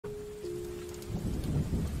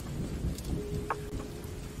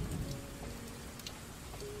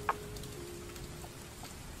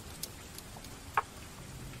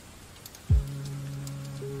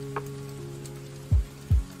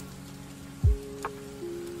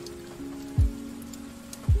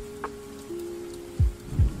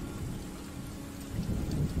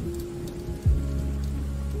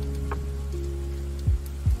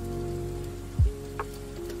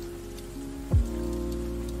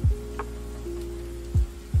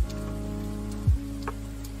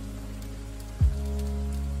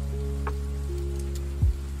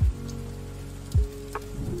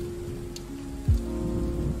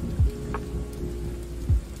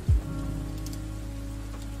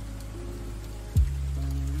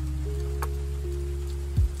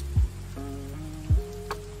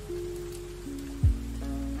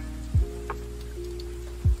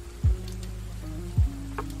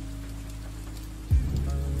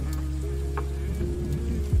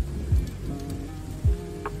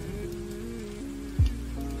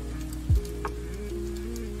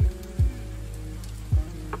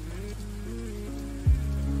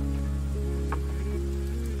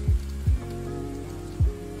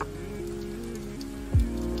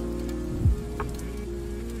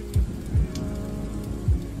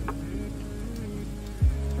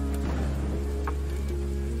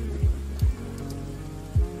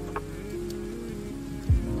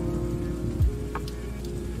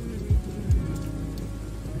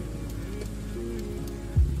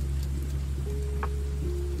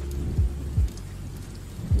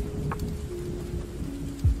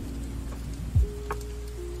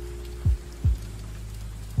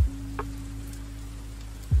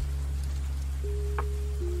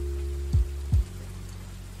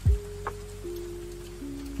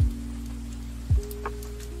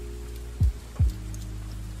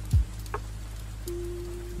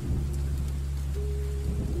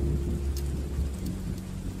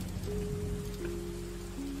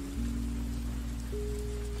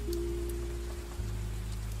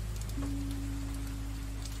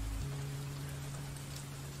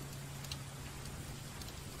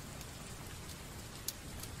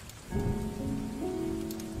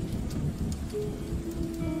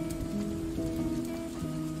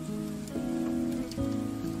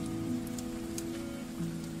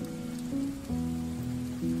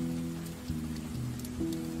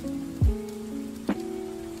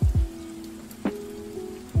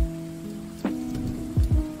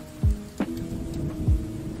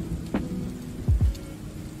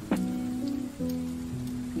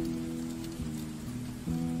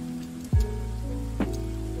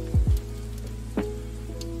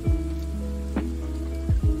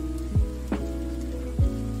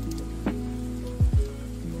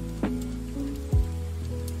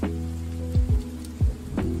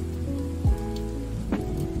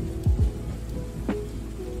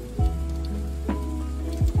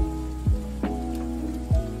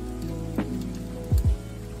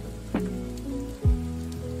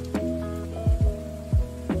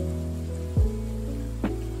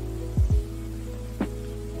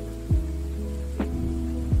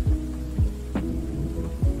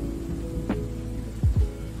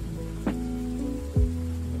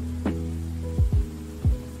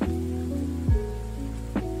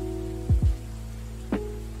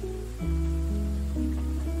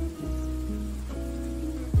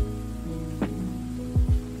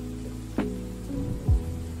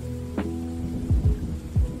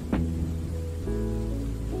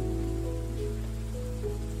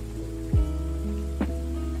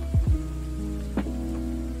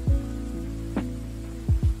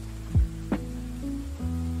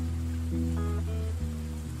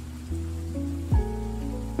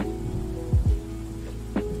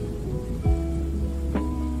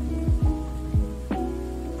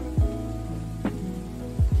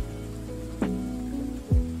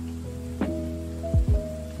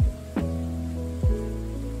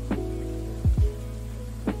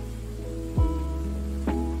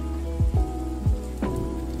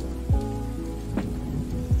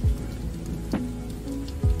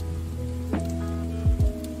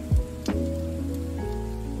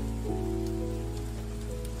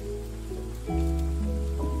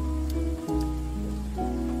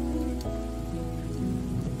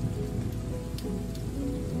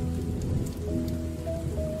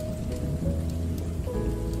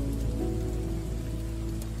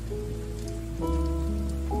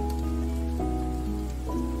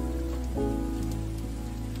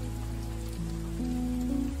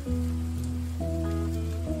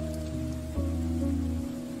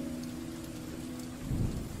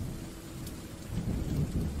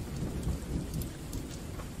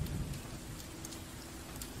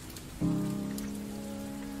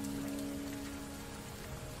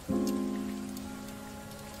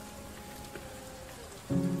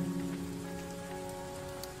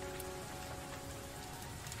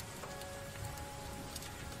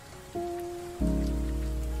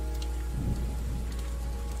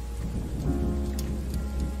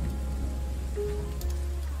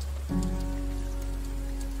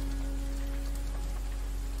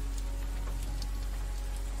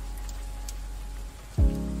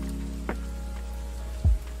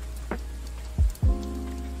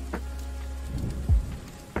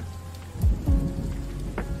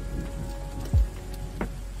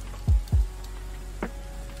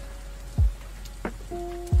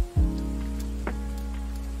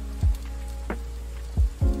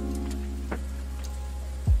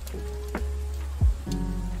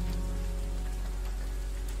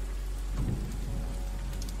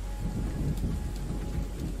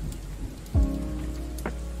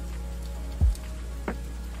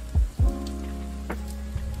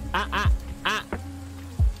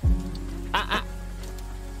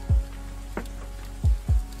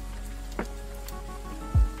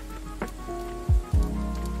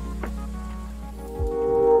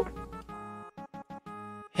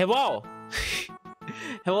Hello!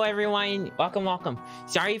 Hello everyone, welcome.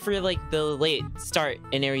 Sorry for like the late start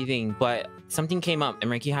and everything, but something came up and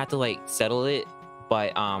Ricky had to like settle it.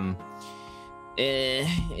 But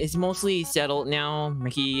it's mostly settled now.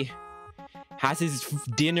 Ricky has his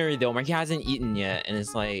dinner though. Ricky hasn't eaten yet and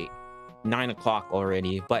it's like 9 o'clock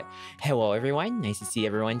already. But hello everyone, nice to see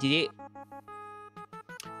everyone today.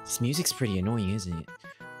 This music's pretty annoying, isn't it?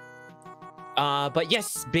 But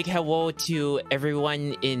yes, big hello to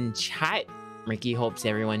everyone in chat. Ricky hopes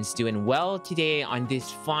everyone's doing well today on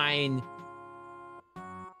this fine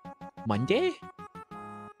Monday?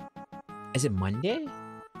 Is it Monday?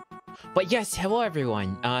 But yes, hello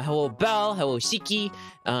everyone. Hello Belle, hello Shiki,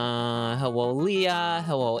 hello Leah,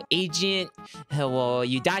 hello Agent, hello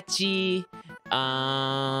Yudachi.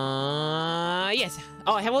 Yes.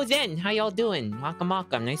 Oh, hello Zen. How y'all doing?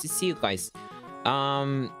 Welcome. Nice to see you guys.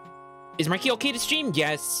 Is Marky okay to stream?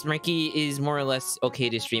 Yes, Marky is more or less okay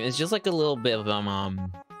to stream. It's just like a little bit of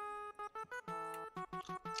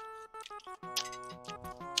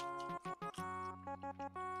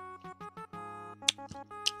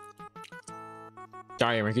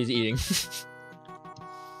sorry, Marky's eating.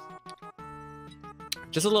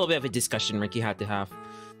 Just a little bit of a discussion Marky had to have.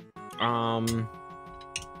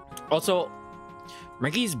 Also,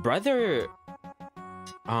 Marky's brother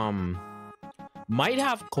might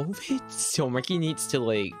have COVID, so Marky needs to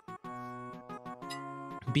like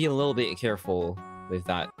be a little bit careful with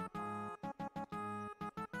that.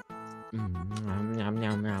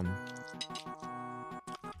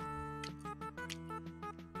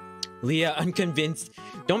 Leah, unconvinced.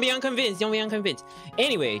 Don't be unconvinced.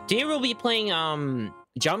 Anyway, today we'll be playing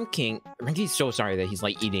Jump King. Marky's so sorry that he's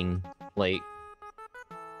like eating, like,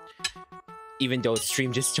 even though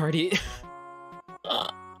stream just started.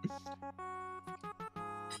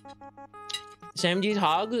 Samji's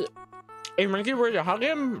hug. If Marky were to hug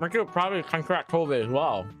him, Marky would probably contract COVID as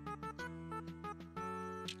well.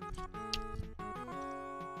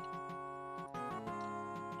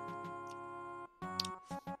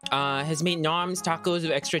 Has made noms tacos with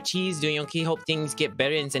extra cheese. Doing okay. Hope things get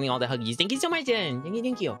better and sending all the huggies. Thank you so much, Jen.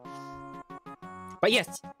 Thank you. But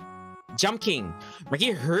yes, Jump King. Marky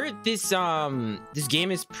heard this this game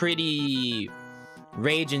is pretty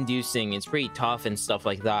rage-inducing. It's pretty tough and stuff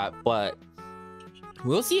like that, but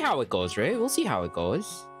we'll see how it goes, right? We'll see how it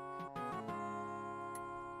goes.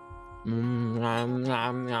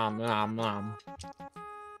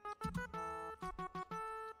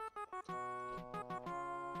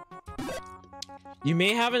 You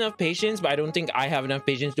may have enough patience, but I don't think I have enough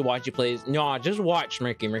patience to watch you play. No, just watch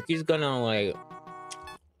Marky. Marky's gonna like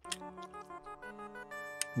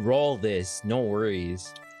roll this. No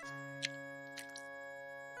worries.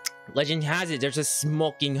 Legend has it, there's a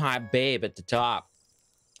smoking hot babe at the top.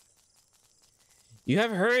 You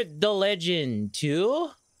have heard the legend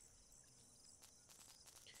too?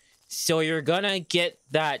 So you're gonna get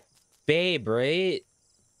that babe, right?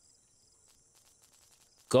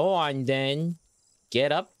 Go on then.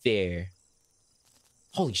 Get up there.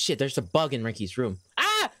 Holy shit, there's a bug in Ricky's room.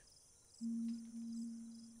 Ah!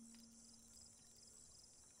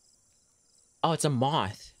 Oh, it's a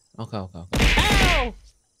moth. Okay. Ow!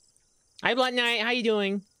 Hi, Blood Knight. How you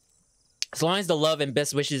doing? As long as the love and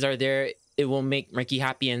best wishes are there, it will make Marky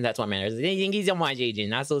happy, and that's what matters. Thank you so much, Agent.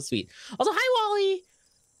 That's so sweet. Also, hi, Wally.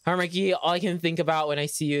 Hi, Marky. All I can think about when I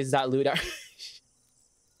see you is that loot.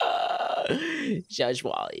 Shush,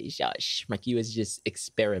 Wally. Shush. Marky was just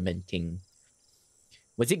experimenting.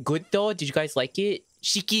 Was it good, though? Did you guys like it?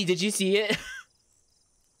 Shiki, did you see it?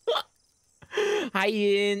 Hi,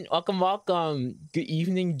 Ian. Welcome. Good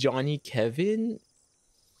evening, Johnny Kevin.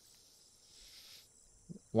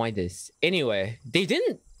 Why this? Anyway, they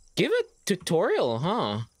didn't give a tutorial,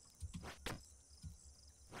 huh?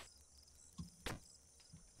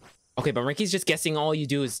 Okay, but Ricky's just guessing all you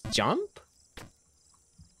do is jump?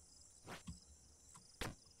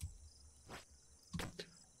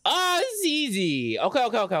 Oh, it's easy.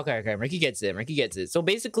 Okay. Ricky gets it. So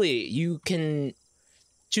basically, you can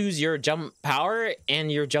choose your jump power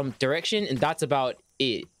and your jump direction, and that's about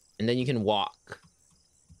it. And then you can walk.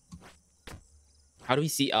 How do we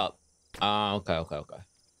see up? Okay.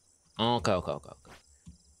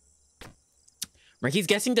 Ricky's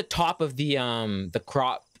guessing the top of the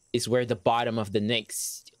crop is where the bottom of the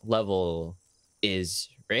next level is,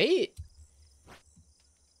 right?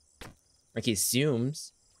 Ricky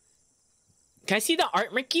assumes. Can I see the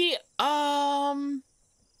art, Ricky?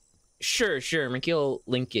 Sure. Ricky will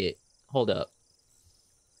link it. Hold up.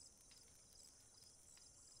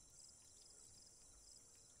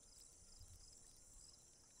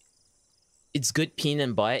 It's good peen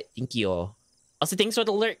and butt. Thank you. Also, thanks for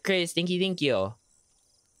the alert, Chris. Thank you, thank you.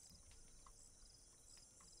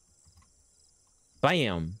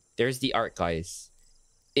 Bam. There's the art, guys.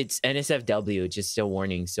 It's NSFW, just a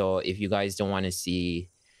warning. So if you guys don't want to see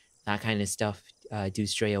that kind of stuff, do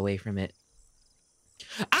stray away from it.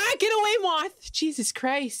 Ah, get away, moth! Jesus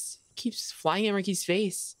Christ. Keeps flying in Ricky's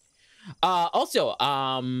face. Also,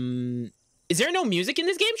 is there no music in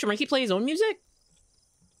this game? Should Ricky play his own music?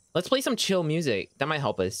 Let's play some chill music. That might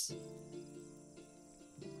help us.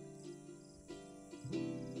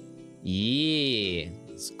 Yeah.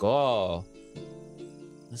 Let's go.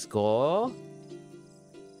 Let's go.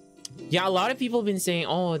 Yeah, a lot of people have been saying,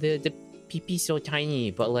 oh, the PP so tiny,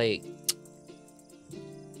 but like,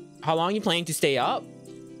 how long are you planning to stay up?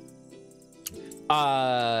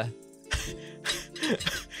 What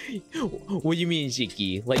do you mean,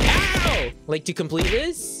 Shiki? Like, ow! Like, to complete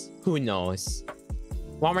this? Who knows?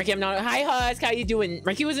 Well, Marky, I'm not. Hi, Husk. How you doing?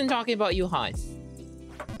 Marky wasn't talking about you, Husk.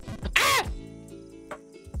 Ah!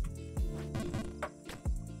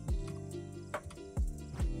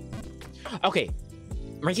 Okay.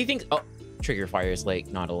 Marky thinks. Oh, trigger fire is like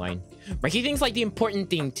not aligned. Marky thinks like the important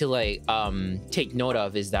thing to like take note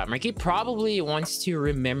of is that Marky probably wants to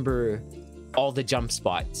remember all the jump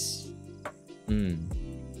spots.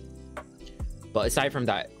 But aside from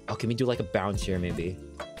that, oh, can we do like a bounce here maybe?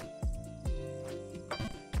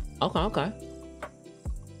 Okay, okay.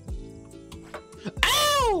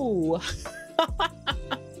 Ow!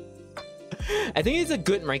 I think it's a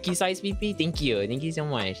good Marky size PP. Thank you. Thank you so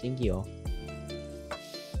much. Thank you.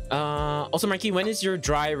 Also, Marky, when is your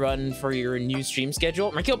dry run for your new stream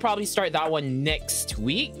schedule? Marky will probably start that one next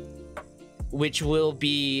week, which will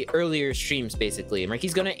be earlier streams, basically.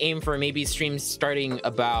 Marky's gonna aim for maybe streams starting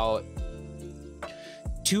about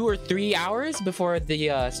 2 or 3 hours before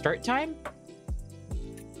the start time.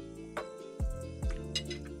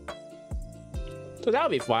 So that'll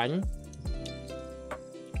be fun.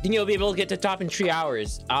 I think you'll be able to get to top in 3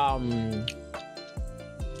 hours.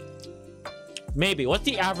 Maybe. What's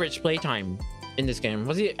the average play time in this game?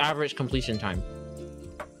 What's the average completion time?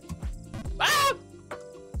 Ah!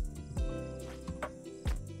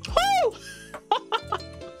 Woo!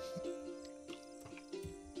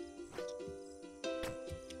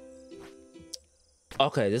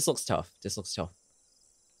 Okay, this looks tough. This looks tough.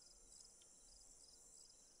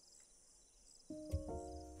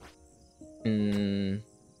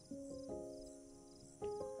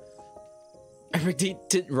 I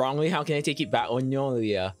predicted wrongly. How can I take it back? Oh no,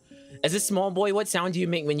 yeah. As a small boy, what sound do you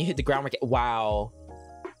make when you hit the ground? Wow.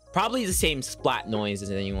 Probably the same splat noise as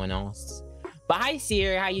anyone else. But hi,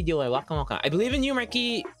 Seer. How you doing? Welcome, welcome. I believe in you,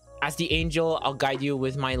 Marky. As the angel, I'll guide you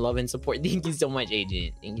with my love and support. Thank you so much,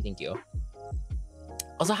 Agent. Thank you, thank you.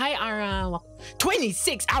 Also, hi, Ara.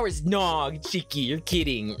 26 hours? No, Cheeky, you're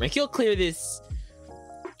kidding. Marky will clear this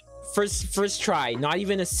first try. Not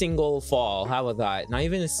even a single fall. How about that? Not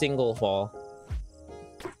even a single fall.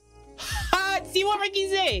 See what Marky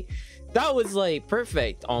say? That was like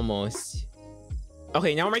perfect almost.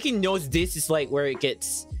 Okay, now Marky knows this is like where it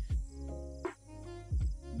gets.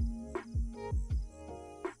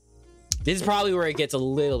 This is probably where it gets a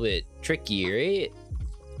little bit tricky, right?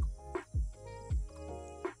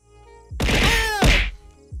 Ah!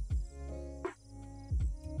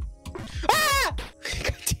 Ah!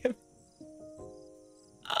 God damn.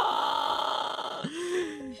 Ah!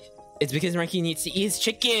 It's because Marky needs to eat his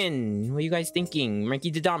chicken. What are you guys thinking? Marky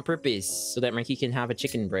did that on purpose so that Marky can have a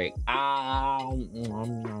chicken break.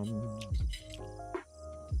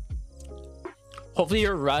 Hopefully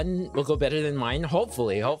your run will go better than mine.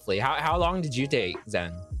 Hopefully. How long did you take,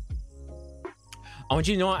 Zen? I want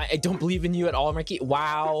you to know I don't believe in you at all, Marky.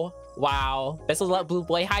 Wow. Best of luck, Blue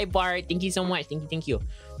Boy. Hi, Bart. Thank you so much. Thank you.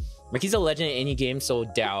 Marky's a legend in any game, so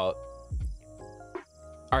doubt.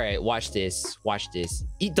 All right, watch this.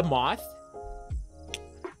 Eat the moth.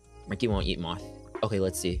 Marky won't eat moth. Okay,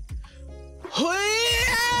 let's see.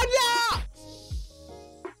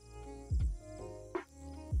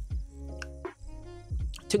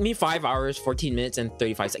 Took me 5 hours, 14 minutes, and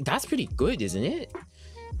 35 seconds. That's pretty good, isn't it?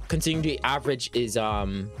 Considering the average is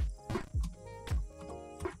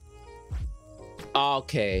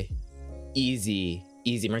okay. Easy.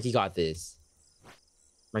 Marky got this.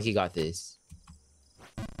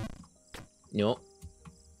 Nope.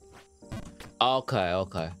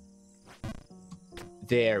 Okay.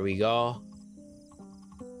 There we go.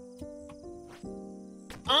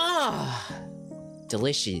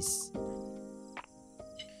 Delicious.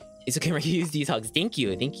 It's okay, Marky, use these hugs. Thank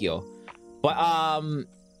you. But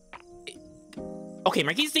okay,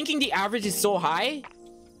 Marky's thinking the average is so high.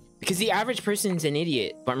 Because the average person's an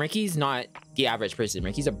idiot, but Marky's not the average person.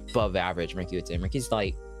 Marky's above average, Marky would say. Marky's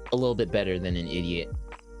like a little bit better than an idiot.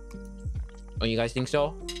 Oh, you guys think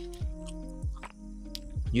so?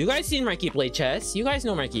 You guys seen Marky play chess? You guys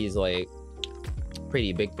know Marky's like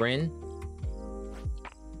pretty big brain.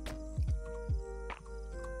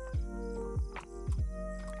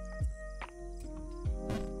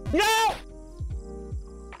 No!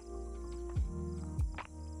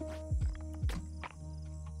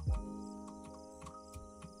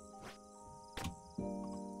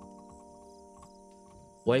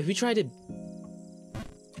 What if we try to...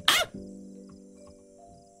 Ah!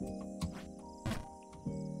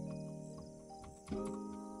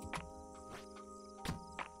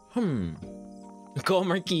 Go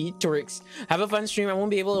Marky, Torix. Have a fun stream. I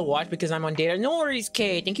won't be able to watch because I'm on data. No worries,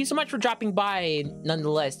 Kay. Thank you so much for dropping by.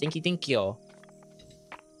 Nonetheless, thank you, thank you.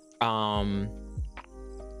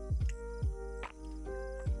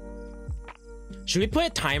 Should we put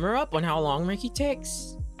a timer up on how long Marky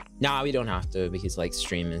takes? Nah, we don't have to because like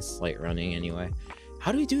stream is like running anyway.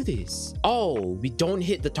 How do we do this? Oh, we don't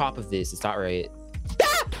hit the top of this. Is that right?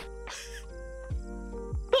 Ah!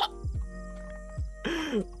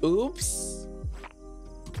 Oops.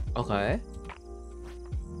 Okay.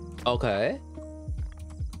 Okay.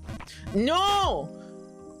 No!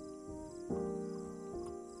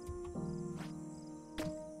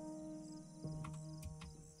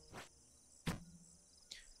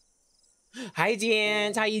 Hi,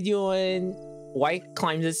 Deanne. How you doing? Why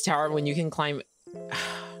climb this tower when you can climb... I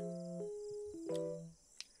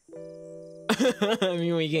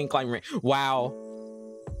mean, when you can climb right... Wow.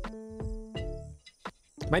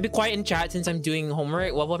 Might be quiet in chat since I'm doing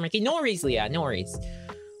homework. Well, Marky, no worries, Leah. No worries.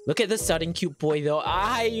 Look at the sudden cute boy, though.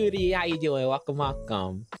 Ah, hi, Yuri. How you doing? Welcome,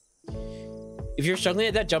 welcome. If you're struggling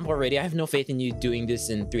at that jump already, I have no faith in you doing this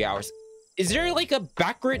in 3 hours. Is there, like, a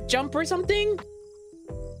backward jump or something?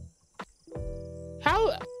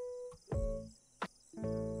 How?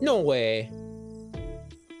 No way.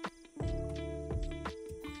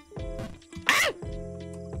 Ah!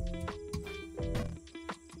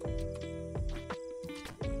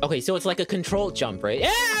 Okay, so it's like a controlled jump, right? Ew!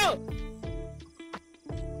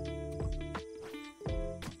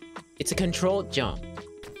 It's a controlled jump.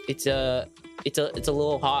 It's a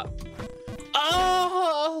little hop.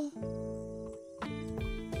 Oh!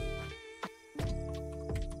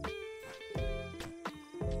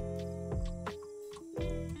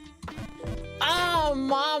 Oh,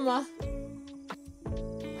 mama.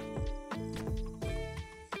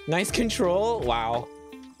 Nice control. Wow.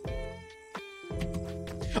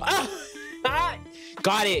 Oh! Ah!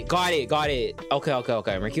 Got it. Got it. Got it. Okay, okay,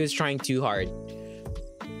 okay. Marky was trying too hard.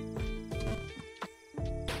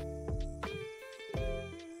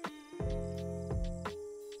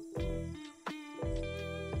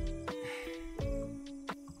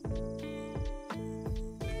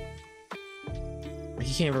 I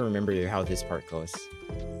can't even remember how this part goes.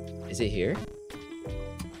 Is it here?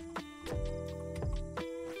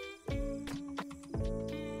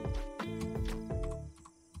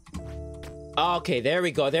 Okay, there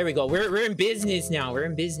we go. There we go. We're in business now. We're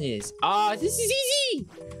in business. Ah, this is easy.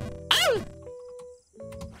 Ah!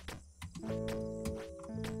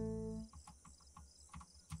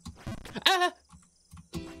 Ah!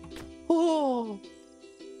 Oh.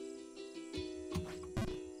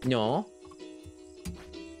 No.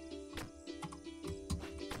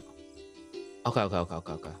 Okay, okay, okay,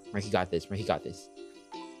 okay, okay. Marky got this. Marky got this.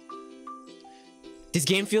 This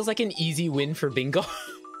game feels like an easy win for bingo.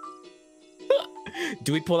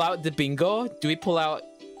 Do we pull out the bingo? Do we pull out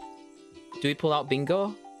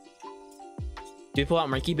bingo? Do we pull out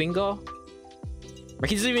Marky bingo?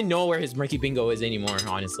 Marky doesn't even know where his Marky bingo is anymore,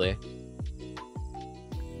 honestly.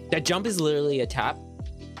 That jump is literally a tap.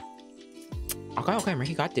 Okay, okay,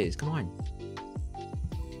 Marky got this. Come on.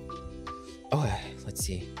 Oh, let's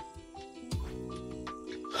see.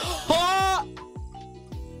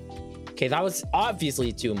 Okay, that was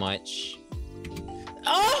obviously too much.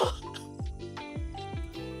 Oh!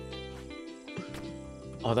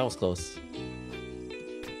 Oh, that was close.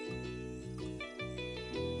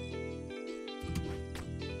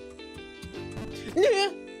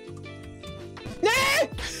 Nah! Nah!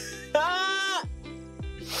 Ah!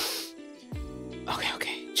 Okay,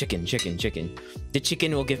 okay. Chicken, chicken, chicken. The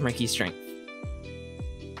chicken will give Marky strength.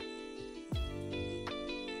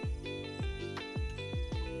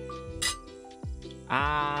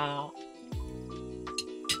 Ow.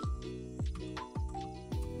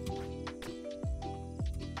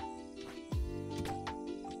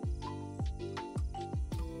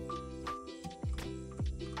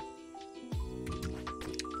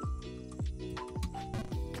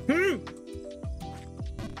 Hmm.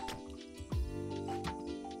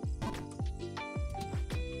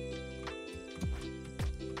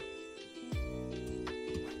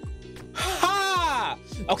 Ha!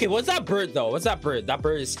 Okay, what's that bird though? What's that bird? That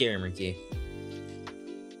bird is scary, Marky.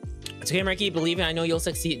 It's okay, Marky. Believe me, I know you'll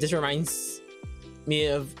succeed. This reminds me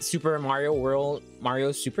of Super Mario World,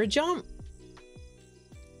 Mario Super Jump.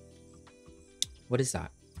 What is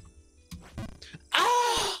that?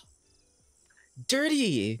 Ah!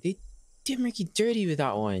 Dirty. They did Marky dirty with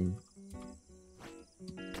that one.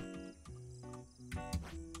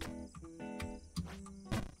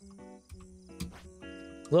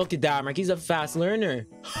 Look at that. Marky's a fast learner.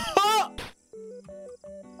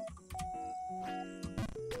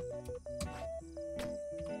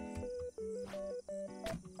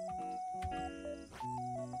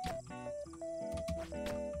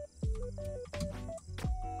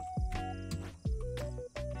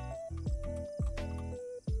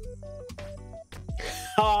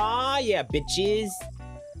 Aw, yeah, bitches.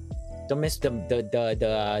 Don't miss the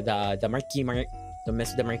Marky Mark. Don't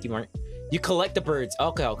miss the Marky Mark. You collect the birds.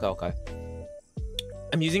 Okay, okay, okay.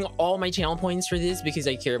 I'm using all my channel points for this because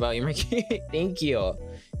I care about you, Marky. Thank you.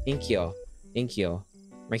 Thank you. Thank you.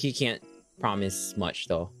 Marky can't promise much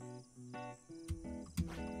though.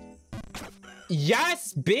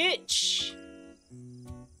 Yes, bitch!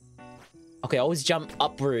 Okay, always jump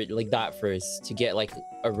upward like that first to get like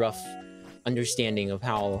a rough understanding of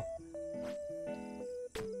how.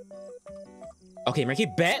 Okay, Marky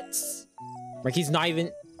bets. Marky's not even.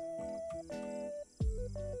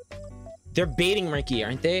 They're baiting Marky,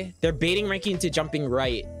 aren't they? They're baiting Marky into jumping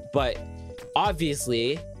right, but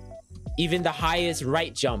obviously, even the highest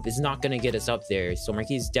right jump is not gonna get us up there. So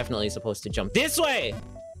Marky's definitely supposed to jump this way.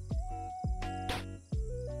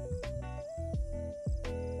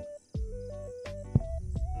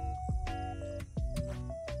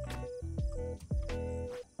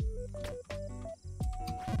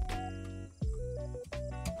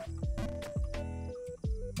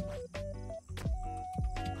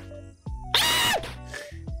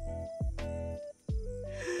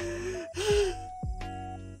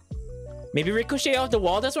 Maybe ricochet off the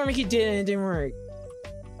wall. That's what Marky did and it didn't work.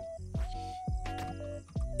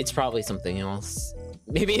 It's probably something else.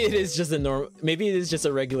 Maybe it is just a normal. Maybe it is just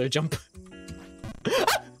a regular jump.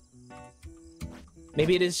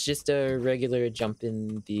 Maybe it is just a regular jump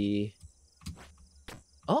in the.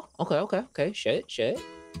 Oh, okay, okay, okay. Shit, shit.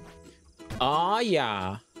 Oh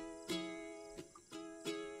yeah.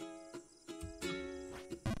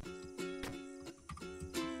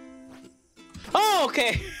 Oh,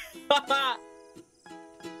 okay.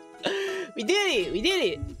 We did it! We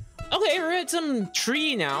did it! Okay, we're at some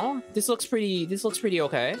tree now. This looks pretty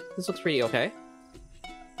okay. This looks pretty okay.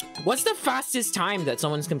 What's the fastest time that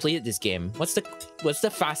someone's completed this game? What's the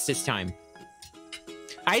fastest time?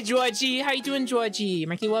 Hi Georgie! How you doing, Georgie?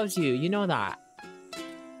 Marky loves you, you know that.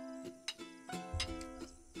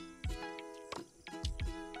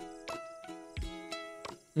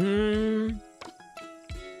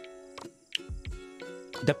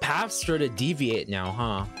 The paths sort of deviate now,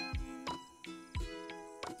 huh?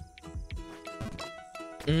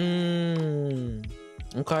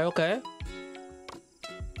 Okay, okay.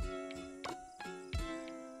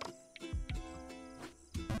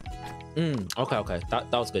 Okay, okay.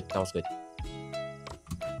 That was good. That was good.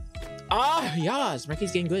 Ah, yes,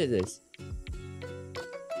 Marky's getting good at this.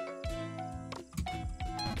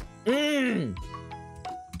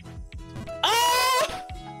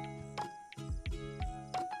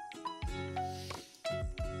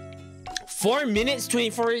 4 minutes,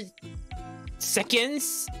 24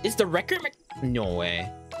 seconds is the record? No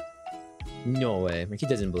way. No way. Marky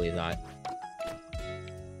doesn't believe that.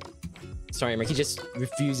 Sorry, Marky just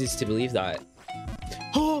refuses to believe that.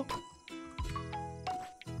 Oh!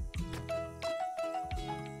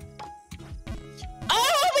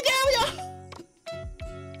 Oh,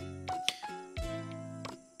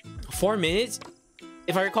 4 minutes?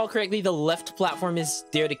 If I recall correctly, the left platform is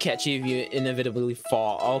there to catch you if you inevitably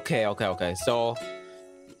fall. Okay, okay, okay. So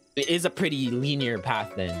it is a pretty linear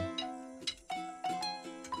path then.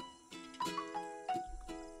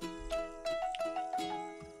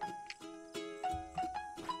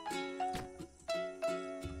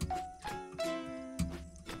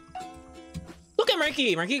 Look at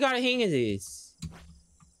Marky. Marky got a hang of this.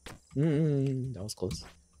 That was close.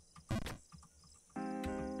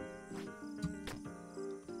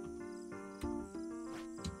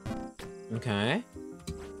 Okay.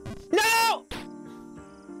 No!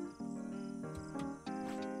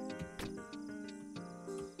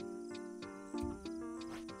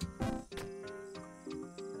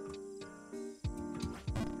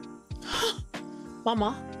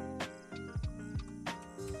 Mama.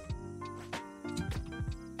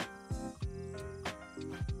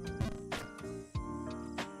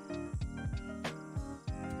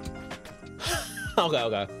 Okay,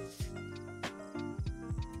 okay.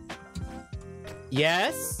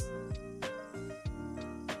 Yes.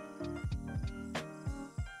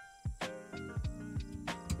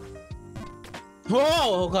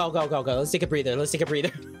 Whoa, okay. Let's take a breather.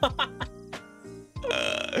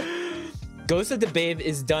 Ghost of the Babe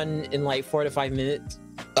is done in like 4 to 5 minutes.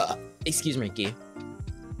 Excuse me, Ricky.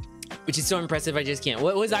 Which is so impressive, I just can't.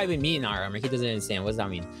 What does that even mean, Nara? Ricky doesn't understand. What does that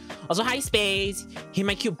mean? Also, hi, Space. Hey,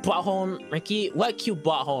 my cute butthole, Ricky. What cute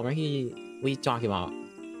butthole, Ricky? What are you talking about?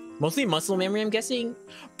 Mostly muscle memory, I'm guessing?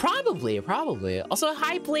 Probably. Also,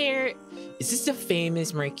 hi, Blair. Is this the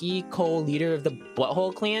famous Ricky, co-leader of the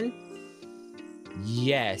Butthole Clan?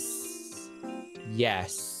 Yes.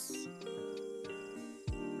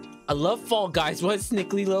 I love Fall Guys. What a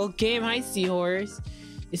snickly little game. Hi, Seahorse.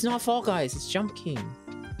 It's not Fall Guys. It's Jump King.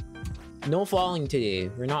 No falling today.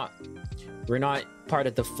 We're not part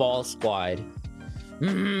of the fall squad.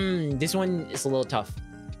 This one is a little tough.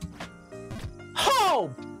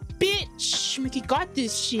 Oh, bitch! Mickey got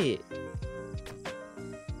this shit.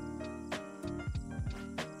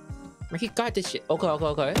 Okay.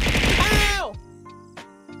 Ow!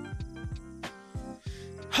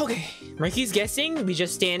 Okay, Ricky's guessing. We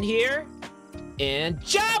just stand here and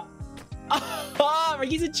jump. Oh,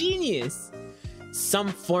 Ricky's a genius. Some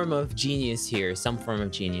form of genius here.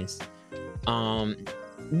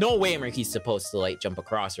 No way Ricky's supposed to like jump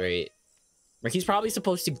across, right? Ricky's probably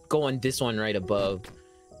supposed to go on this one right above.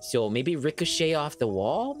 So maybe ricochet off the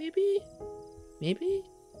wall, maybe?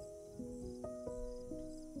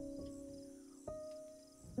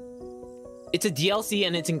 It's a DLC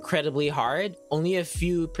and it's incredibly hard. Only a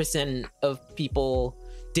few % of people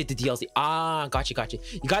did the DLC. Ah, gotcha.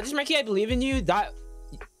 You got this, Ricky. I believe in you. That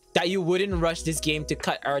you wouldn't rush this game to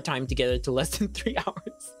cut our time together to less than 3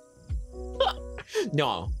 hours.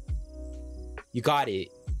 No. You got it.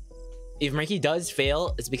 If Ricky does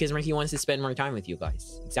fail, it's because Ricky wants to spend more time with you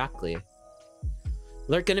guys. Exactly.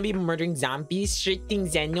 We're gonna be murdering zombies. Sure thing,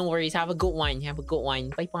 Zen. No worries. Have a good one.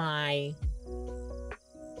 Bye-bye.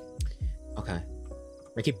 Okay.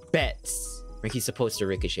 Ricky bets. Ricky's supposed to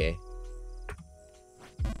ricochet.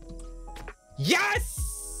 Yes!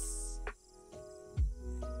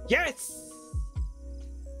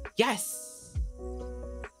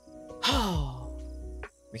 Oh.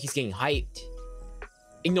 Ricky's getting hyped.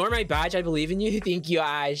 Ignore my badge. I believe in you. Thank you,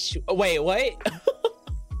 Ash. Wait, what?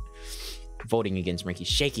 Voting against Ricky.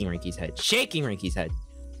 Shaking Ricky's head.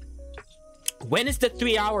 When is the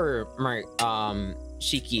 3-hour mark,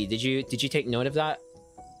 Shiki? Did you take note of that?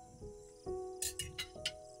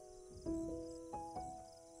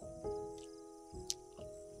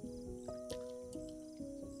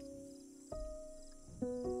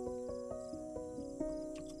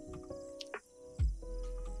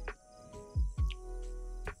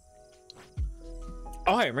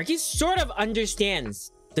 Okay, Ricky sort of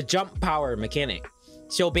understands the jump power mechanic.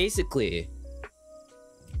 So basically,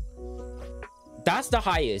 that's the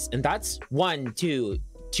highest, and that's 1, 2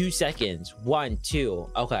 seconds. 1, 2.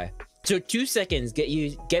 Okay, so 2 seconds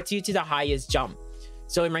gets you to the highest jump.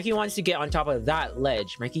 So when Ricky wants to get on top of that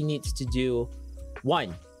ledge, Ricky needs to do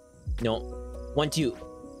 1, 2.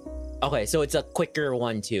 Okay, so it's a quicker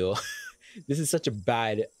 1, 2. This is such a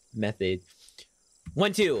bad method.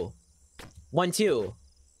 1, 2. 1, 2.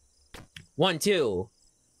 1, 2.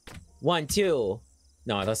 1, 2.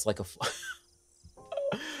 No, that's like a.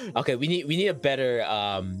 Okay, we need a better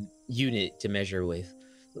unit to measure with.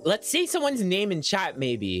 Let's say someone's name in chat,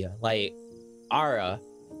 maybe like Ara.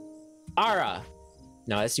 No,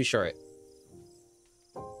 that's too short.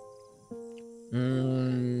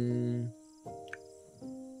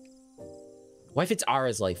 What if it's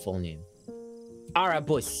Ara's like full name? Ara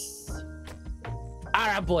Boys.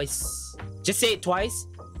 Just say it twice.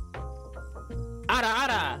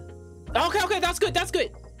 Ara. Okay, that's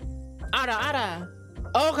good. Ara.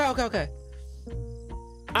 Okay.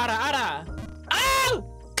 Ara. Oh!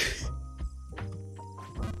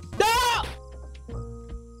 No!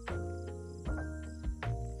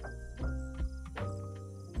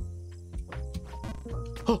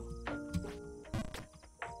 Oh.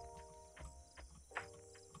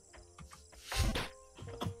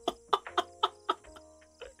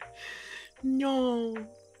 No.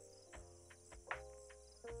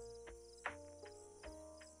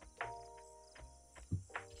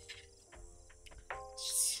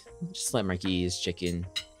 Just let Marky eat his chicken.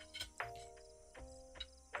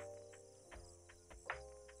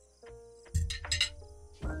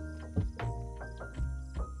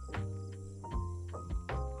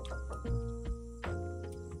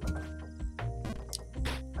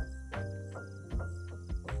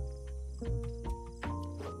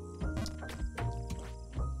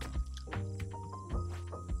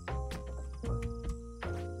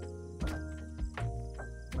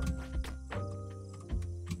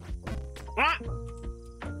 Ah!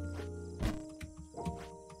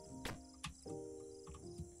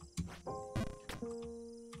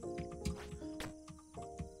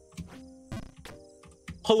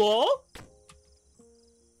 Hello?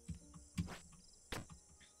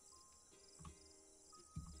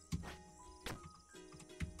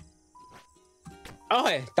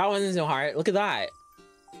 Okay, that one isn't hard. Look at that.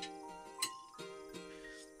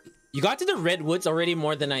 You got to the redwoods already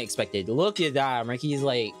more than I expected. Look at that. Marky's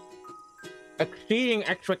like exceeding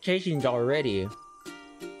expectations already.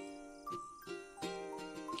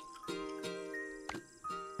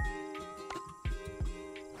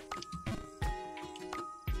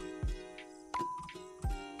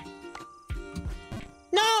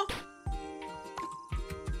 No!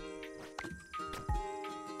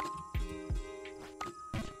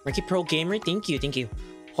 Marky Pro Gamer, thank you, thank you.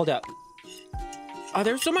 Hold up. Oh,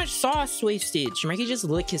 there's so much sauce wasted. Should Marky just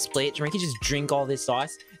lick his plate? Should Marky just drink all this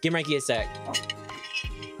sauce? Give Marky a sec.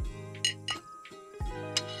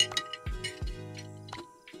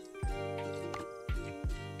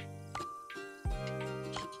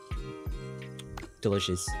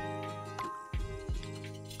 Delicious.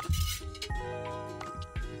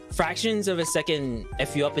 Fractions of a second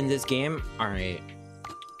F you up in this game? Alright.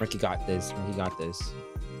 Marky got this. Marky got this.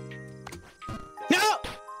 No!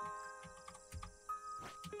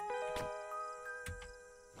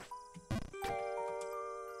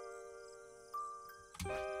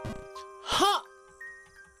 Huh!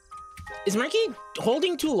 Is Marky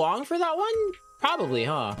holding too long for that one? Probably,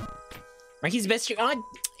 huh? Marky's best.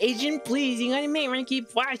 Agent, please, you gotta make Marky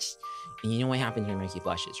blush. And you know what happens when Marky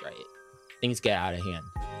blushes, right? Things get out of hand.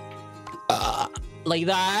 Like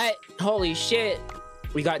that. Holy shit.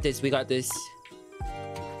 We got this. We got this.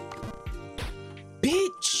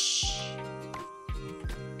 Bitch.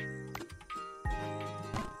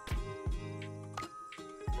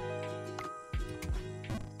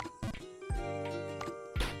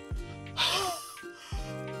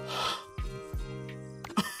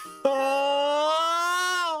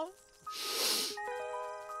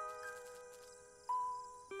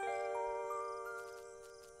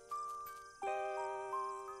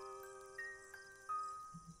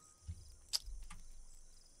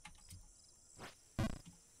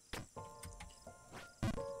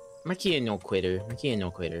 Marky ain't no quitter. Marky ain't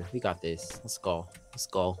no quitter. We got this. Let's go. Let's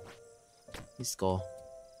go. Let's go.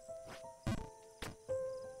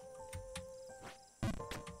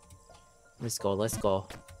 Let's go. Let's go.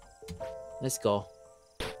 Let's go.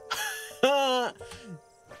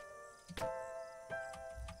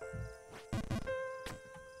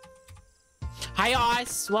 Hi,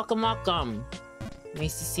 Oz. Welcome, welcome.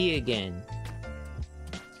 Nice to see you again.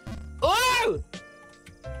 Oh!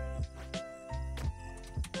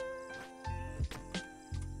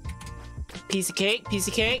 Piece of cake, piece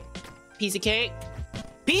of cake, piece of cake,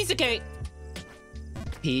 piece of cake,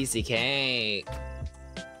 piece of cake.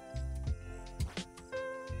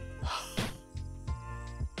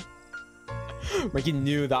 Marky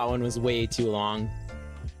knew that one was way too long.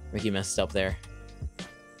 Marky messed up there.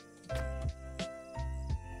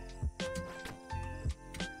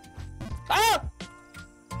 Ah!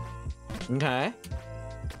 Okay.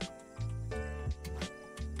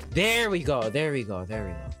 There we go, there we go, there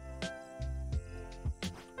we go.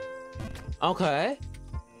 Okay.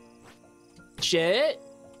 Shit.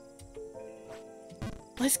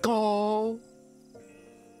 Let's go.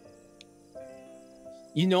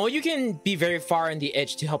 You know you can be very far on the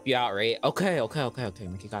edge to help you out, right? Okay, okay, okay, okay.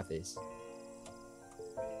 Marky got this.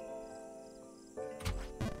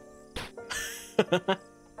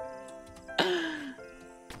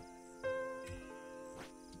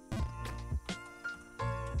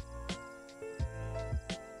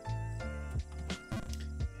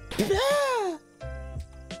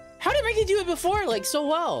 How did Marky do it before, like, so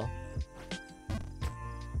well?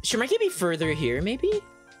 Should Marky be further here, maybe?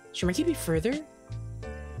 Should Marky be further?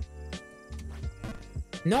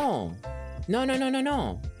 No. No, no, no, no,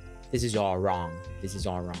 no. This is all wrong. This is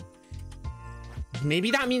all wrong.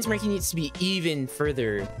 Maybe that means Marky needs to be even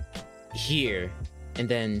further here. And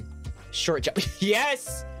then short jump.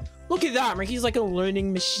 Yes! Look at that. Marky's like a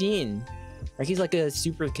learning machine. Marky's like a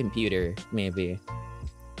supercomputer, maybe.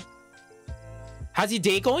 How's your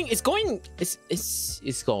day going? It's going. It's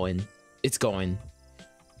going. It's going.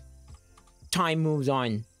 Time moves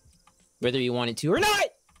on, whether you want it to or not.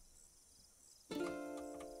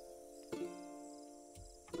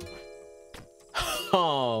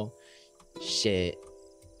 Oh, shit.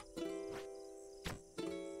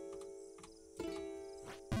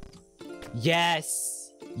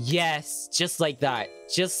 Yes. Yes. Just like that.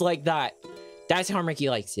 Just like that. That's how Marky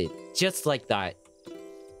likes it. Just like that.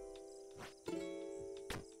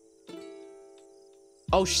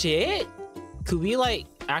 Oh shit! Could we like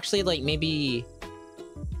actually like maybe?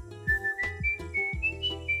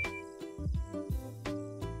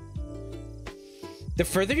 The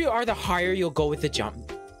further you are, the higher you'll go with the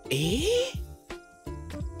jump. Eh?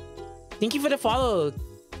 Thank you for the follow.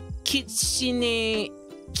 Kitsune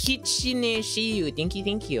Shiyu.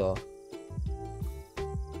 Thank you.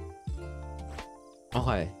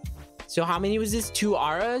 Okay. So how many was this? 2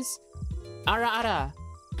 aras? Ara.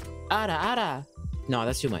 No,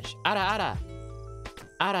 that's too much. Ara.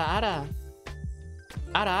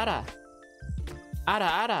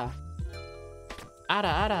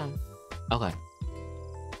 Okay.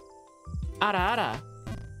 Ara.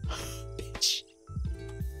 Bitch.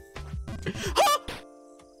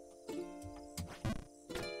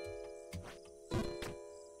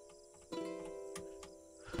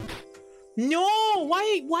 No!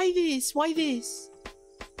 Why this? Why this?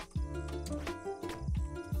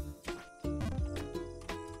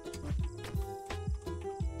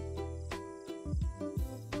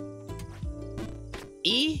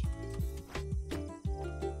 E?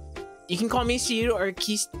 You can call me Shiyu or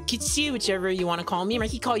Kitsu, whichever you want to call me.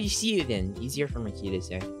 Marky, call you Shiyu then. Easier for Marky to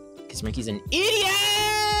say. Because Marky's an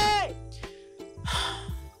idiot!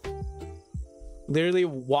 Literally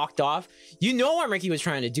walked off. You know what Marky was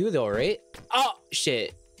trying to do though, right? Oh,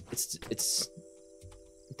 shit. It's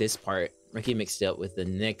this part. Marky mixed it up with the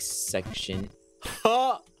next section.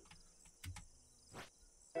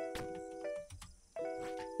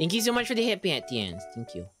 Thank you so much for the hit at the end.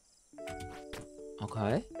 Thank you.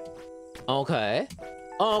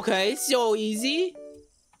 Okay, so easy.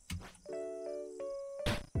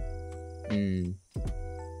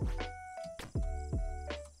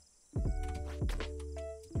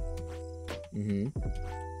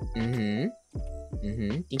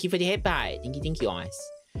 Thank you for the hit pat. Thank you, guys.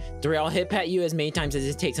 I'll hit pat you as many times as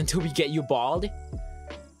it takes until we get you bald.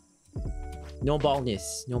 No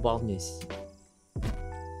baldness.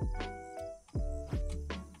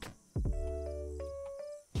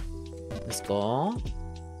 Let's go.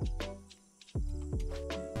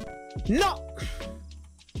 No!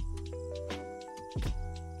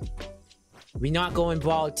 We're not going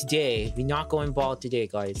bald today.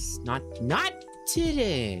 Guys. Not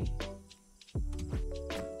today.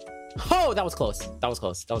 Oh, that was close. That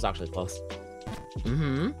was actually close.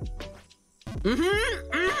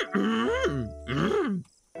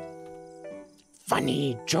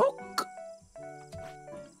 Funny joke.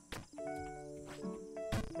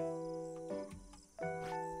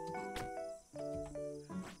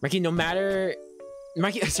 Marky,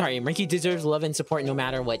 Marky deserves love and support no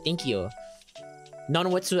matter what. Thank you. None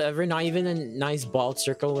whatsoever, not even a nice bald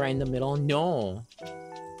circle right in the middle. No.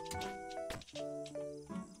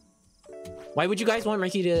 Why would you guys want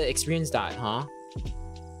Marky to experience that, huh?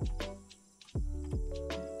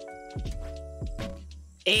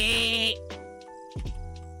 Eh.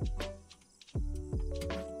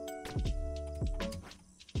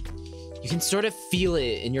 You can sort of feel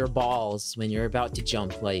it in your balls when you're about to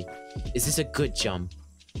jump. Like, is this a good jump?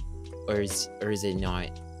 Or is it not?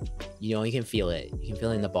 You know, you can feel it. You can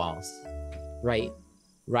feel it in the balls. Right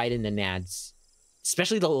in the nads.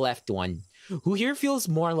 Especially the left one. Who here feels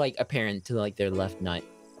more like apparent to like their left nut?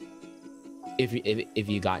 If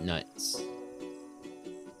you got nuts.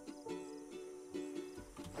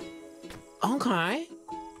 Okay.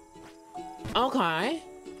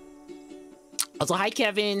 Also, hi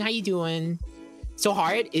Kevin, how you doing? So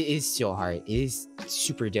hard? It is so hard. It is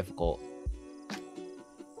super difficult.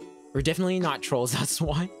 We're definitely not trolls, that's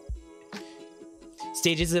why.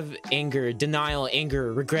 Stages of anger, denial,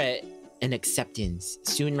 anger, regret, and acceptance.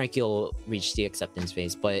 Soon Marky will reach the acceptance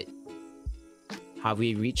phase, but have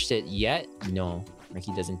we reached it yet? No,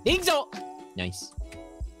 Marky doesn't think so. Nice.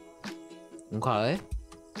 Okay.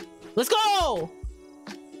 Let's go!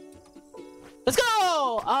 Let's go!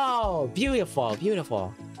 Oh, beautiful.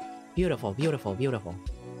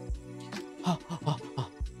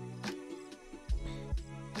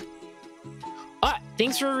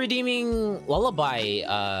 Thanks for redeeming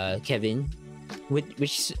Lullaby, Kevin.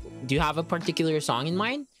 Which do you have a particular song in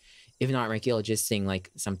mind? If not, Marky, I'll just sing like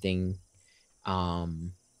something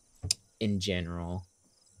in general.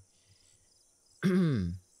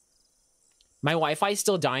 My Wi-Fi is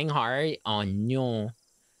still dying hard. Oh no.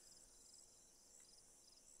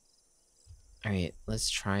 Alright, let's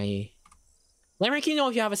try. Let Marky know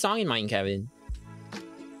if you have a song in mind, Kevin.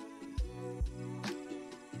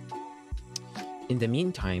 In the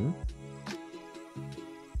meantime,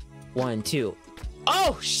 1, 2.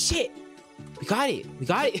 Oh shit! We got it.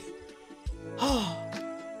 Oh,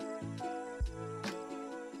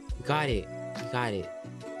 we got it.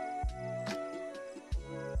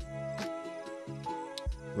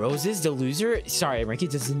 Roses the Loser? Sorry, Marky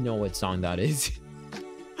doesn't know what song that is.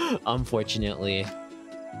 Unfortunately.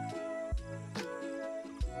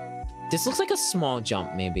 This looks like a small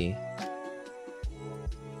jump, maybe.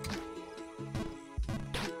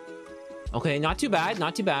 Okay, not too bad,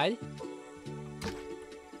 not too bad.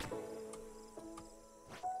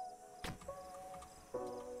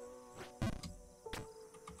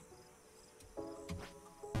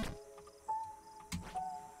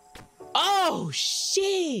 Oh,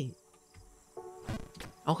 shit!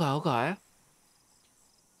 Okay, okay.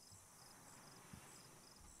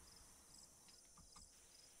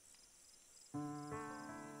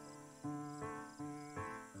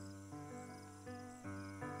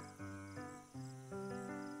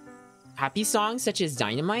 Happy songs such as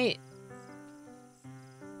Dynamite?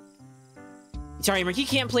 Sorry, Marky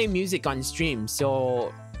can't play music on stream,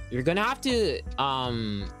 so you're gonna have to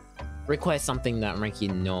request something that Marky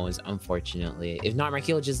knows, unfortunately. If not,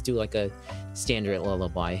 Marky will just do like a standard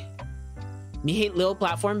lullaby. Me hate little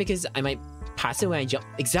platform because I might pass it when I jump.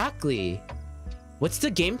 Exactly. What's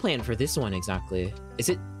the game plan for this one exactly? Is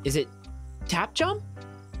it tap jump?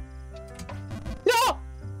 No!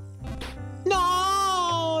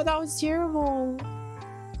 No! That was terrible.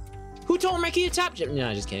 Who told Marky to tap jump?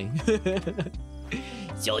 No, just kidding.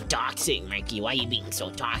 So toxic, Marky. Why are you being so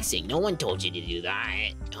toxic? No one told you to do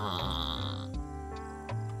that.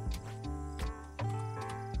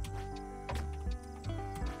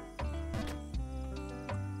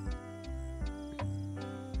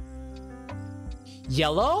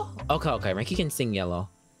 Yellow? Okay, okay. Marky can sing Yellow.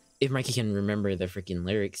 If Marky can remember the freaking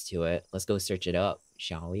lyrics to it. Let's go search it up,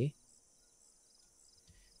 shall we?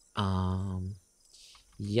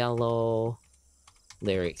 Yellow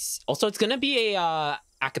lyrics. Also, it's gonna be a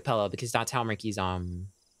acapella because that's how Marky's song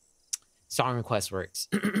request works.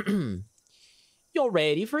 Y'all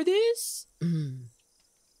ready for this?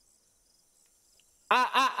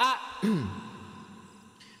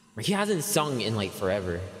 Marky hasn't sung in like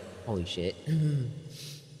forever. Holy shit.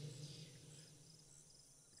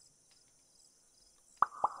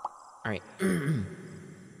 Alright.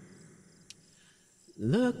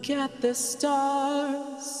 Look at the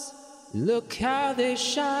stars. Look how they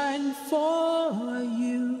shine for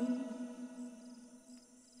you.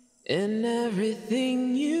 In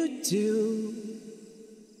everything you do,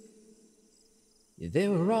 they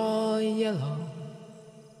were all yellow.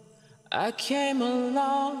 I came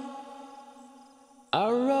along, I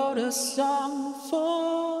wrote a song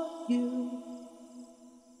for you.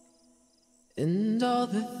 And all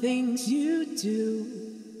the things you do,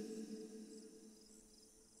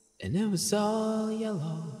 and it was all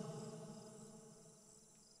yellow.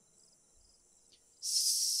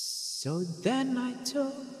 So then I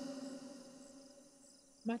took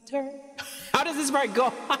my turn. How does this part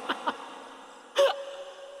go?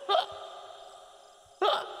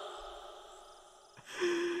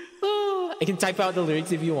 I can type out the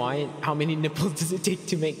lyrics if you want. How many nipples does it take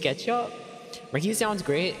to make ketchup? Marky sounds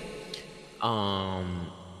great.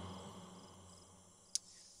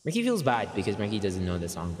 Marky feels bad because Marky doesn't know the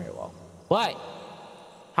song very well. But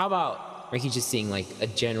how about Marky just sing like a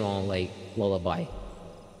general like lullaby?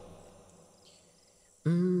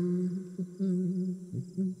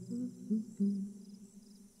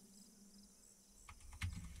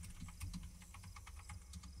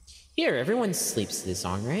 Here, everyone sleeps to this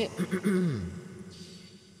song, right?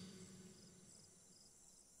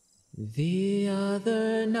 The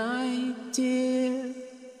other night, dear,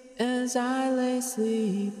 as I lay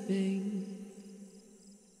sleeping,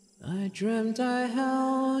 I dreamt I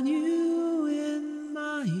held you in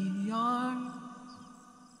my arms.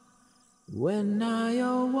 When I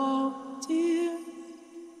awoke, dear,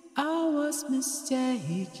 I was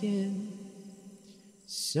mistaken.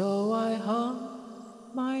 So I hung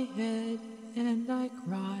my head and I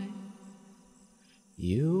cried.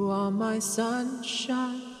 You are my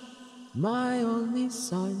sunshine, my only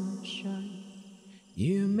sunshine.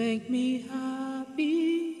 You make me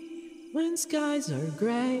happy when skies are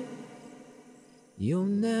gray. You'll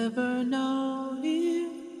never know, dear,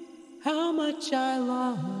 how much I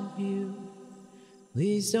love you.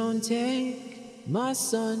 Please don't take my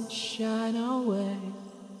sunshine away.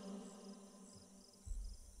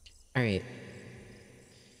 All right.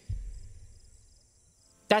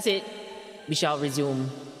 That's it. We shall resume.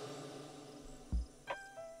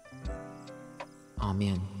 Oh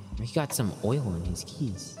man, he got some oil on his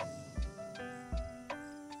keys.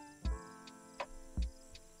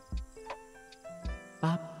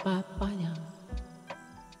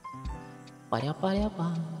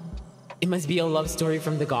 It must be a love story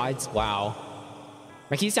from the gods. Wow.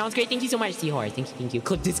 Marky sounds great. Thank you so much, Seahorse. Thank you.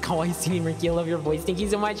 Clip this kawaii singing, Marky. I love your voice. Thank you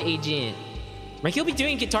so much, Agent. Marky will be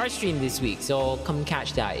doing a guitar stream this week, so come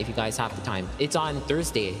catch that if you guys have the time. It's on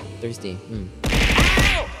Thursday.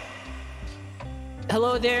 Ow!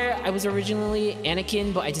 Hello there. I was originally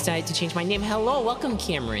Anakin, but I decided to change my name. Hello, welcome,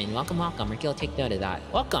 Cameron. Welcome. Marky, I'll take note of that.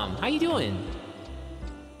 Welcome. How you doing?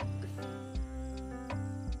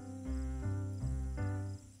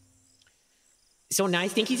 So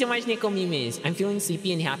nice. Thank you so much, Nico Mimes. I'm feeling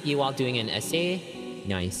sleepy and happy while doing an essay.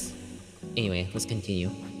 Nice. Anyway, let's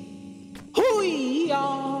continue.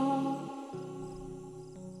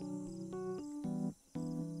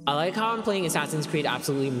 I like how I'm playing Assassin's Creed,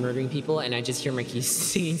 absolutely murdering people, and I just hear Marky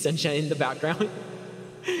singing Sunshine in the background.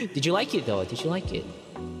 Did you like it, though? Did you like it?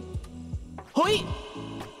 Hoi!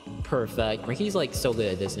 Perfect. Marky's like so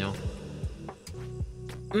good at this now.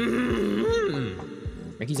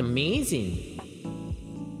 Marky's amazing.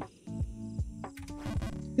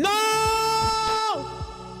 No!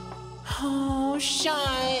 Oh,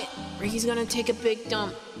 shit. Ricky's gonna take a big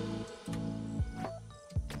dump.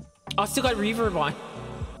 Oh, still got reverb on.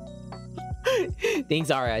 Thanks,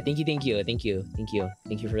 Zara. Thank you. Thank you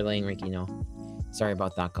for letting Ricky know. Sorry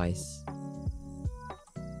about that, guys.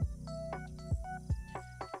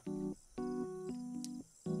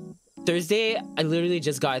 Thursday, I literally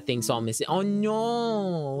just got a thing, so I'll miss it. Oh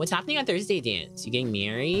no! What's happening on Thursday, Dance? You getting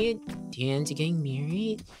married? Dance, you getting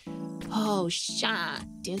married? Oh shit!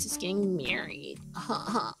 Dance is getting married.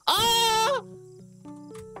 Oh!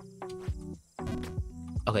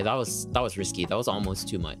 Okay, that was risky. That was almost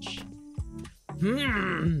too much.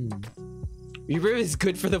 Reverb is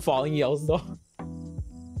good for the falling yells, though.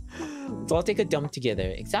 Let's all take a dump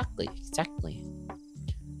together. Exactly.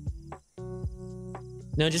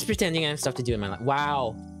 No, just pretending I have stuff to do in my life.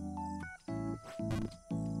 Wow.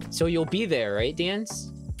 So you'll be there, right,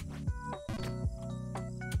 Dance?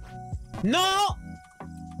 No!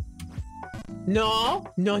 No!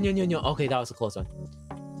 No. Okay, that was a close one.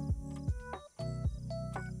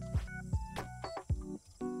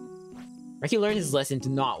 Marky learned his lesson to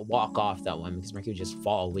not walk off that one because Marky would just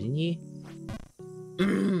fall, wouldn't he?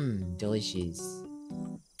 Delicious.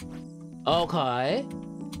 Okay.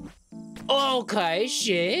 Okay,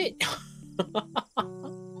 shit.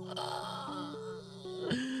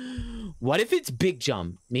 What if it's big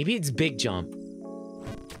jump? Maybe it's big jump.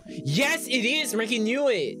 Yes, it is. Marky knew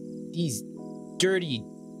it. These dirty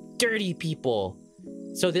people.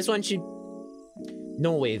 So this one should...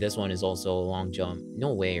 No way this one is also a long jump.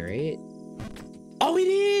 No way, right? Oh, it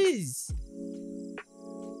is!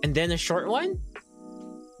 And then a short one?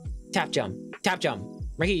 Tap jump.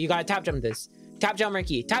 Marky, you gotta tap jump this. Tap jump,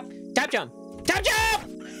 Marky. Tap jump!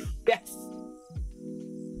 Yes!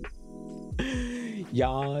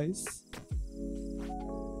 Yes.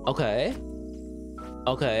 Okay.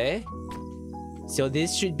 So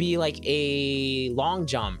this should be like a long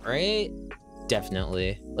jump, right?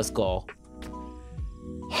 Definitely. Let's go.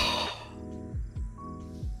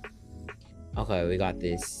 Okay, we got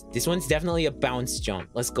this. This one's definitely a bounce jump.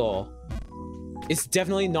 Let's go. It's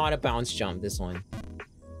definitely not a bounce jump, this one.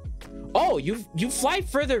 Oh, you fly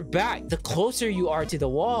further back the closer you are to the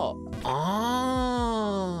wall.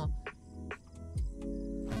 Ah.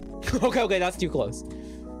 Okay, that's too close.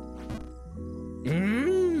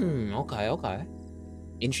 Okay.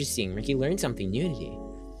 Interesting. Marky learned something new today.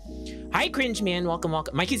 Hi, cringe man. Welcome.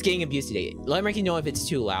 Mikey's getting abused today. Let Marky know if it's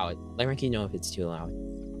too loud.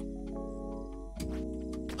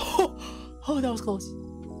 Oh, that was close.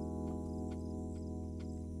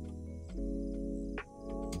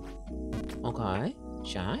 Okay,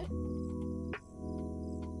 shot.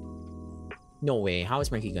 No way. How is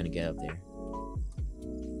Marky gonna get up there?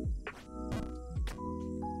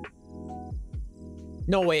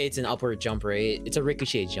 No way. It's an upward jump, right? It's a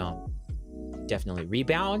ricochet jump. Definitely.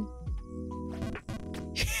 Rebound.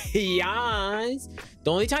 Yes.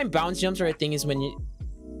 The only time bounce jumps are a thing is when you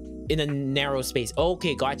in a narrow space.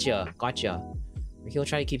 Okay, gotcha. Marky will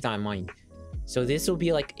try to keep that in mind. So this will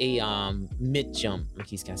be like a mid jump.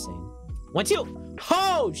 Marky's guessing. 1, 2.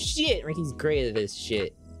 Oh shit! Marky's great at this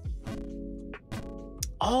shit.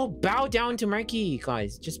 Oh, bow down to Marky,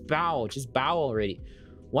 guys. Just bow already.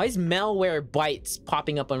 Why is malware bites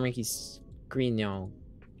popping up on Marky's screen now?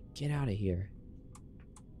 Get out of here.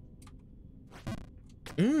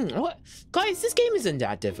 What? Guys, this game isn't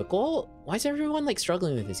that difficult. Why is everyone like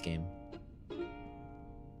struggling with this game?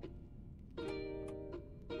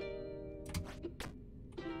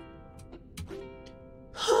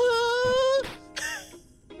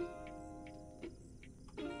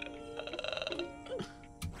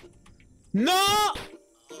 No!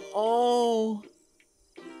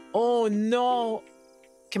 Oh no!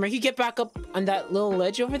 Can Marky get back up on that little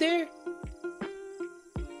ledge over there?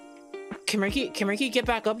 Can Marky get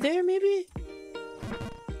back up there, maybe?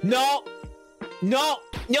 No! No!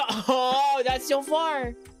 No! Oh, that's so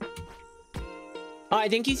far! Alright,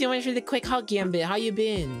 thank you so much for the quick hug, Gambit. How you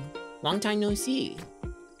been? Long time no see.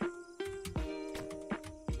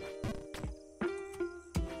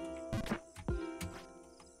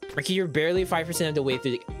 Marky, you're barely 5% of the way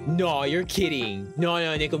through the... No, you're kidding. No,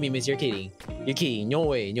 Nicomemus, you're kidding. You're kidding. No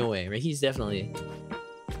way, no way. Marky's definitely...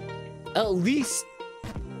 at least...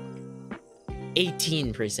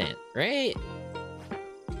 18%, right?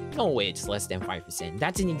 No way it's less than 5%.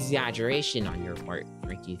 That's an exaggeration on your part,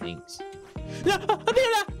 Marky thinks. No!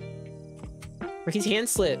 Marky's hand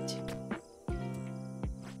slipped.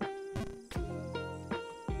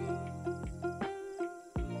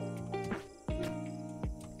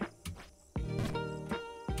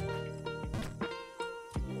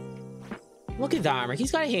 Look at that,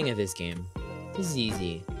 Marky's got a hang of this game. This is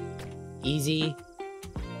easy. Easy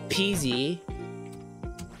peasy.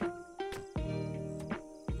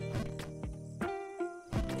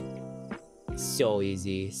 So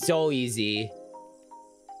easy. So easy.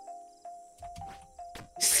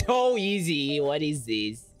 So easy. What is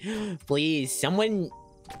this? Please, someone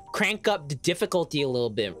crank up the difficulty a little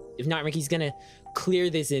bit. If not, Marky's gonna clear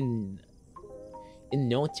this in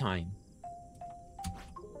no time.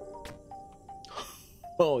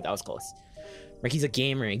 Oh, that was close. Marky's a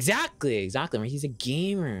gamer. Exactly. Marky's a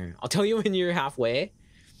gamer. I'll tell you when you're halfway.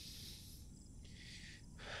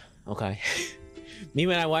 Okay. Me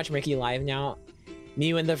when I watch Marky live now.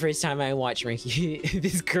 Me when the first time I watch Marky.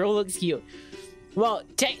 This girl looks cute. Well,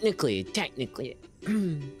 technically,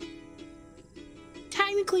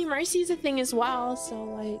 Mercy's a thing as well. So,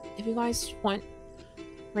 like, if you guys want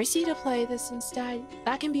Mercy to play this instead,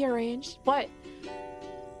 that can be arranged. But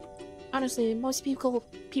honestly, most people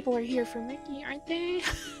are here for Marky, aren't they?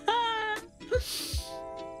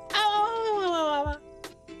 Oh!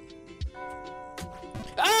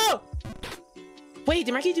 Oh! Wait,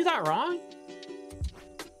 did Marky do that wrong?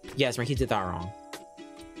 Yes, Marky did that wrong.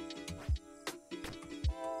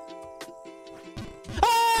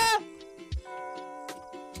 Ah!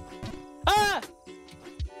 Ah!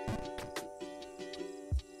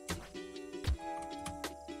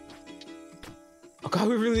 Oh god,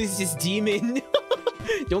 we released this demon.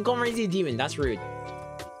 Don't call Mercy a demon, that's rude.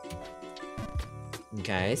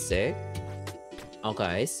 Okay, sick.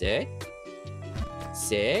 Okay, sick.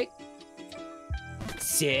 Sick.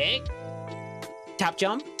 Sick. Tap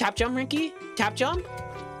jump, Marky. Tap jump.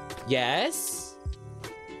 Yes.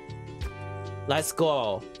 Let's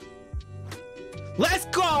go. Let's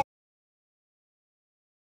go.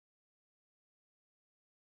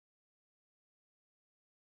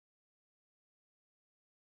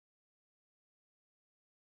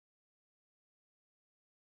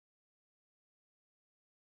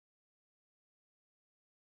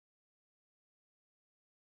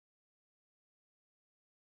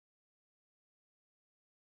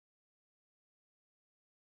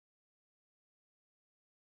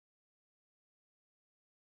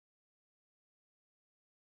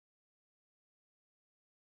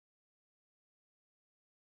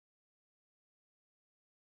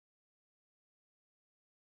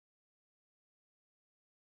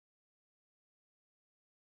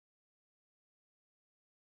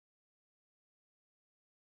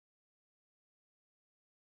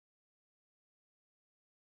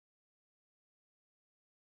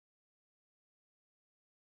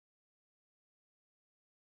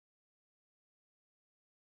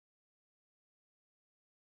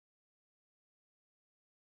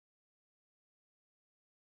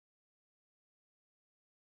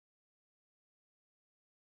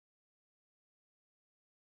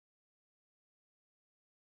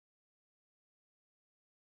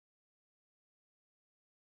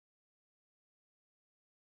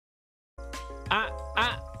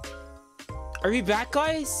 Are we back,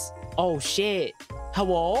 guys? Oh shit.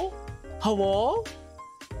 Hello? Hello?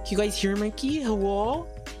 Can you guys hear Marky? Hello?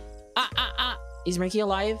 Is Marky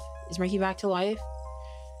alive? Is Marky back to life?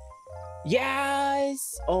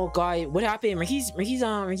 Yes! Oh god, what happened? Marky's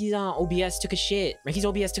OBS took a shit. Marky's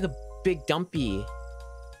OBS took a big dumpy.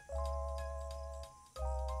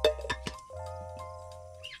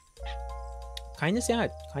 Kinda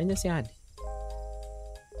sad.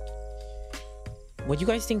 What do you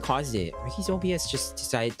guys think caused it? Marky's OBS just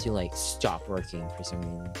decided to like stop working for some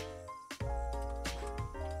reason.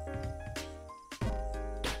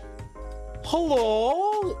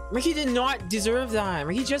 Hello? Marky did not deserve that.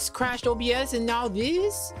 Marky just crashed OBS and now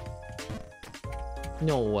this?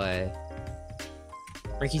 No way.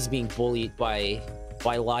 Marky's being bullied by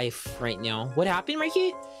by life right now. What happened,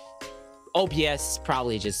 Marky? OBS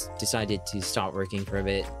probably just decided to stop working for a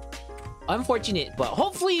bit. Unfortunate, but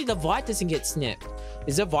hopefully the VOD doesn't get snipped.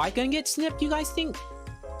 Is the VOD gonna get snipped, you guys think?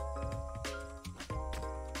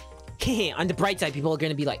 On the bright side, people are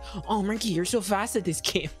gonna be like, oh, Marky, you're so fast at this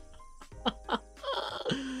game.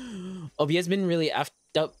 OBS has been really effed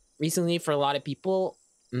up recently for a lot of people.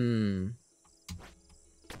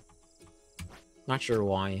 Not sure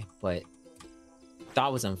why, but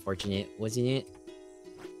that was unfortunate, wasn't it?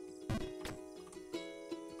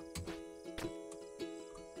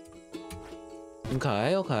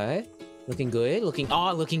 Okay, okay. Looking good. Looking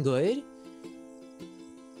good.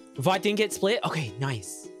 VOD didn't get split? Okay,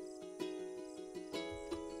 nice.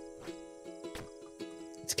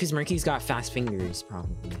 It's because Marky's got fast fingers,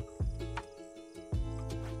 probably.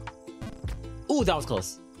 Ooh, that was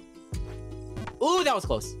close. Ooh, that was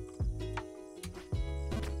close.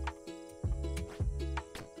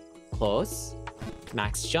 Close.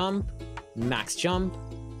 Max jump. Max jump.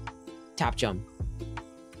 Tap jump.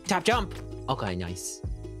 Tap jump. Okay, nice.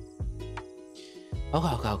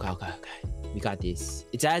 Okay. We got this.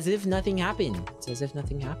 It's as if nothing happened. It's as if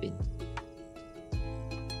nothing happened.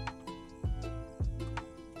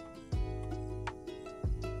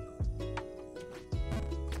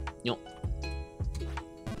 Nope.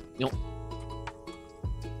 Nope.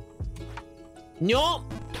 Nope.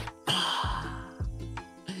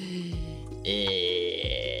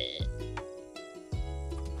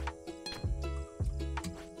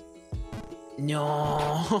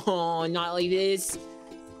 No, not like this.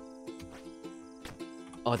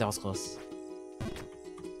 Oh, that was close.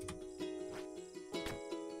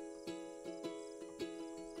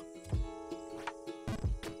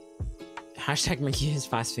 Hashtag Marky has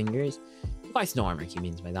fast fingers. You guys know what Marky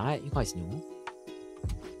means by that. You guys know.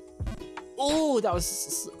 Oh, that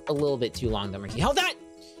was a little bit too long. That Marky held that.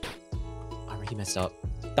 Oh, Marky messed up.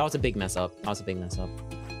 That was a big mess up. That was a big mess up.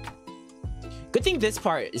 Good thing this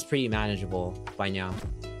part is pretty manageable by now.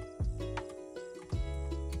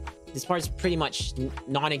 This part's pretty much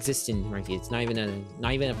non-existent, Marky. It's not even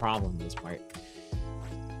a problem, this part.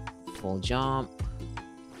 Full jump,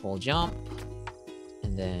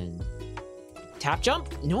 and then tap jump?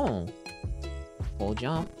 No. Full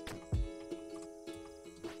jump.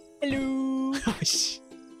 Hello.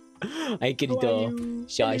 Hi, Kirito.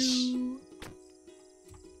 Shush.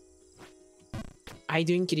 Hi,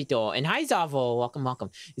 doing Kirito. And hi, Zavo. Welcome.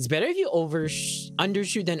 It's better if you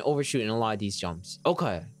undershoot than overshoot in a lot of these jumps.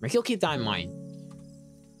 Okay. Marky will keep that in mind.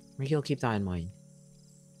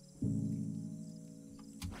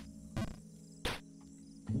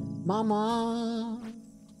 Mama.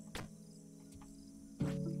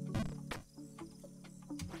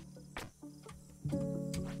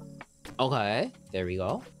 Okay. There we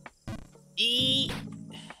go.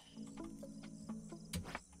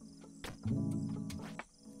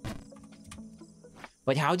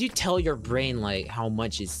 But how do you tell your brain like how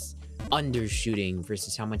much is undershooting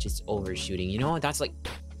versus how much is overshooting? You know, that's like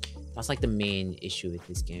the main issue with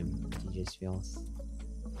this game. It just feels.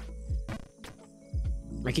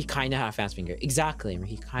 Marky kinda have fast finger. Exactly,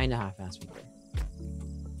 Marky kinda have fast finger.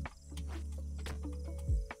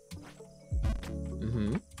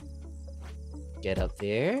 Get up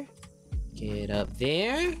there. Get up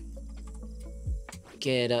there.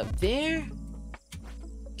 Get up there.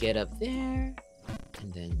 Get up there.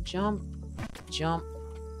 And then jump,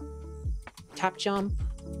 tap jump,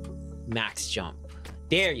 max jump.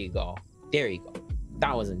 There you go.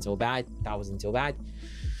 That wasn't so bad.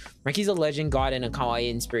 Marky's a legend, god, and a kawaii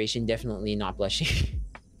inspiration. Definitely not blushing.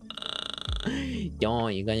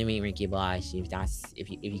 Don't, you're gonna make Marky blush if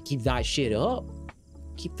you keep that shit up.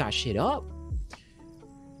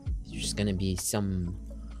 There's just gonna be some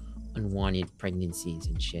unwanted pregnancies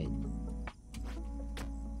and shit.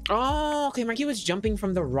 Oh, okay, Marky was jumping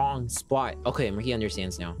from the wrong spot. Okay, Marky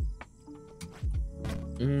understands now.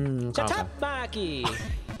 Shut up, Marky!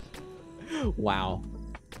 Wow.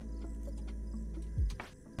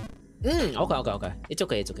 Okay. It's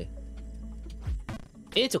okay.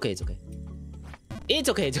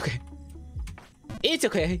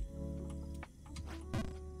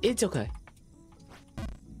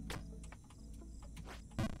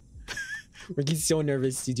 Marky's so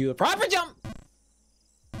nervous to do a proper jump!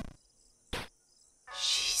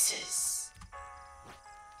 Jesus.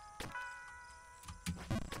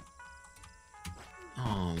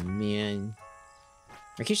 Oh, man.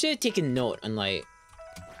 Marky should have taken note on, like,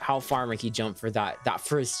 how far Marky jumped for that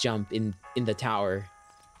first jump in the tower.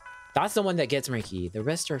 That's the one that gets Marky. The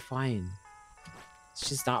rest are fine. It's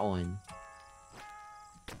just that one.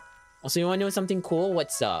 Also, you want to know something cool?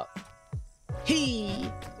 What's up?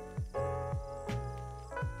 Hey.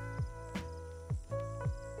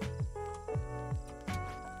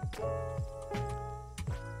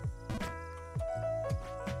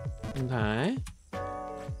 Okay.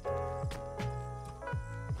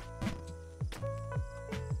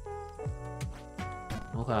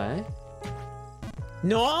 Okay.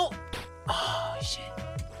 No. Oh shit.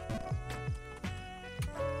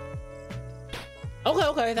 Okay,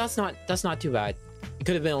 okay, that's not too bad. It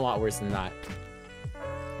could have been a lot worse than that.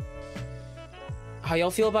 How y'all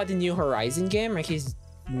feel about the new Horizon game? Ricky's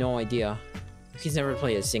no idea. Ricky's never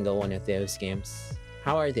played a single one of those games.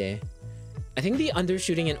 How are they? I think the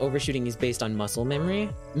undershooting and overshooting is based on muscle memory.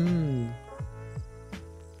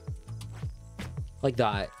 Like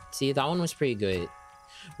that. See, that one was pretty good.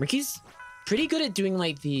 Ricky's pretty good at doing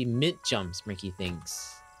like the mid jumps, Ricky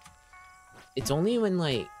thinks. It's only when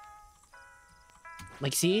like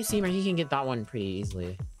see, Ricky can get that one pretty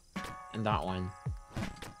easily. And that one.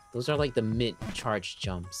 Those are like the mid charge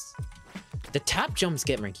jumps. The tap jumps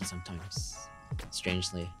get Ricky sometimes.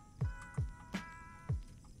 Strangely.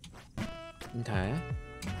 Okay.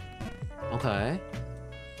 Okay.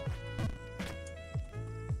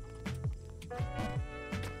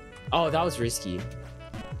 Oh, that was risky.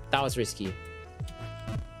 That was risky.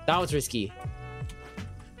 That was risky.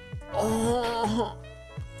 Oh.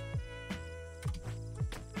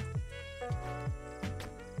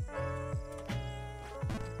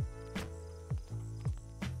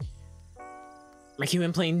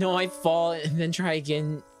 MarkyEvan playing, no, I fall and then try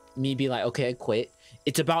again. Me be like, okay, I quit.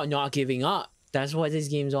 It's about not giving up. That's what this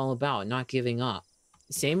game's all about, not giving up.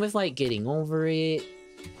 Same with like getting over it.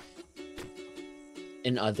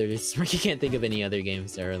 And others. Marky can't think of any other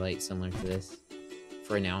games that are like similar to this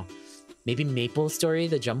for now. Maybe Maple Story,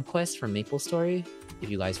 the jump quest from Maple Story, if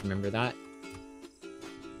you guys remember that.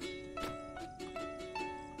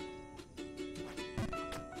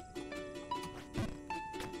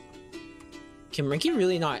 Can Ricky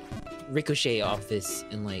really not ricochet off this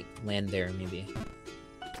and like land there maybe?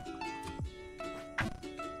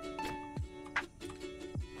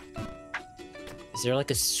 Is there like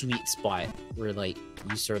a sweet spot where like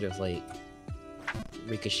you sort of like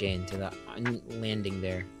ricochet into that landing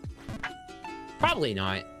there? Probably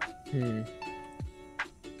not.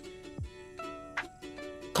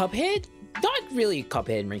 Cuphead? Not really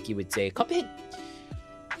Cuphead, Ricky would say.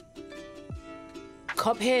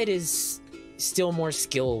 Cuphead is still more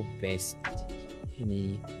skill based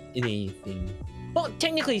in anything. Well,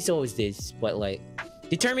 technically so is this, but like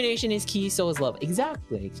determination is key, so is love.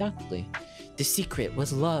 Exactly. The secret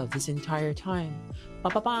was love this entire time. Ba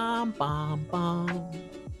ba bam bam bam.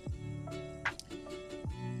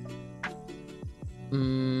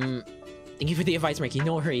 Thank you for the advice, Marky.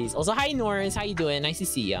 No worries. Also, hi Norris, how you doing? Nice to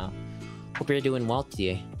see ya. Hope you're doing well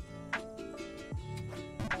today.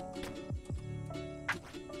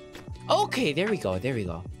 Okay, there we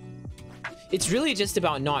go. It's really just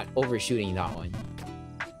about not overshooting that one,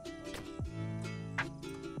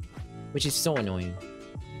 which is so annoying.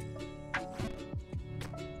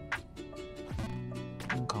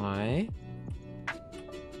 Okay.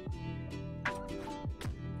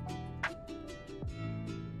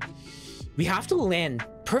 We have to land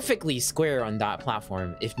perfectly square on that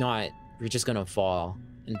platform. If not, we're just gonna fall.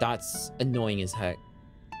 And that's annoying as heck.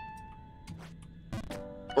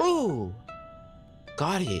 Ooh!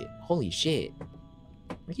 Got it. Holy shit.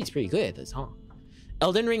 Ricky's pretty good at this, huh?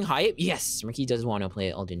 Elden Ring hype? Yes, Ricky does want to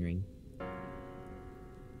play Elden Ring.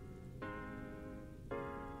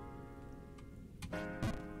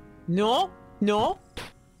 No?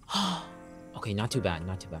 Okay, not too bad.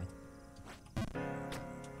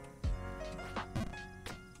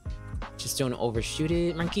 Just don't overshoot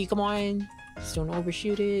it, Marky, come on. Just don't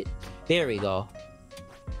overshoot it. There we go.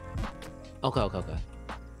 Okay.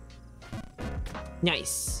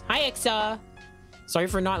 Nice. Hi, Exa. Sorry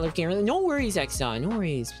for not looking early. No worries, Exa. No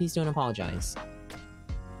worries. Please don't apologize.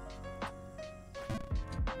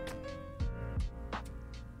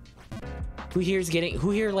 Who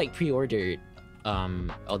here like pre-ordered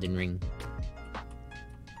Elden Ring?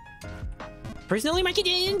 Personally, Marky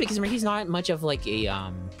didn't, because Marky's not much of like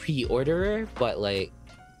a pre-orderer, but like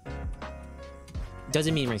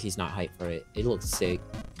doesn't mean Marky's not hyped for it. It looks sick.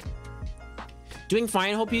 Doing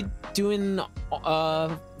fine. Hope you're doing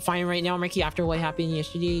fine right now, Marky, after what happened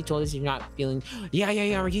yesterday. You told us you're not feeling...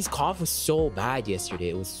 Yeah. Marky's cough was so bad yesterday.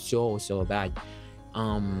 It was so bad.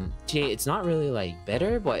 Today it's not really like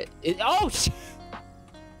better, but oh shit.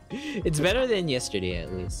 It's better than yesterday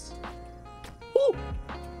at least. Woo!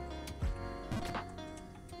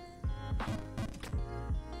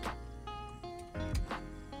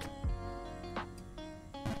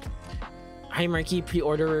 Hi, Marky.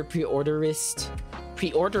 Pre-orderer, pre-orderist.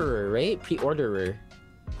 Pre-orderer, right? Pre-orderer.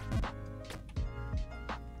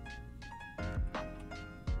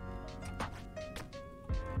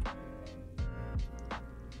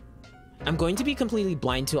 I'm going to be completely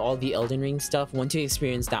blind to all the Elden Ring stuff. Want to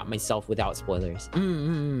experience that myself without spoilers.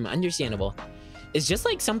 Understandable. It's just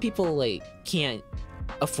like some people like can't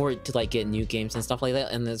afford to like get new games and stuff like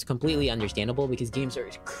that, and that's completely understandable because games are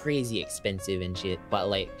crazy expensive and shit. But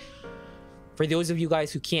like, for those of you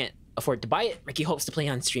guys who can't afford to buy it, Ricky hopes to play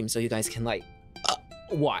on stream so you guys can like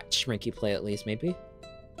watch Ricky play at least, maybe.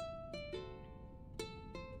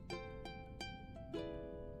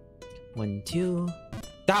 One, two.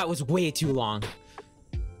 That was way too long.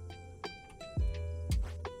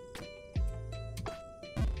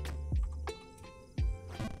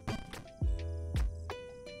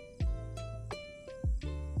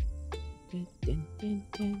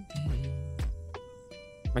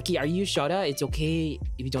 Marky, are you Shada? It's okay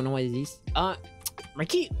if you don't know what it is.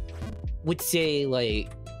 Marky would say like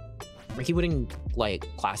Marky wouldn't like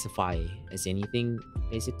classify as anything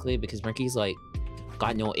basically because Marky's like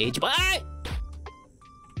got no age, but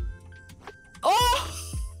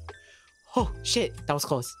oh shit, that was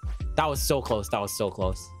close. That was so close. That was so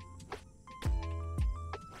close.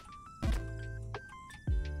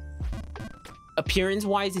 Appearance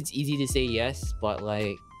wise, it's easy to say yes, but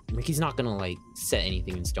like Ricky's not gonna like set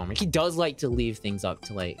anything in stone. Ricky does like to leave things up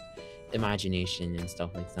to like imagination and stuff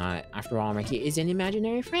like that. After all, Ricky is an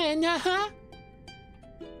imaginary friend.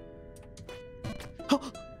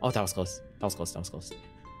 Oh, that was close. That was close. That was close.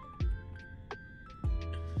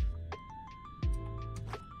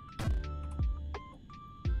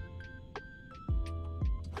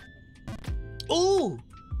 Ooh!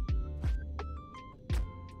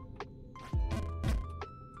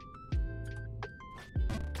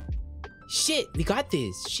 Shit, we got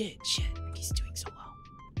this. Shit. Ricky's doing so well.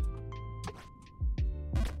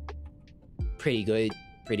 Pretty good.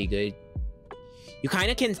 Pretty good. You kind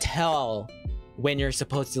of can tell when you're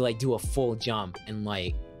supposed to like do a full jump and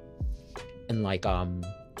like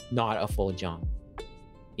not a full jump.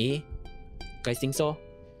 Eh? Guys think so?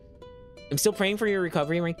 I'm still praying for your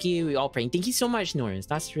recovery, Ricky. We all praying. Thank you so much, Norris.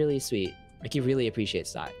 That's really sweet. Ricky really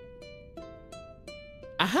appreciates that.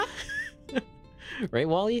 Right,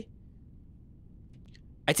 Wally?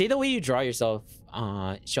 I'd say the way you draw yourself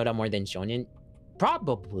showed up more than shonen.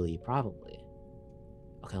 Probably.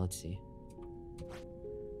 Okay, let's see.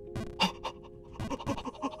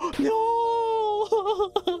 No!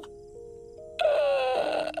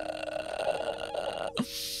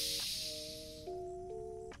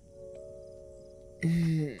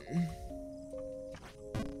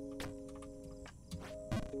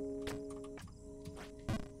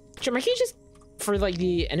 Should Marky just, for like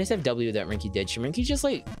the NSFW that Marky did, should Marky just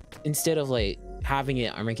like, instead of like having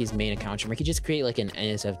it on Marky's main account, should Marky just create like an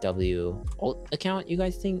NSFW alt account, you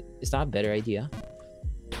guys think? Is that a better idea?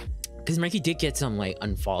 Because Marky did get some like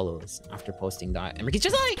unfollows after posting that. And Marky's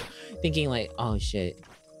just like thinking like, oh shit.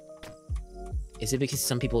 Is it because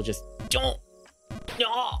some people just don't?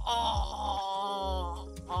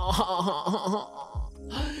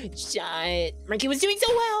 Shit. Marky was doing so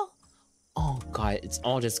well. Oh god, it's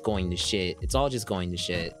all just going to shit. It's all just going to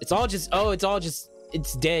shit. It's all just,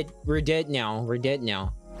 it's dead. We're dead now. We're dead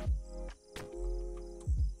now.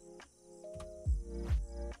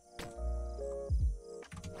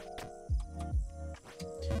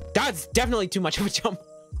 That's definitely too much of a jump.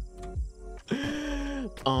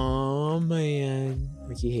 Oh man,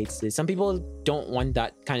 Ricky hates this. Some people don't want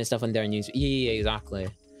that kind of stuff on their news. Yeah, exactly.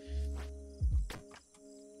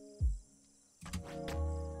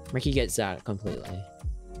 Ricky gets that completely.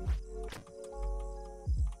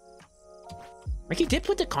 Ricky did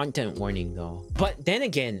put the content warning though. But then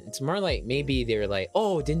again, it's more like maybe they're like,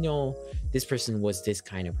 oh, didn't know this person was this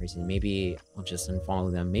kind of person. Maybe I'll just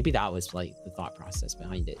unfollow them. Maybe that was like the thought process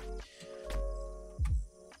behind it.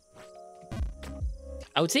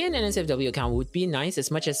 I would say an NSFW account would be nice.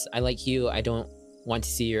 As much as I like you, I don't want to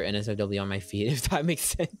see your NSFW on my feed, if that makes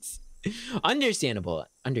sense. Understandable.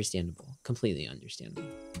 Understandable. Completely understandable.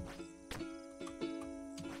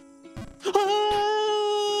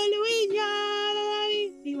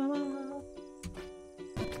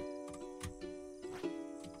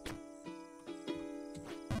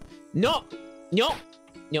 No! No!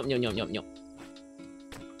 No, no, no, no, no.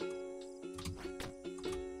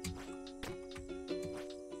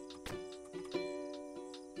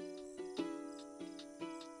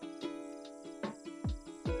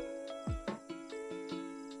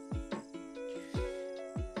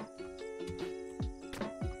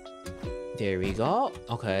 There we go.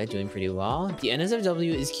 Okay, doing pretty well. The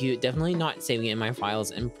NSFW is cute. Definitely not saving it in my files,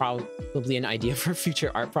 and probably an idea for a future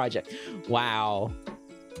art project. Wow.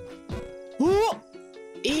 Ooh!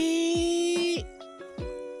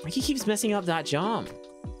 Marky keeps messing up that jump.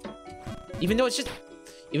 Even though it's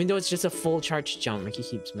just a full charge jump, Marky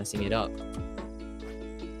keeps messing it up.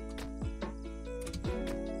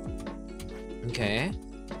 Okay.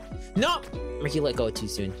 No! Marky let go too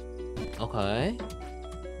soon. Okay.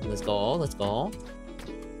 Let's go, let's go.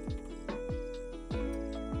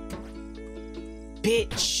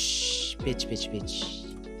 Bitch! Bitch, bitch,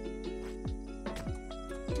 bitch.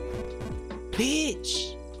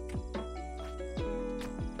 Bitch!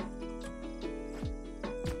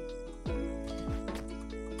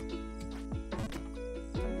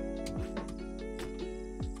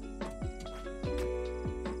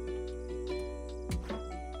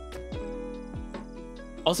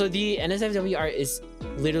 Also, the NSFW art is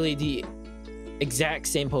literally the exact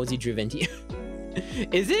same pose you drew Venti.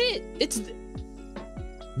 Is it?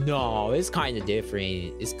 No, it's kind of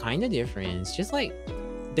different. It's kind of different. It's just like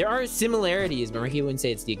there are similarities, but Marky wouldn't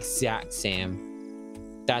say it's the exact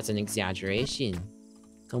same. That's an exaggeration.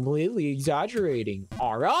 Completely exaggerating.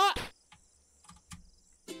 Alright.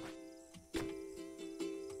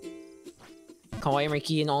 Kawaii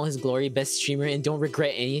Marky in all his glory, best streamer, and don't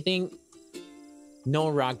regret anything. No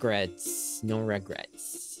regrets. No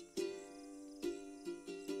regrets.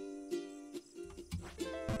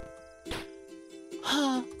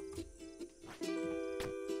 Huh.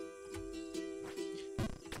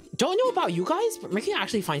 Don't know about you guys, but Marky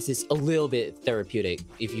actually finds this a little bit therapeutic,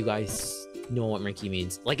 if you guys know what Marky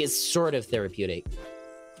means. Like, it's sort of therapeutic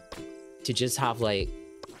to just have like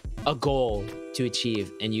a goal to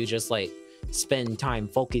achieve, and you just like spend time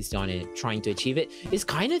focused on it, trying to achieve it. It's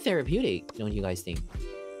kind of therapeutic, don't you guys think?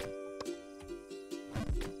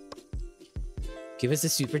 Give us a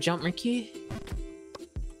super jump, Marky.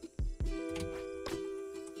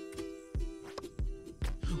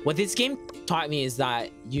 What this game taught me is that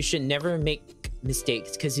you should never make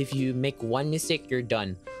mistakes, because if you make one mistake, you're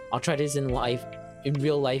done. I'll try this in life, in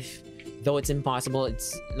real life. Though it's impossible,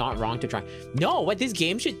 it's not wrong to try. No, what this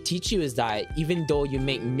game should teach you is that even though you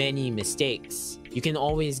make many mistakes, you can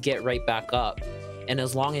always get right back up. And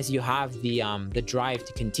as long as you have the drive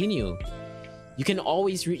to continue, you can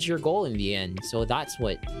always reach your goal in the end. So that's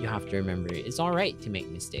what you have to remember. It's all right to make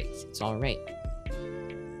mistakes. It's all right.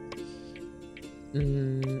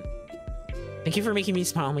 Thank you for making me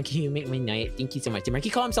smile, Monkey. You make my night. Thank you so much. Did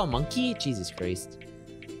Marky call himself Monkey? Jesus Christ.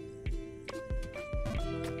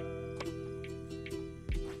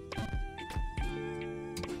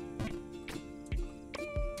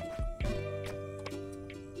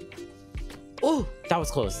 Oh, that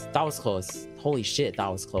was close. That was close. Holy shit, that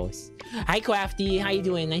was close. Hi, Crafty. How you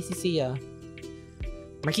doing? Nice to see ya.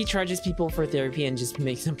 Marky charges people for therapy and just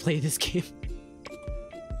makes them play this game.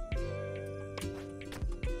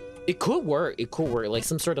 It could work. It could work. Like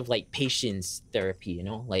some sort of like patience therapy, you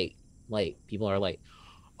know? Like people are like,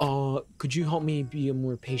 could you help me be a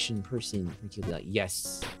more patient person? Marky will be like,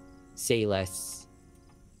 yes. Say less.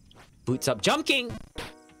 Boots up. Jump King!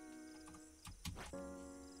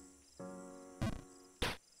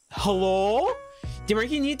 Hello? Did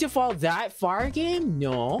Marky need to fall that far, game?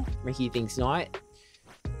 No. Marky thinks not.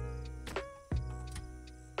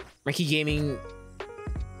 Marky Gaming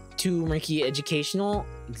 2, Marky Educational?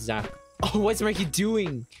 Exactly. Oh, what's Marky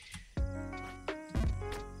doing?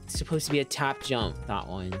 It's supposed to be a tap jump, that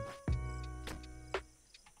one.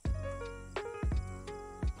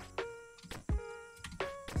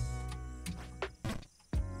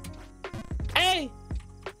 Hey!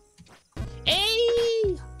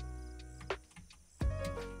 Hey!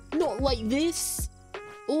 Not like this.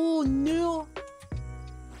 Oh no.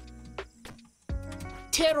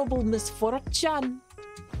 Terrible misfortune.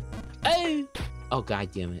 Oh. Oh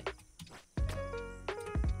god damn it.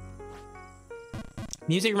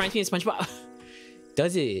 Music reminds me of SpongeBob.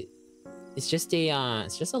 Does it? It's just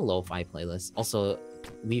a lo-fi playlist. Also,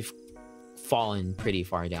 we've fallen pretty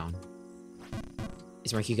far down.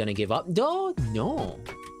 Is Marky gonna give up? No, no.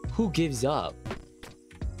 Who gives up?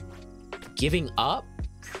 Giving up?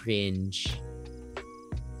 Cringe.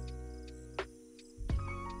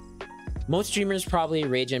 Most streamers probably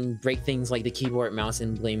rage and break things like the keyboard, mouse,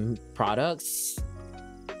 and blame products.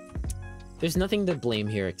 There's nothing to blame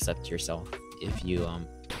here except yourself if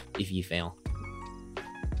you fail.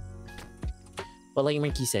 But like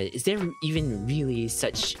Marky said, is there even really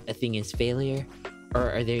such a thing as failure? Or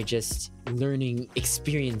are there just learning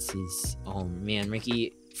experiences? Oh man,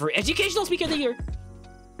 Marky, for Educational Speaker of the Year!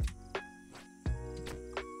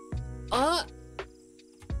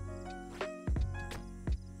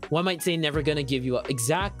 One might say never gonna give you up.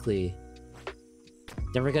 Exactly.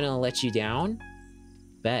 Never gonna let you down?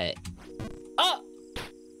 Bet. Oh!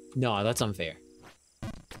 No, that's unfair.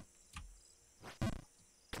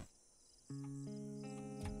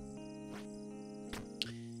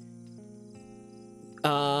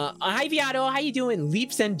 Hi Viato, how you doing?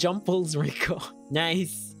 Leaps and jumples, Rico.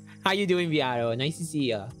 Nice. How you doing, Viato? Nice to see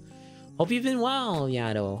ya. Hope you've been well,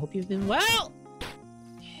 Viato. Hope you've been well.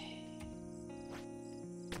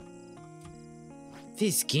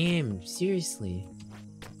 This game, seriously.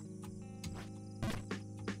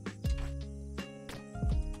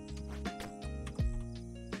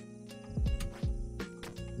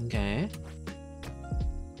 Okay.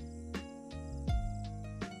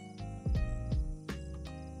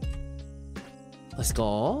 Let's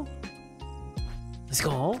go. Let's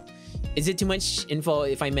go. Is it too much info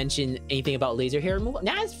if I mention anything about laser hair removal?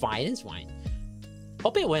 Nah, it's fine. It's fine.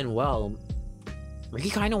 Hope it went well. Ricky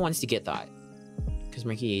kind of wants to get that. Because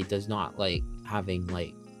Ricky does not like having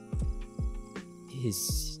like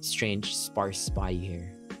his strange sparse spy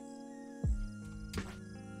hair.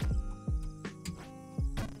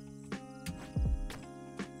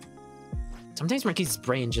 Sometimes Ricky's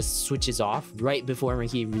brain just switches off right before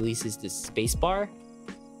Ricky releases the space bar.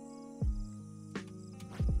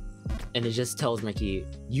 And it just tells Ricky,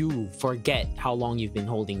 you forget how long you've been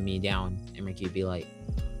holding me down. And Ricky would be like,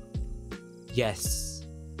 yes.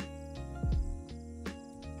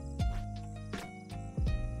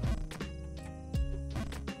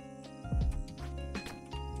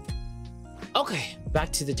 Okay,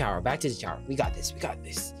 back to the tower, back to the tower. We got this, we got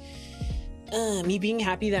this. Me being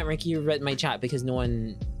happy that Ricky read my chat because no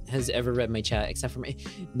one has ever read my chat except for me.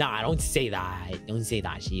 Nah, don't say that. Don't say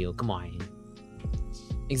that, Shio. Come on.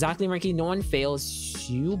 Exactly, Ricky. No one fails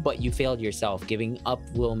you, but you failed yourself. Giving up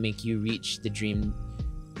will make you reach the dream.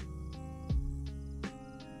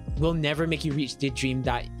 Will never make you reach the dream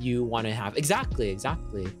that you want to have. Exactly,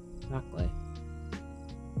 exactly, exactly.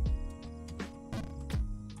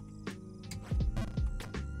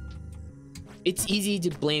 It's easy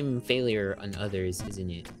to blame failure on others,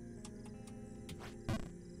 isn't it?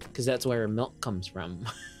 Because that's where milk comes from.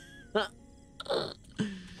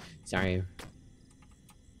 Sorry.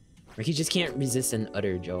 Ricky just can't resist an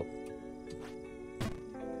utter joke.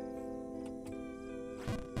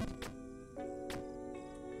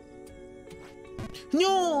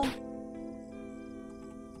 No!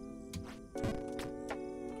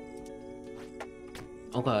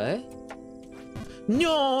 Okay.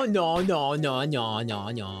 No, no, no, no, no, no,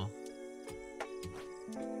 no.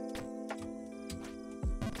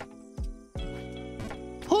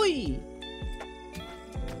 Hoi!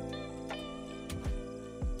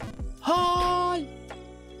 Hi!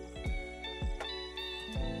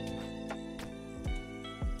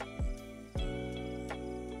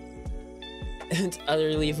 It's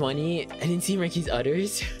utterly funny. I didn't see Ricky's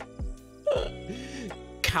udders.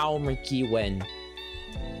 Cow MarkyEvan.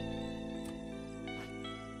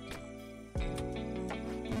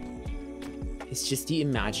 It's just the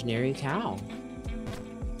imaginary cow.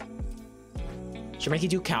 Should Mikey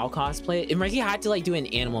do cow cosplay? If Mikey had to like do an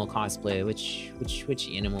animal cosplay, which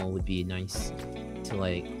animal would be nice to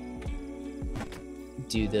like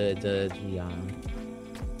do the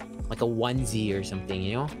like a onesie or something,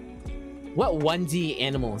 you know? What onesie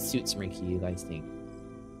animal suits Mikey, you guys think?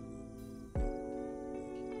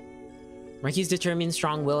 Marky's determined,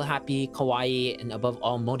 strong will, happy, kawaii, and above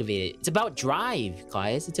all motivated. It's about drive,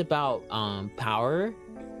 guys. It's about power.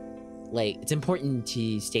 Like, it's important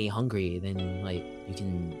to stay hungry, then like you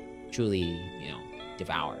can truly, you know,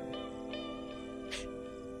 devour.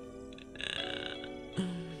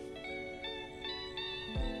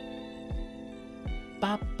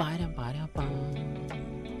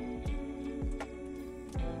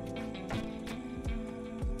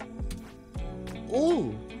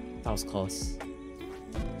 Ooh, that was close.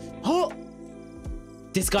 Oh,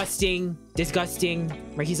 disgusting, disgusting.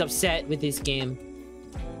 Marky's upset with this game.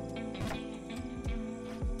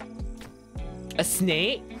 A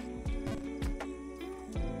snake?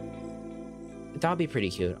 That would be pretty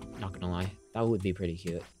cute, not gonna lie. That would be pretty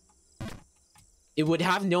cute. It would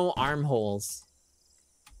have no armholes.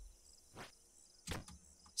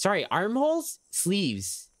 Sorry, armholes?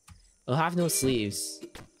 Sleeves. It'll have no sleeves.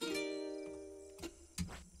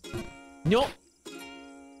 No!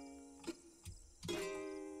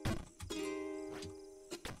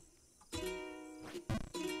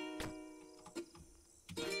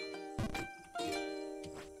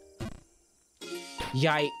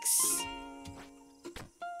 Yikes.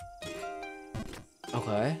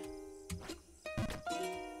 Okay.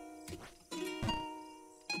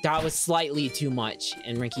 That was slightly too much,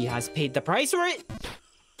 and Ricky has paid the price for it.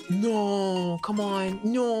 No, come on,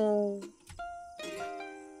 no.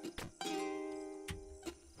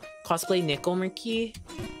 Cosplay Nickel Murky?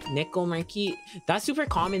 Nickel Murky? That's super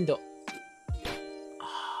common though.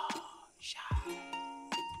 Oh, shit.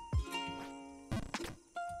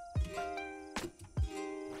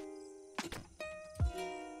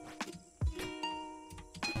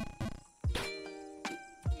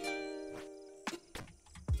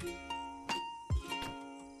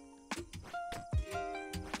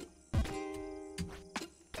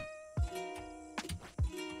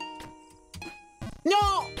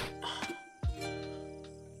 No!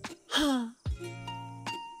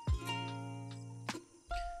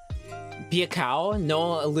 Be a cow?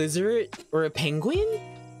 No, a lizard? Or a penguin?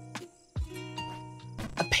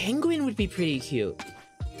 A penguin would be pretty cute.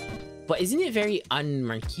 But isn't it very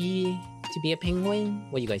unmurky to be a penguin?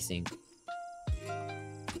 What do you guys think?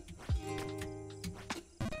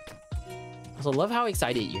 Also, love how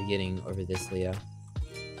excited you're getting over this, Leo.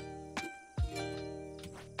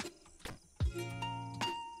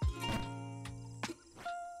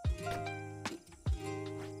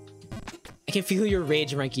 I can feel your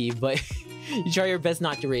rage, Marky, but you try your best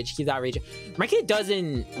not to rage. Keep that rage. Marky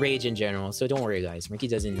doesn't rage in general, so don't worry, guys. Marky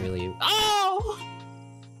doesn't really... Oh!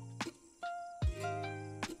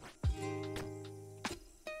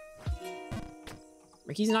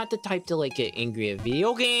 Marky's not the type to, like, get angry at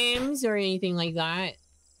video games or anything like that.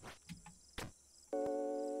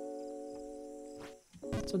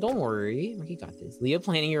 So don't worry. Marky got this. Leah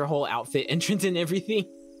planning your whole outfit, entrance, and everything.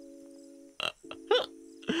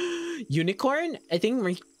 Unicorn? I think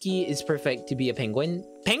Marky is perfect to be a penguin.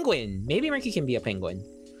 Penguin! Maybe Marky can be a penguin.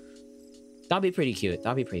 That'd be pretty cute.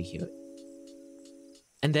 That'd be pretty cute.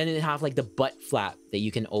 And then it have like the butt flap that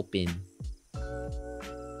you can open.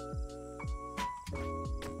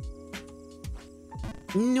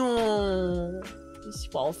 No!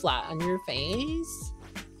 Just fall flat on your face.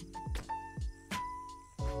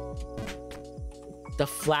 The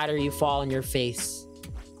flatter you fall on your face,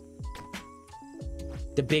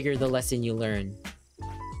 the bigger the lesson you learn.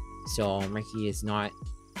 So Marky's not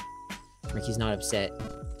upset.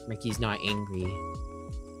 Marky's not angry.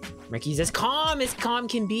 Marky's as calm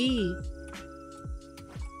can be.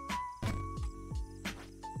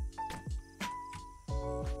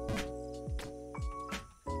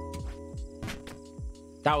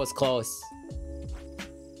 That was close.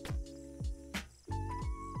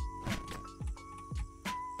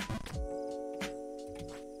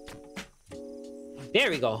 There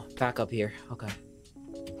we go. Back up here. Okay.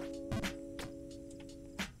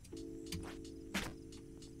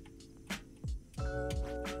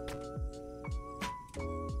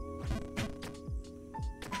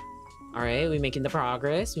 All right, we making the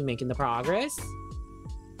progress. We making the progress.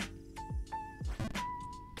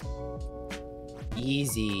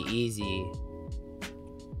 Easy, easy.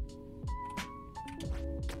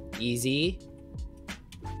 Easy.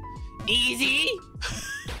 Easy?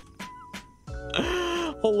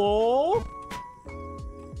 Hello?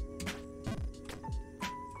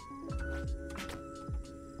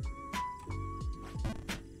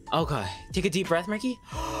 Okay, take a deep breath, Marky.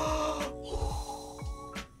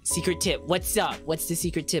 Secret tip, what's up? What's the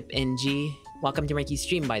secret tip, NG? Welcome to Marky's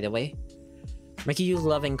stream, by the way. Marky, use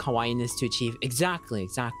love and kawaiiness to achieve. Exactly,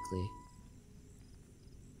 exactly.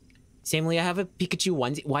 Samely, I have a Pikachu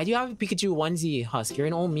onesie. Why do you have a Pikachu onesie, Husk? You're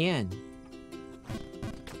an old man.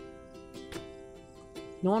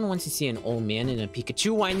 No one wants to see an old man in a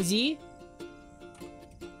Pikachu onesie.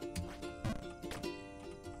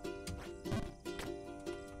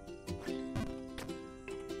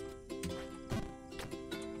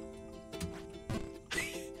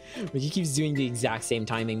 Ricky keeps doing the exact same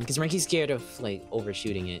timing because Ricky's scared of like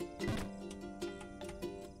overshooting it.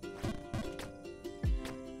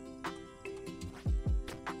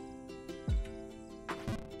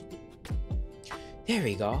 There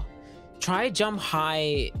we go. Try jump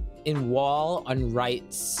high in wall on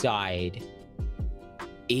right side.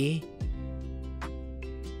 Eh?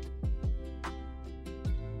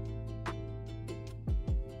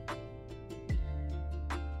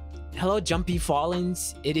 Hello, Jumpy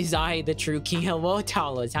Fallens. It is I, the true king. Hello,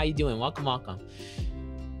 Talos. How you doing? Welcome, welcome.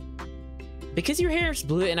 Because your hair is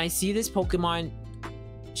blue and I see this Pokemon,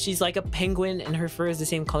 she's like a penguin and her fur is the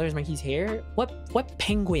same color as Mikey's hair. What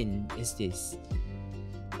penguin is this?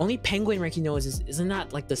 Only penguin Ricky knows isn't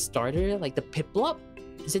that like the starter? Like the Piplup?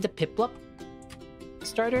 Is it the Piplup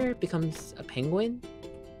starter becomes a penguin?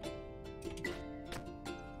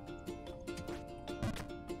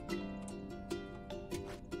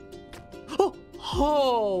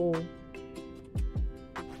 Oh!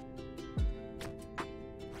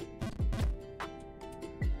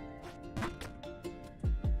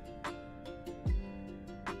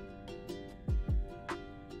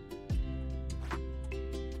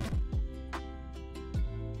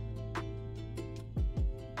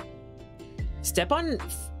 Step on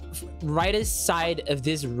rightest side of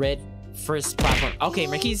this red first platform. Okay,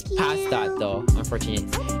 Marky's past that though, unfortunately.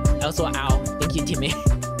 Also, ow. Thank you, teammate.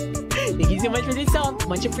 Thank you so much for this help.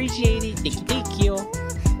 Much appreciated. Thank you, thank you.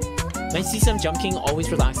 When I see some Jump King, always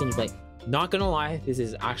relaxing. You're like, not gonna lie, this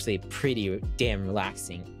is actually pretty damn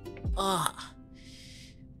relaxing. Ugh.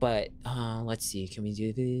 But let's see. Can we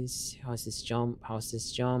do this? How's this jump? How's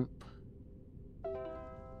this jump?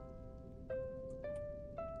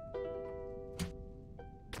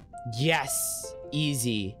 Yes,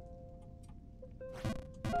 easy.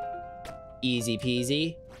 Easy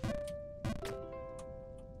peasy.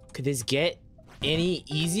 Could this get any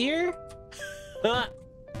easier?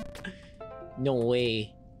 No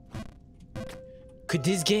way. Could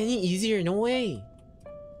this get any easier? No way.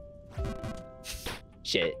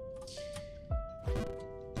 Shit.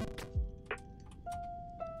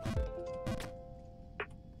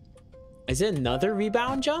 Is it another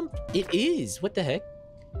rebound jump? It is. What the heck?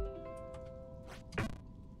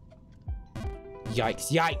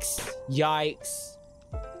 Yikes, yikes, yikes.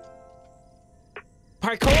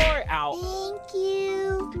 Parkour! Ow. Thank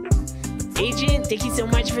you. Agent, thank you so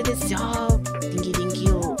much for the sub. Thank you, thank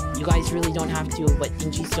you. You guys really don't have to, but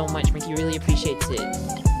thank you so much. Marky really appreciates it.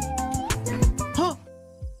 Huh?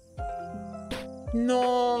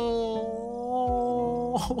 No.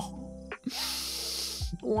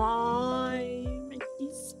 Why?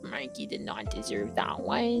 Marky did not deserve that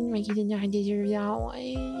one. Marky did not deserve that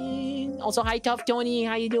one. Also, hi, Tough Tony.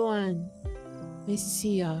 How you doing? Nice to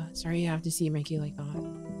see ya. Sorry you have to see Marky like that.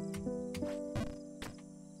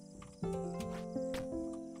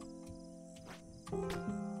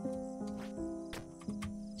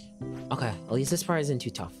 Okay, at least this part isn't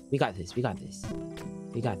too tough. We got this. We got this.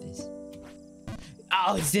 We got this.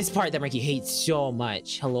 Oh, it's this part that Marky hates so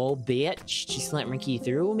much. Hello, bitch. Just let Marky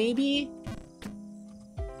through, maybe?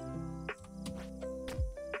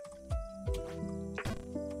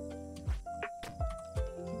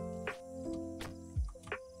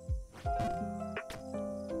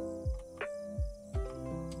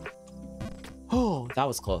 Oh, that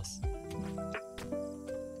was close.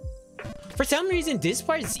 For some reason, this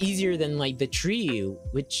part is easier than like the tree,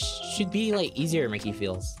 which should be like easier, Marky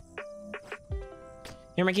feels.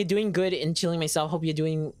 Hey, Marky, doing good and chilling myself. Hope you're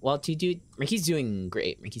doing well too, dude. Marky's doing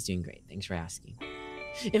great. Marky's doing great. Thanks for asking.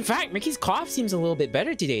 In fact, Marky's cough seems a little bit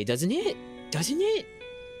better today, doesn't it? Doesn't it?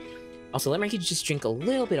 Also, let Marky just drink a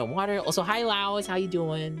little bit of water. Also, hi, Laos. How you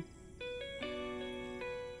doing?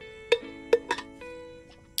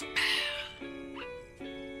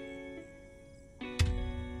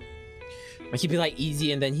 Marky be like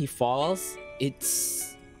easy and then he falls.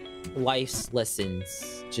 It's life's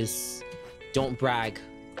lessons. Just don't brag.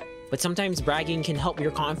 But sometimes bragging can help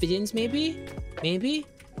your confidence, maybe? Maybe?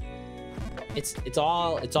 It's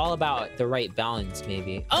all about the right balance,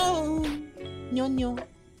 maybe. Oh! No, no.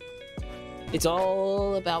 It's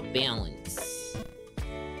all about balance.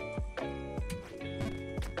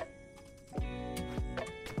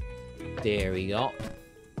 There we go.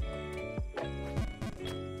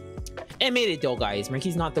 It made it though, guys.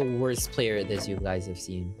 Marky's not the worst player that you guys have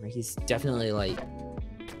seen. Marky's definitely like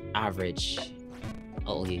average,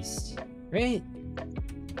 at least, right?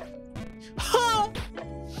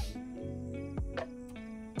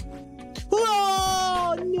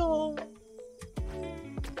 Oh no!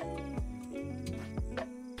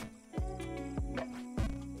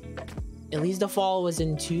 At least the fall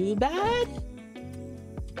wasn't too bad.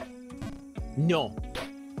 No.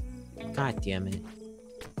 God damn it.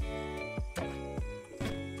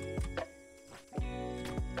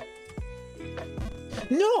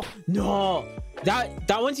 No! No!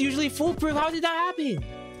 That one's usually foolproof. How did that happen?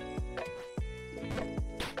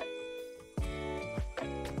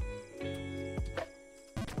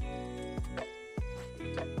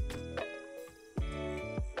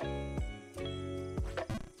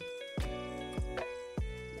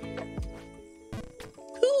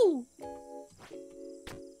 Who?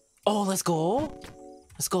 Oh, let's go.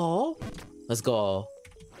 Let's go. Let's go.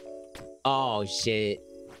 Oh, shit.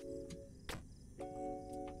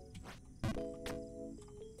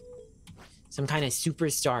 Some kind of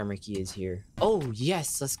superstar Marky is here. Oh,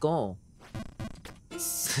 yes, let's go.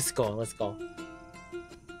 Let's go, let's go.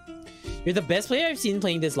 You're the best player I've seen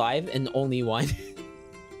playing this live and only one.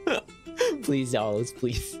 Please, Alice,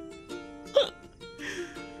 please.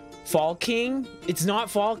 Fall King? It's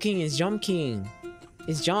not Fall King, it's Jump King.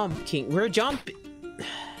 It's Jump King. We're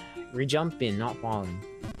jumping, not falling.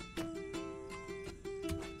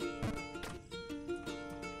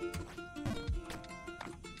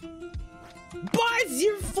 Buzz,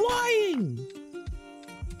 you're flying!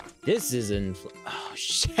 This isn't... Oh,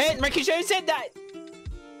 shit! Marky should have said that!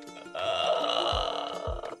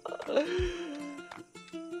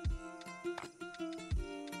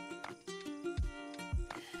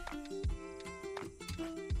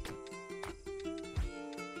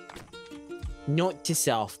 Note to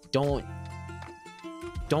self, don't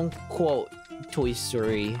quote Toy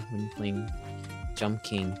Story when playing Jump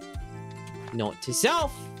King. Note to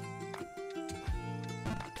self!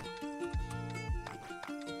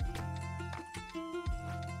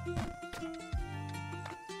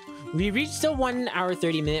 We reached the 1 hour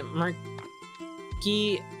 30 minute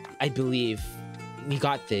Marky, I believe. We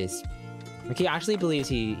got this. Marky actually believes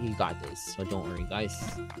he got this, so don't worry, guys.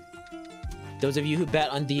 Those of you who bet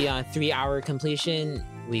on the 3 hour completion,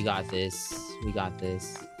 we got this. We got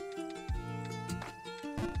this.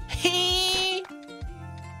 Hey!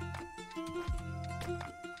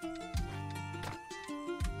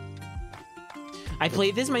 I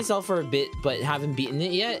played this myself for a bit, but haven't beaten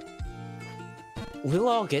it yet. We'll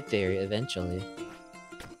all get there eventually.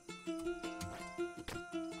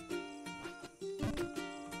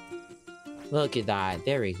 Look at that.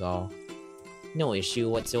 There we go. No issue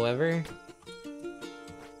whatsoever.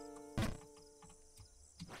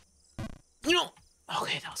 No!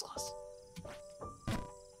 Okay, that was close.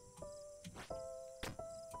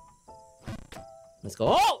 Let's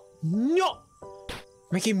go. Oh! No!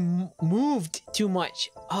 Marky moved too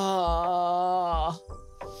much.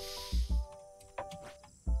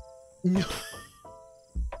 No.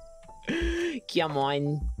 Come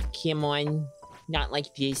on. Come on. Not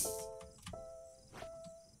like this.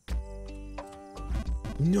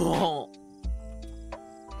 No.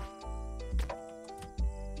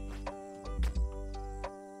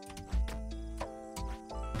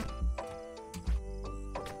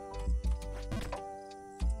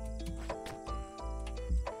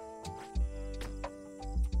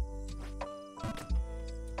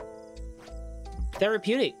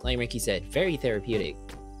 Therapeutic, like Ricky said. Very therapeutic.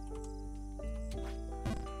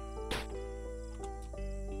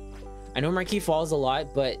 I know Marky falls a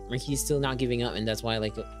lot, but Marky's still not giving up, and that's why I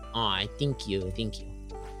like it. Aw, thank you, thank you.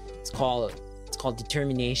 It's called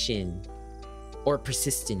determination or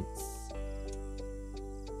persistence.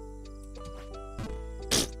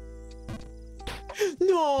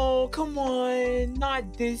 No, come on,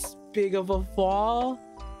 not this big of a fall.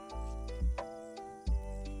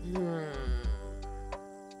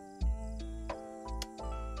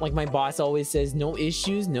 Like my boss always says, no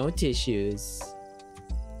issues, no tissues.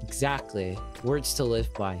 Exactly. Words to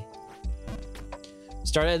live by.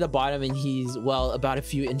 Started at the bottom and he's, well, about a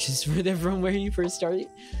few inches further from where you first started.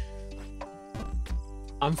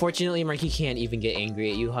 Unfortunately, Marky can't even get angry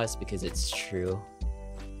at you, Huss, because it's true.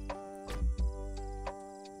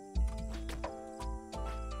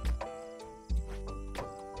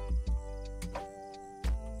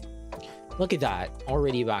 Look at that.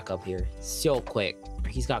 Already back up here. So quick.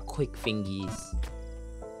 He's got quick fingies.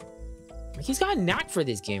 He's got a knack for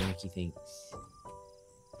this game, Ricky thinks.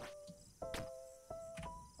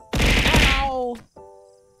 Ow!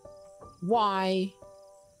 Why?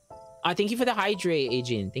 Thank you for the hydrate,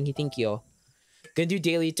 agent. Thank you, thank you. Gonna do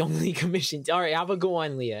daily only commissions. Alright, have a good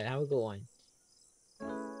one, Leah. Have a good one.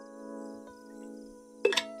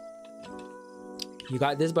 You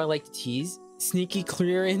got this, but I like to tease. Sneaky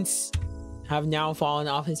clearance. Have now fallen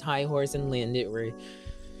off his high horse and landed where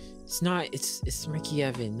it's not. It's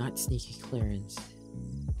MarkyEvan, not sneaky clearance.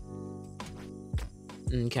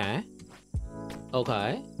 Okay.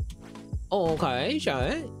 Okay. Okay,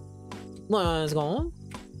 sure. Let's go.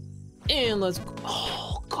 And let's go.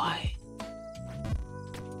 Oh god.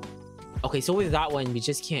 Okay, so with that one, we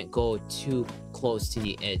just can't go too close to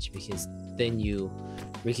the edge because then you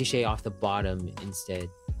ricochet off the bottom instead.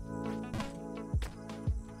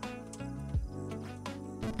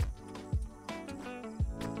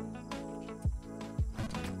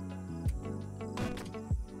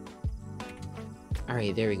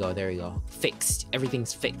 Alright, there we go, there we go. Fixed.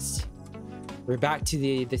 Everything's fixed. We're back to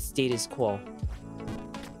the status quo.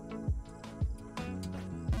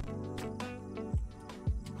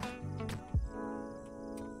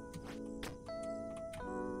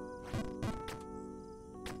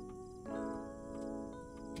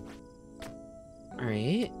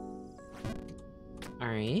 Alright.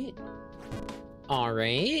 Alright.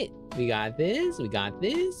 Alright. We got this. We got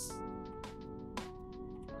this.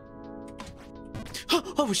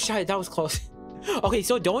 Oh shit, that was close. Okay,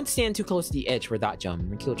 so don't stand too close to the edge for that jump.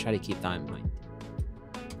 Ricky will try to keep that in mind.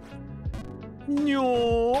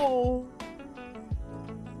 No.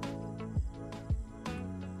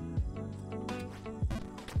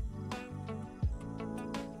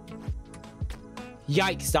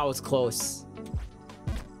 Yikes, that was close.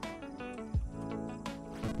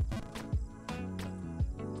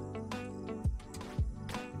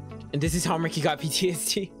 And this is how Marky got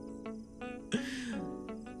PTSD.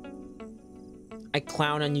 I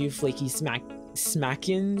clown on you, flaky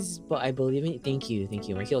smackins, but I believe in it. Thank you, thank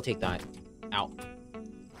you. Marky will take that. Ow.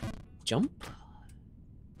 Jump.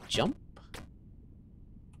 Jump.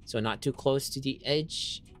 So not too close to the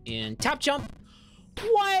edge. And tap jump.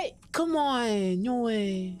 What? Come on. No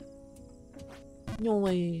way. No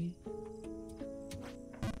way.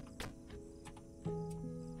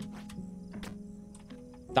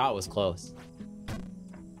 That was close.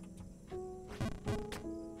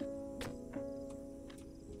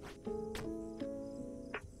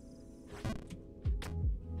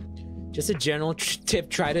 Just a general tip,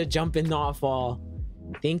 try to jump and not fall.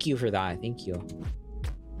 Thank you for that. Thank you.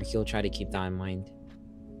 Marky will try to keep that in mind.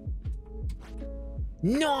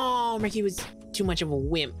 No! Marky was too much of a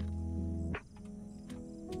wimp.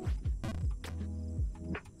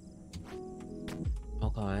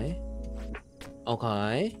 Okay.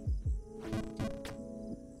 Okay.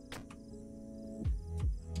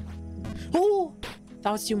 Oh!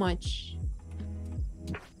 That was too much.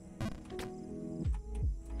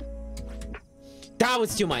 That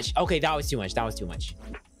was too much. Okay, that was too much. That was too much.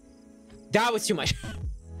 That was too much.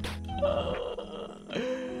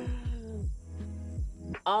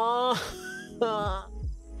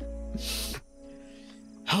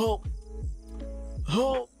 Help.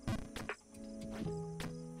 Help.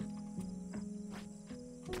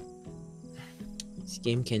 This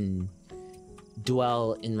game can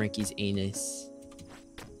dwell in Ricky's anus.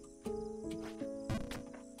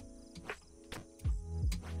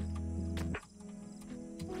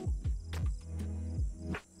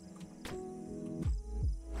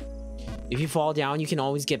 If you fall down, you can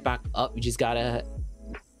always get back up. You just gotta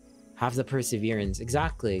have the perseverance.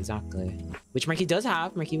 Exactly, exactly. Which Marky does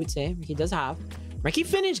have, Marky would say. Marky does have. Marky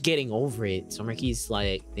finished getting over it. So Marky's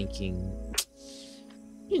like thinking,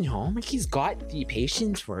 you know, Marky's got the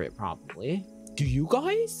patience for it probably. Do you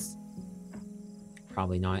guys?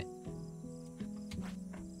 Probably not.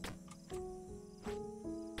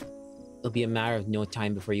 It'll be a matter of no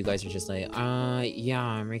time before you guys are just like,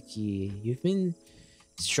 yeah, Marky, you've been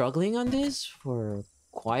struggling on this for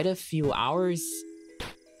quite a few hours.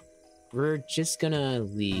 We're just gonna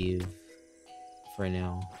leave for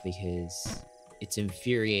now because it's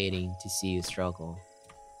infuriating to see you struggle.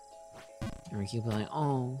 And Ricky will be like,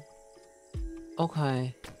 oh,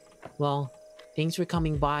 okay. Well, thanks for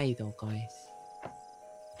coming by though, guys.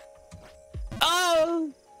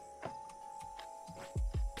 Oh!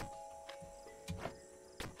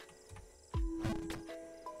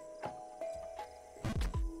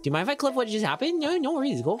 Do you mind if I clip what just happened? No, no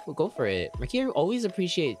worries. Go for it. Marky always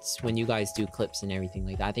appreciates when you guys do clips and everything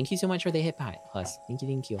like that. Thank you so much for the hip plus. Thank you,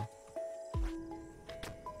 thank you.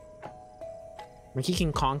 Marky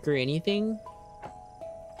can conquer anything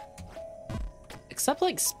except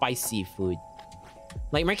like spicy food.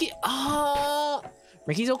 Like Marky,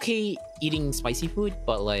 Marky's okay eating spicy food,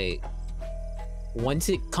 but like once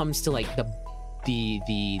it comes to like the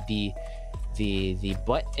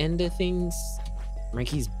butt end of things.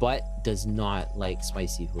 Marky's butt does not like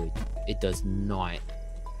spicy food. It does not.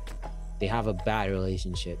 They have a bad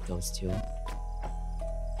relationship, those two.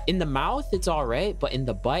 In the mouth, it's alright, but in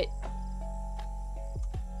the butt...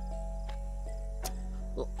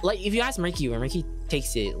 Like, if you ask Marky, when Marky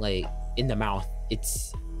takes it, like, in the mouth,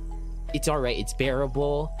 it's alright. It's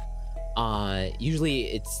bearable.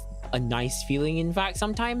 Usually, it's a nice feeling, in fact,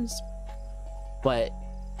 sometimes. But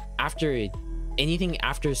after... Anything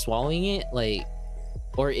after swallowing it, like...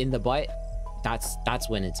 Or in the butt, that's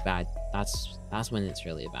when it's bad. That's when it's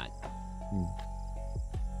really bad.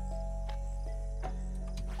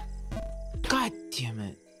 God damn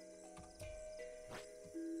it.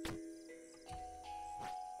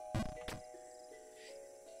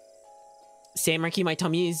 Same, Marky, my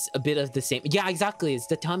tummy is a bit of the same. Yeah, exactly. It's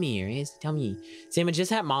the tummy, right? It's the tummy. Same, I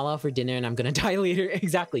just had mala for dinner and I'm gonna die later.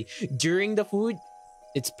 Exactly. During the food,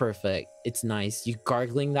 it's perfect. It's nice. You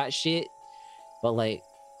gargling that shit. But like,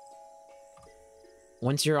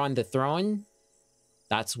 once you're on the throne,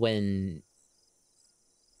 that's when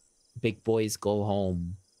big boys go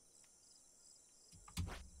home.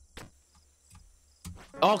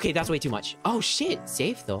 Okay, that's way too much. Oh shit,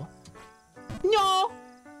 safe though. No.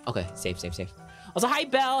 Okay, safe. Also, hi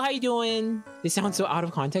Belle, how you doing? This sounds so out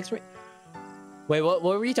of context, right? Wait, what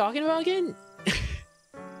were we talking about again?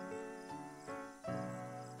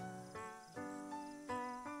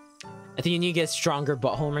 I think you need to get a stronger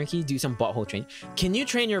butthole, Marky. Do some butthole training. Can you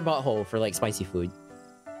train your butthole for like spicy food?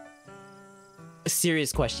 A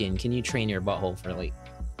serious question. Can you train your butthole for like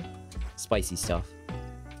spicy stuff?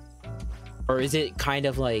 Or is it kind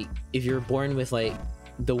of like if you're born with like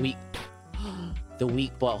the weak the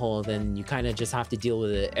weak butthole, then you kind of just have to deal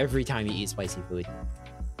with it every time you eat spicy food.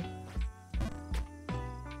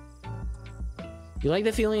 You like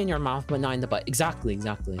the feeling in your mouth, but not in the butt. Exactly,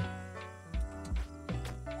 exactly.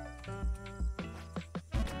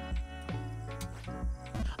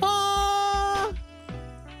 Ah!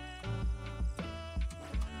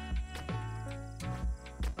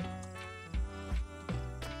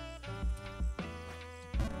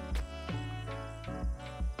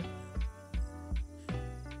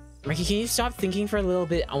 Marky, can you stop thinking for a little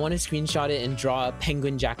bit? I want to screenshot it and draw a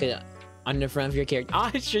penguin jacket on the front of your character.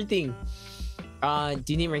 Ah, sure thing. Do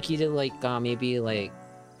you need Marky to like maybe like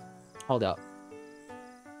hold up?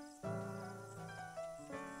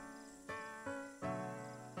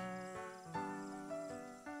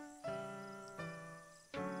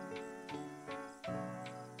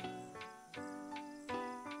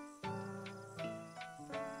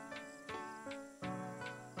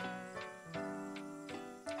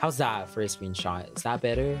 How's that for a screenshot? Is that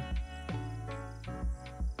better?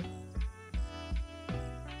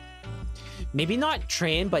 Maybe not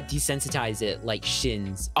train, but desensitize it like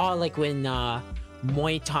shins. Oh, like when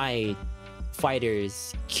Muay Thai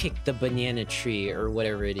fighters kick the banana tree or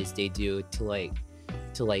whatever it is they do to like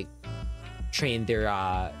train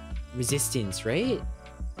their resistance, right?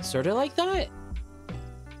 Sort of like that.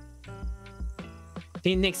 I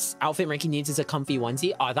think next outfit Marky needs is a comfy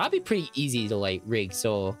onesie. Oh, that'd be pretty easy to like rig,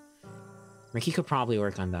 so Marky could probably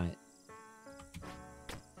work on that.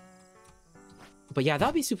 But yeah,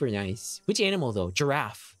 that'd be super nice. Which animal though?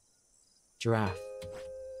 Giraffe. Giraffe.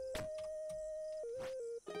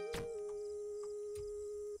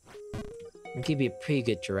 Marky be a pretty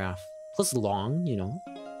good giraffe. Plus long, you know.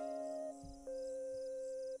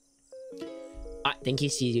 Thank you,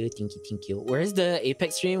 Sidu. Thank you. Where's the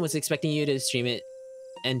Apex stream? Was expecting you to stream it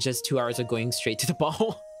and just 2 hours of going straight to the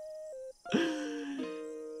ball.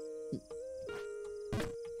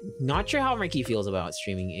 Not sure how Marky feels about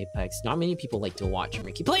streaming Apex. Not many people like to watch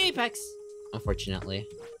Marky play Apex, unfortunately.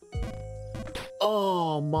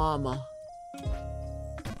 Oh, mama.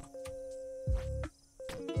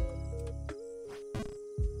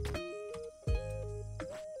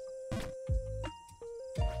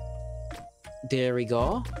 There we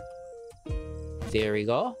go. There we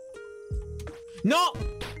go. No!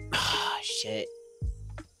 Ah, shit.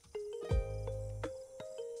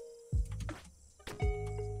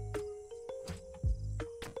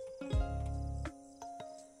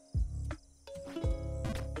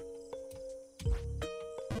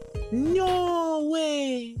 No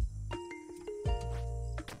way!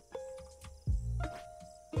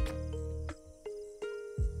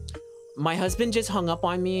 My husband just hung up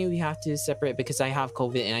on me. We have to separate because I have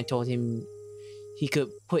COVID, and I told him he could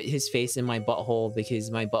put his face in my butthole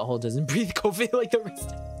because my butthole doesn't breathe COVID like the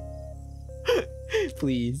rest.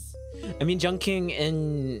 Please. I mean, Jump King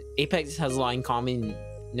and Apex has a lot in common.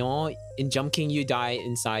 No, in Jump King you die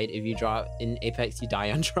inside if you drop. In Apex you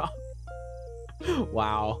die on drop.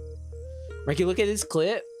 Wow. Marky, look at this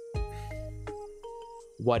clip.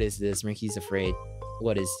 What is this? Marky's afraid.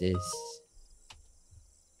 What is this?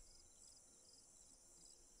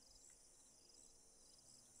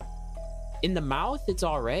 In the mouth, it's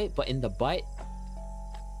alright, but in the butt...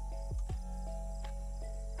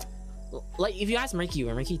 Like, if you ask Marky,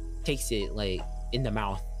 when Marky takes it, like, in the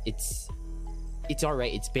mouth, it's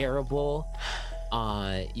alright, it's bearable.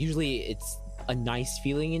 Usually it's a nice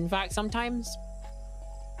feeling, in fact, sometimes.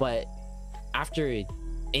 But after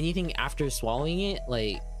anything after swallowing it,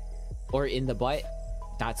 like, or in the butt,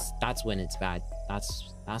 that's when it's bad.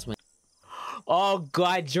 That's when... Oh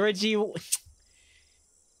god, Georgie...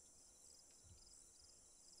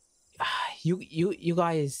 You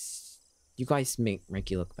guys make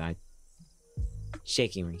Marky look bad.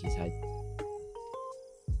 Shaking Marky's head.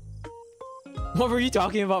 What were you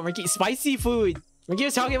talking about, Marky? Spicy food! Marky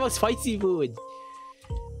was talking about spicy food.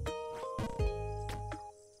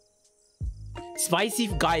 Spicy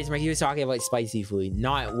guys, Marky was talking about spicy food,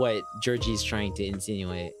 not what Georgie's trying to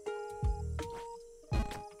insinuate.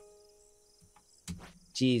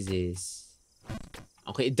 Jesus.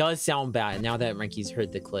 Okay, it does sound bad now that Marky's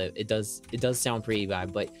heard the clip. It does sound pretty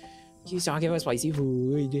bad, but he's talking about spicy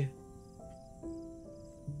food.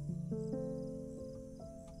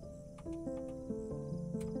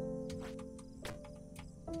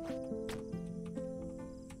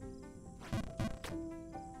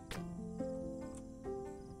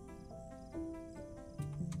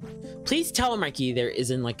 Please tell Marky there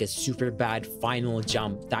isn't like a super bad final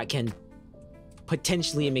jump that can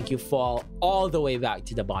potentially make you fall all the way back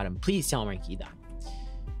to the bottom. Please tell Marky that.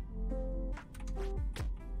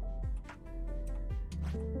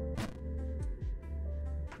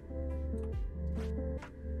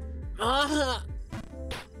 Ah!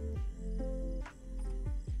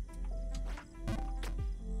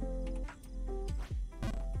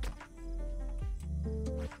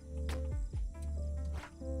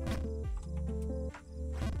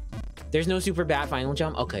 There's no super bad final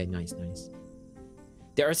jump? Okay, nice, nice.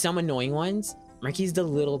 There are some annoying ones. Marky's the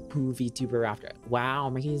little poo VTuber after. Wow,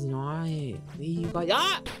 Marky's not. What you guys?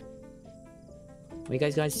 Ah! Why you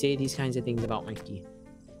guys gotta say these kinds of things about Marky?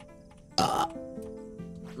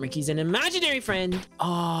 Marky's an imaginary friend.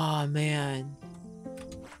 Oh man.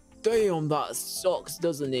 Damn, that sucks,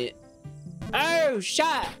 doesn't it? Oh, shit.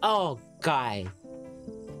 Oh, God.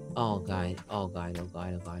 Oh, God. Oh, God. Oh,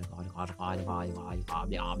 God. Oh, God. Oh, God. Oh, God. Oh, God. Oh, God. Oh,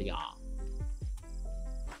 God. Oh, God. Oh, God.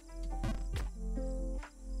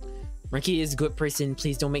 Marky is a good person.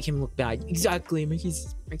 Please don't make him look bad. Exactly.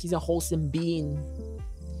 Marky's a wholesome being.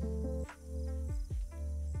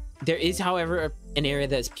 There is, however, an area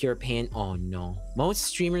that's pure pain. Oh, no. Most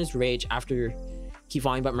streamers rage after keep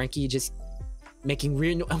falling, but Marky just making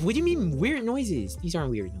weird what do you mean weird noises? These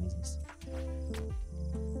aren't weird noises.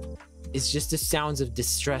 It's just the sounds of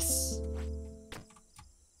distress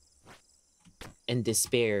and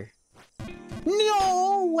despair.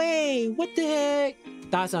 No way! What the heck?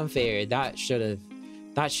 That's unfair. That should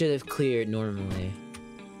have cleared normally.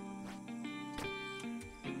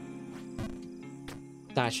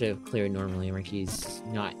 That should have cleared normally. Marky's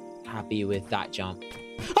not happy with that jump.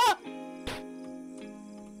 Ah!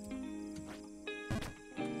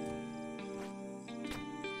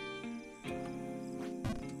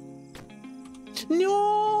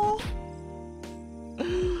 No!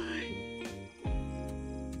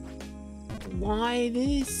 Why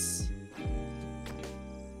this?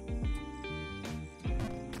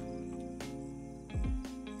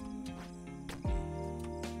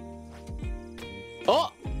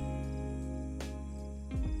 Oh!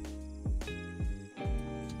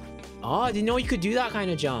 Oh, I didn't know you could do that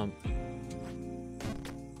kind of jump.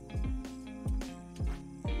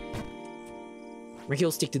 Marky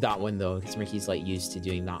will stick to that one though, because Marky's like used to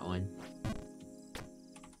doing that one.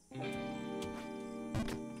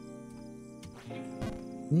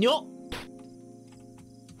 No!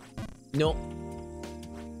 No.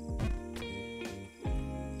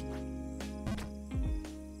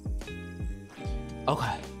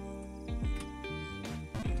 Okay.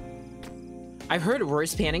 I've heard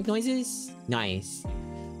worse panic noises. Nice.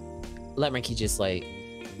 Let Marky just like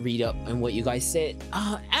read up on what you guys said.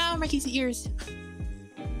 Ow, Marky's ears.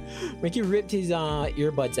 Marky ripped his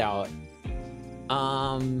earbuds out.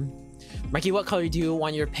 Marky, what color do you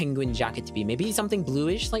want your penguin jacket to be? Maybe something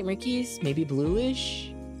bluish like Marky's? Maybe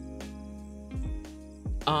bluish?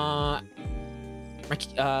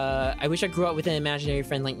 Marky, I wish I grew up with an imaginary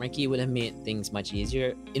friend like Marky. Would have made things much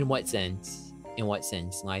easier. In what sense? In what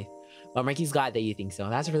sense? Life? Well, Marky's glad that you think so.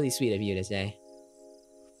 That's really sweet of you to say.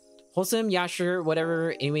 Wholesome? Yeah, sure.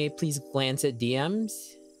 Whatever. Anyway, please glance at DMs.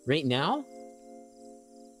 Right now?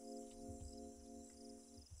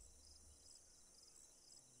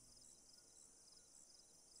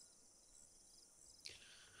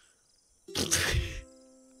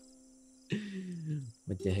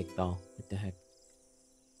 What the heck, though? What the heck?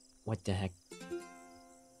 What the heck?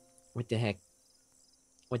 What the heck?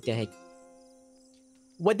 What the heck?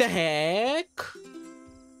 What the heck?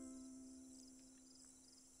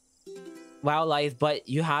 Wow, life, but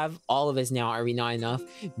you have all of us now. Are we not enough?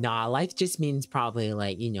 Nah, life just means probably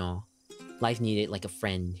like, you know, life needed like a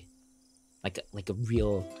friend. Like a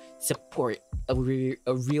real support. A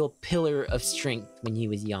real pillar of strength when he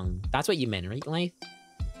was young. That's what you meant, right, life?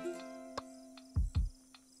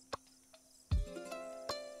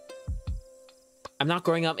 I'm not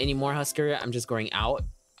growing up anymore, Husker. I'm just growing out.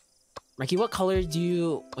 Marky, what color do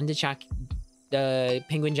you want to check the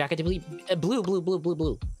penguin jacket to be? Blue, blue, blue, blue,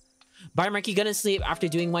 blue. Bye, Marky. Gonna sleep after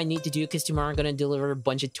doing what I need to do because tomorrow I'm gonna deliver a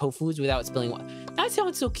bunch of tofus without spilling water. That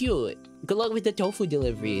sounds so cute. Good luck with the tofu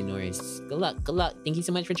delivery, Norris. Good luck, good luck. Thank you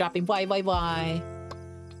so much for dropping by, bye, bye.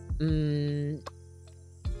 You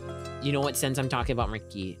know what sense I'm talking about,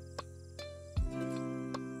 Marky?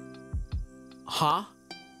 Huh?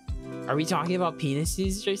 Are we talking about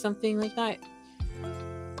penises or something like that?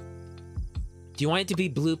 Do you want it to be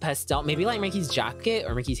blue pastel? Maybe like Marky's jacket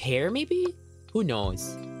or Marky's hair, maybe? Who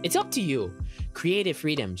knows? It's up to you. Creative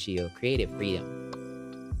freedom, Chio. Creative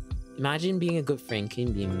freedom. Imagine being a good friend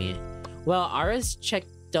can be me. Well, Ara's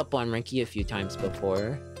checked up on Marky a few times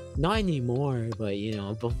before. Not anymore, but you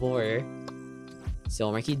know, before. So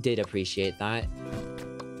Marky did appreciate that.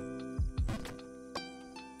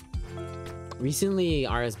 Recently,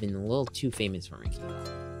 Ara's been a little too famous for Marky.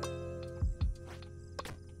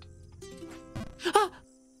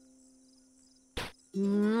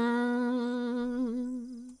 Ah!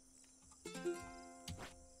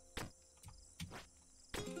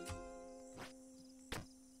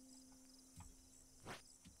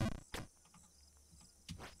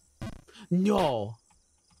 No.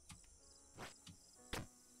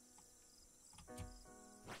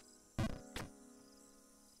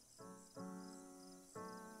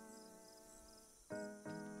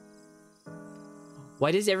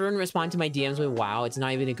 Why does everyone respond to my DMs with wow? It's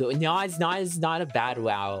not even a good... No, it's not. It's not a bad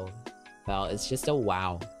wow. Well, it's just a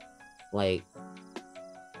wow. Like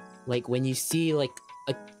when you see like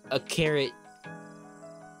a carrot.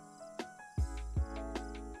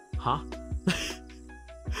 Huh?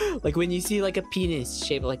 Like when you see like a penis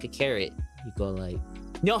shaped like a carrot, you go like,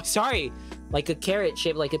 no, sorry, like a carrot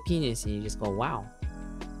shaped like a penis, and you just go, wow.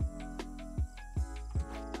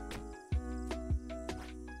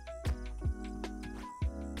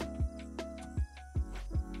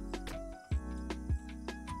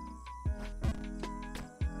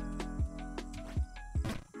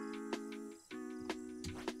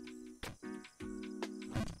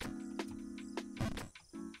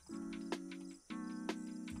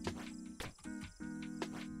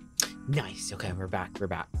 Nice. Okay, we're back.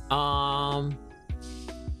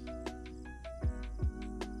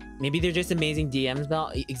 Maybe they're just amazing DMs,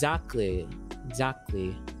 Bell. Exactly.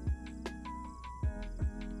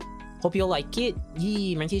 Hope you'll like it.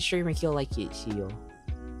 Yee, Marky, sure Marky will like it. See you.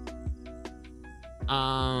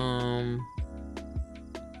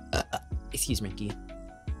 Excuse Marky.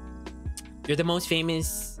 You're the most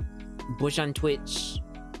famous bush on Twitch.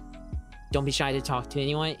 Don't be shy to talk to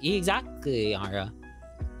anyone. Yeah, exactly, Ara.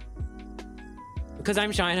 Because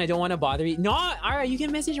I'm shy and I don't want to bother you. No, Ara, you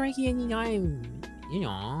can message Marky anytime. You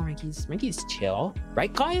know, Marky's chill.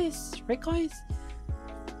 Right, guys?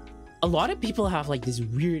 A lot of people have like this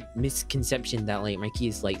weird misconception that like Marky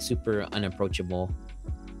is like super unapproachable.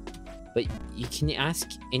 But you can ask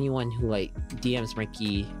anyone who like DMs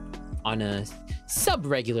Marky on a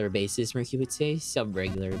sub-regular basis, Marky would say.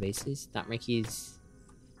 Sub-regular basis. That Marky's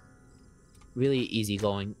really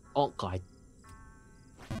easygoing. Oh, God.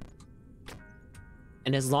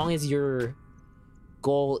 And as long as your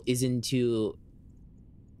goal isn't to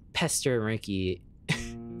pester Marky,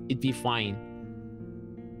 it'd be fine.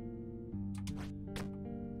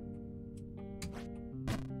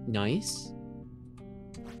 Nice.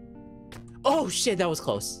 Oh shit, that was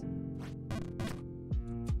close.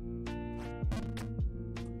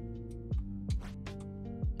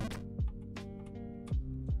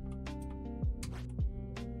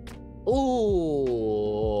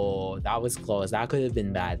 Oh, that was close. That could have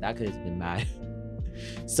been bad.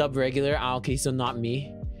 Sub-regular. Okay, so not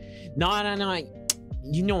me. No.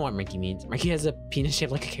 You know what Marky means. Marky has a penis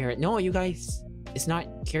shaped like a carrot. No, you guys. It's not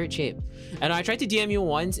carrot shaped. And I tried to DM you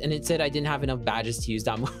once and it said I didn't have enough badges to use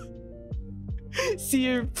that move.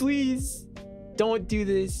 Seer, please. Don't do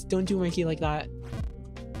this. Don't do Marky like that.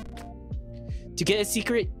 To get a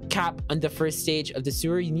secret cap on the first stage of the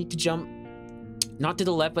sewer, you need to jump not to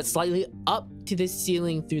the left, but slightly up to the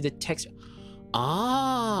ceiling through the text.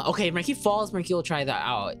 Ah, okay. If Marky falls, Marky will try that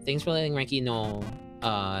out. Thanks for letting Marky know,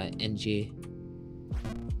 NG.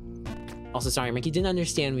 Also, sorry, Marky didn't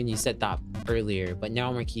understand when you said that earlier, but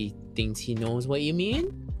now Marky thinks he knows what you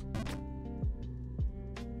mean.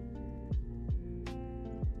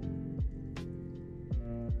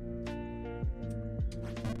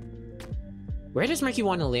 Where does Marky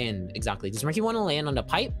want to land exactly? Does Marky want to land on the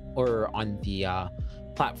pipe or on the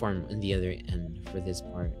platform on the other end for this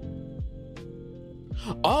part?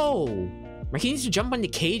 Oh, Marky needs to jump on the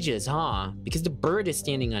cages, huh? Because the bird is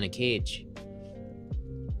standing on a cage.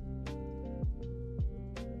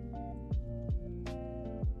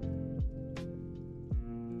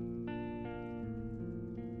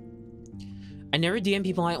 I never DM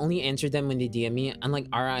people, I only answer them when they DM me. Unlike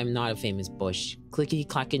Ara, I'm not a famous bush. Clicky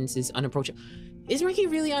Clackins is unapproachable. Is Marky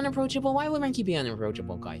really unapproachable? Why would Marky be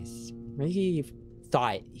unapproachable, guys? Marky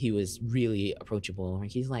thought he was really approachable.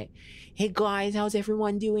 Marky's like, hey guys, how's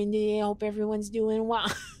everyone doing today? I hope everyone's doing well.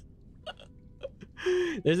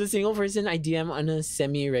 There's a single person I DM on a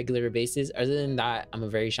semi-regular basis. Other than that, I'm a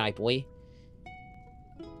very shy boy.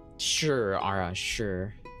 Sure, Ara,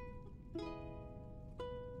 sure.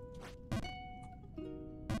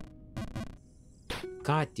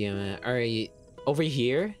 God damn it. Alright, over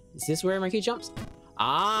here? Is this where Marky jumps?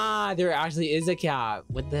 Ah, there actually is a cap.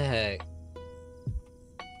 What the heck?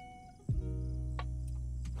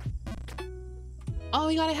 Oh,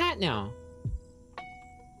 we got a hat now.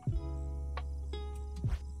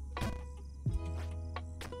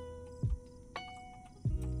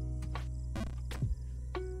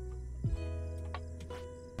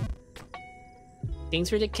 Thanks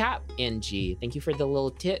for the cap, NG. Thank you for the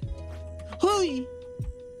little tip. Hoi!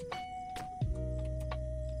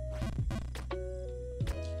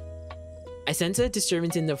 I sense a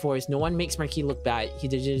disturbance in the forest. No one makes Marky look bad. He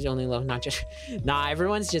just only love not just. Nah,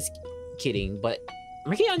 everyone's just kidding. But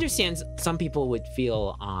Marky understands some people would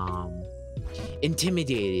feel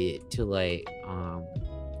intimidated to like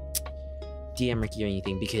DM Marky or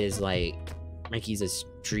anything because like Marky's a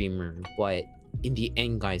streamer. But in the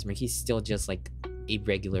end, guys, Marky's still just like a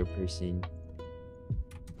regular person.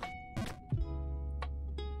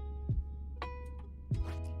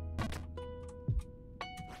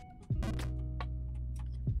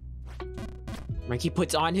 Marky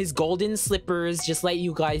puts on his golden slippers just like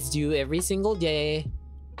you guys do every single day.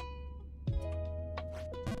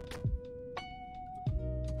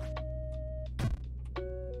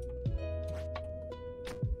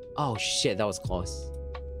 Oh shit, that was close.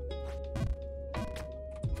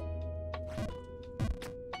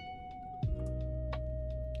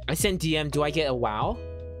 I sent DM, do I get a wow?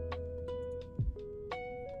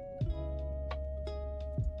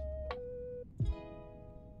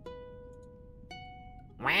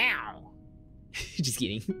 Wow. Just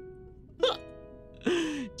kidding.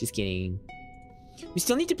 Just kidding. We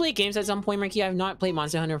still need to play games at some point, Marky. I have not played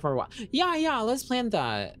Monster Hunter for a while. Yeah, let's plan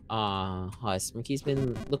that. Huss. Marky's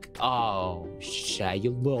been oh shit,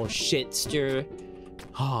 you little shitster.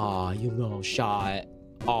 Oh, you little shot.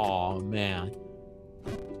 Oh man.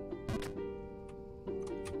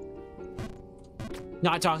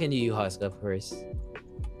 Not talking to you, Husk, of course.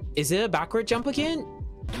 Is it a backward jump again?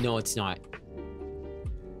 No, it's not.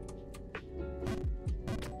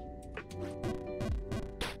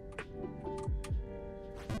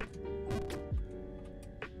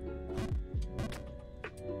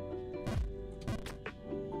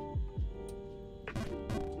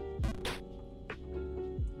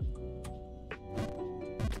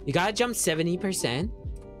 You gotta jump 70%.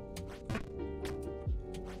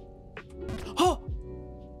 Oh!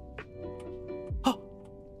 Oh!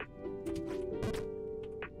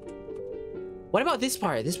 What about this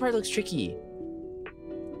part? This part looks tricky.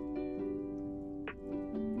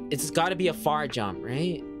 It's gotta be a far jump,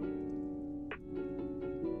 right?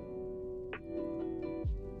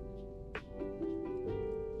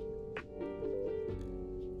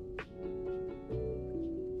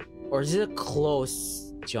 Or is it a close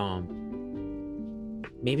jump?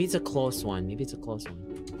 Maybe it's a close one. Maybe it's a close one.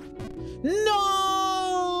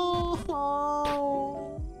 No!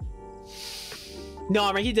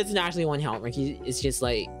 No, Marky doesn't actually want help. Marky is just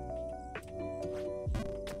like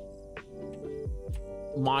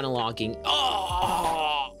monologuing.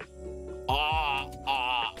 Oh!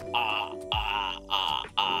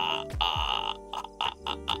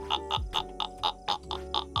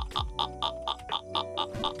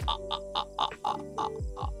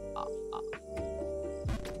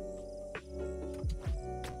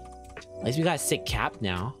 At least we got a sick cap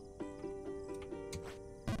now.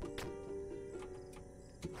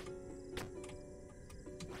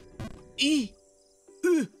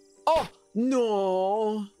 Oh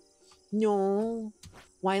no, no!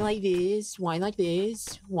 Why like this? Why like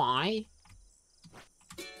this? Why?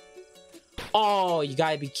 Oh, you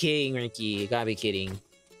gotta be kidding, Marky! You gotta be kidding!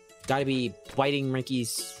 Gotta be biting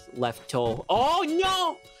Marky's left toe. Oh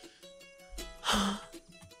no!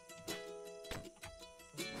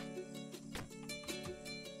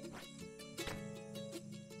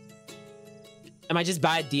 Am I just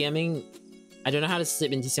bad DMing? I don't know how to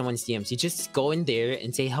slip into someone's DMs. You just go in there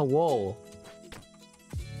and say hello.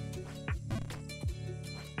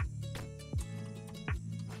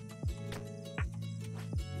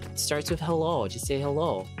 It starts with hello. Just say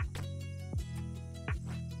hello.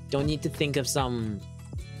 Don't need to think of some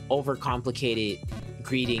overcomplicated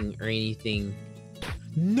greeting or anything.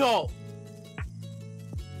 No!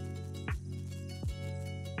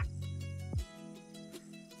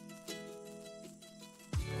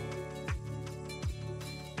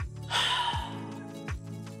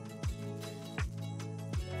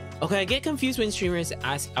 Okay, I get confused when streamers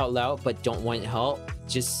ask out loud but don't want help.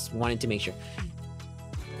 Just wanted to make sure.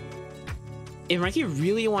 If Marky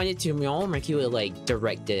really wanted to know, Marky would like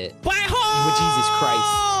direct it. Oh, Jesus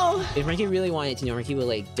Christ. If Marky really wanted to know, Marky would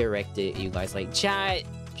like direct it. You guys like, chat,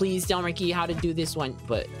 please tell Marky how to do this one.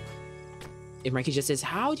 But if Marky just says,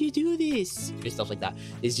 how do you do this? Or stuff like that.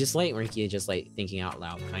 It's just like Marky just like thinking out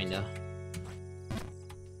loud, kinda.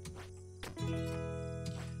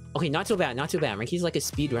 Okay, not too bad, not too bad. Marky's like a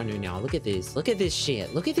speedrunner now. Look at this. Look at this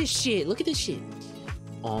shit. Look at this shit. Look at this shit.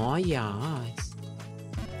 Oh, yeah.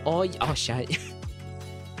 Oh, shit.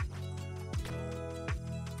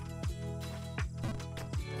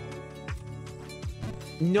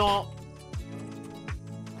 No.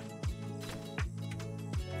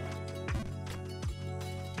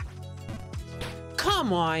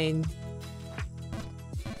 Come on.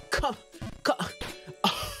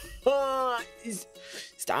 Is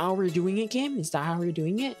that how we're doing it, Kim? Is that how we're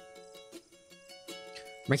doing it?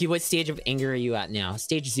 Marky, what stage of anger are you at now?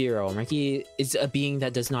 Stage 0. Marky is a being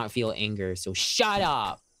that does not feel anger, so shut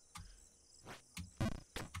up!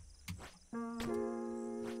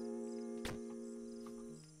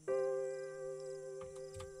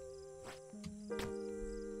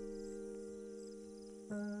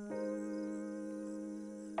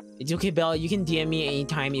 It's okay, Bella. You can DM me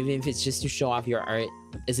anytime, even if it's just to show off your art,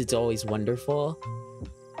 as it's always wonderful.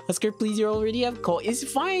 Husker, please, you already have call. It's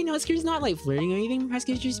fine. Husker's not like flirting or anything.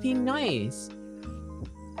 Husker's just being nice.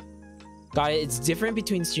 Got it. It's different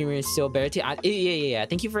between streamers, so better to ask. Yeah.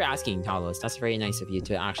 Thank you for asking, Talos. That's very nice of you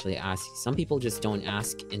to actually ask. Some people just don't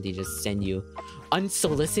ask and they just send you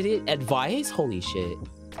unsolicited advice. Holy shit.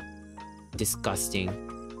 Disgusting.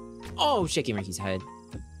 Oh, shaking Ricky's head.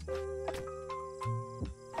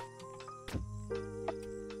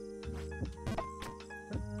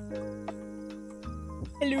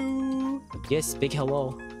 Hello. Yes, big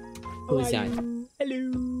hello. Who is that?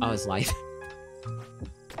 Hello. I was live.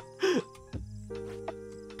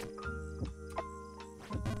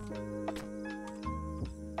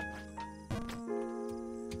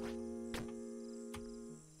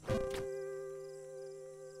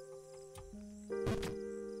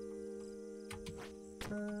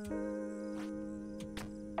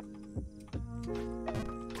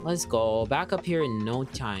 Let's go. Back up here in no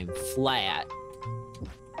time. Flat.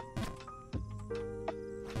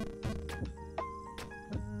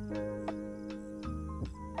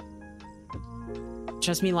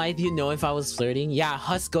 Trust me, life, you know if I was flirting. Yeah,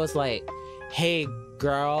 Husk goes like, hey,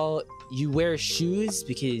 girl, you wear shoes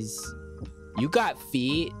because you got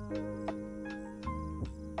feet.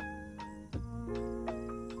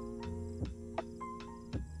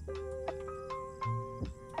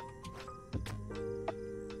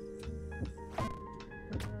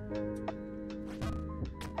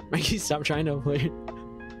 Mikey, stop trying to flirt.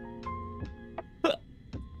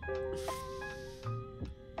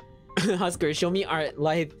 Husker, show me art.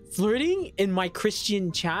 Like flirting in my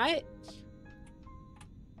Christian chat?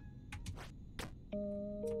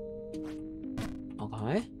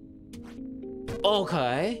 Okay.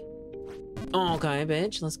 Okay. Okay,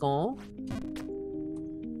 bitch. Let's go.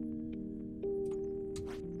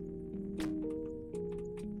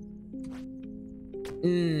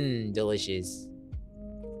 Mmm, delicious.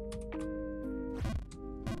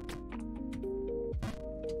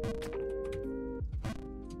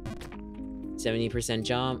 70%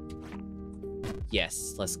 jump.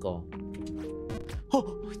 Yes, let's go.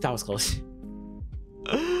 Oh, that was close.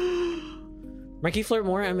 Marky, flirt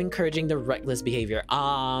more. I'm encouraging the reckless behavior.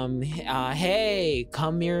 Hey,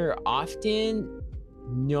 come here often?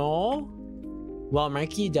 No? Well,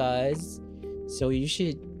 Marky does. So you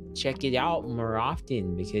should check it out more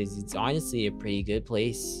often because it's honestly a pretty good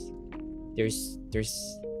place. There's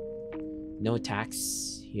no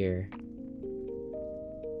tax here.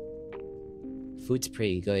 Food's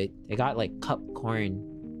pretty good. They got like cup corn.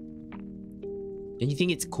 Don't you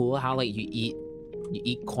think it's cool how like you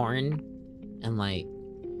eat corn and like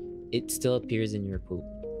it still appears in your poop?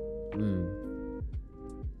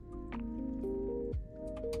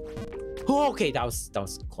 Oh, okay, that was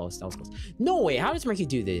close. That was close. No way. How does Marky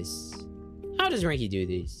do this? How does Marky do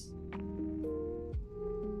this?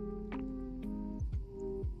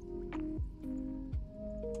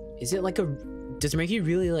 Is it like a... Does Marky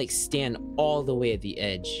really like stand all the way at the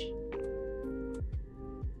edge?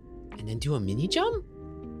 And then do a mini jump?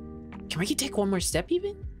 Can Marky take one more step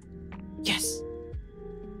even? Yes.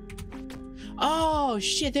 Oh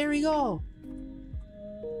shit, there we go.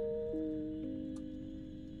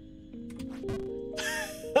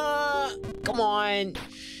 Come on.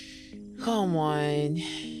 Come on.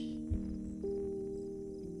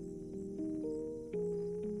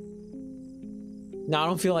 No, I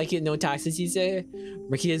don't feel like it. No taxes, you say?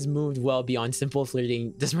 Marky has moved well beyond simple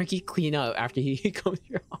flirting. Does Marky clean up after he comes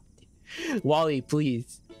here often? Wally,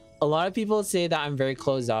 please. A lot of people say that I'm very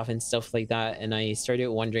closed off and stuff like that, and I started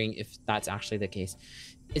wondering if that's actually the case.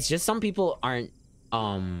 It's just some people aren't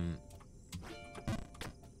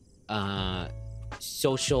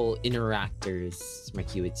social interactors,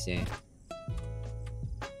 Marky would say.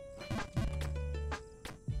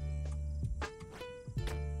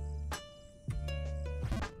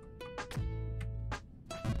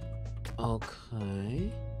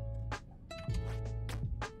 Okay.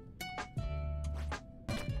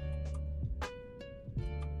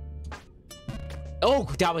 Oh,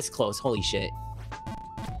 that was close. Holy shit.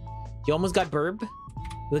 You almost got burb?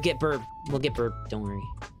 We'll get burb. We'll get burb. Don't worry.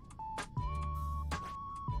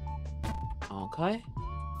 Okay.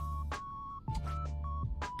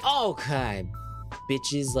 Okay,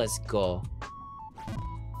 bitches, let's go.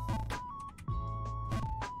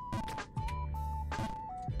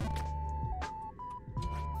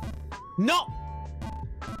 No!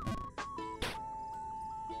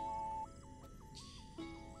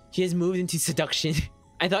 He has moved into seduction.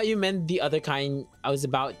 I thought you meant the other kind. I was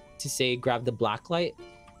about to say grab the black light.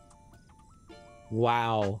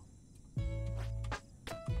 Wow.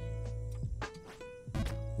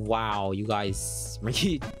 Wow, you guys.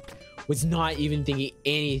 Marky was not even thinking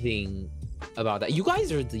anything about that. You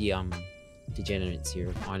guys are the degenerates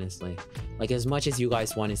here, honestly. Like, as much as you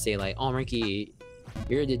guys want to say like, oh, Marky,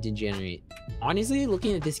 you're the degenerate. Honestly,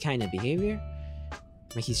 looking at this kind of behavior,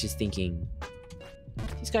 Marky's just thinking,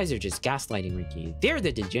 these guys are just gaslighting Ricky. They're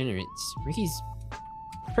the degenerates. Ricky's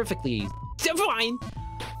perfectly divine.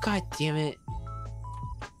 God damn it.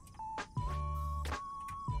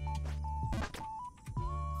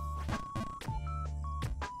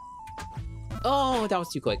 Oh, that was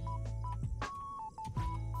too quick.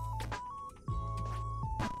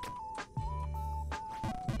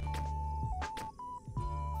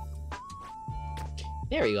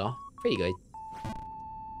 There we go. Pretty good.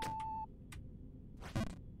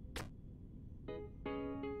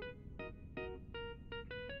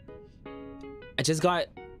 I just got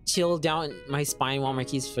chilled down my spine while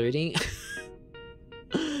Marky's flirting.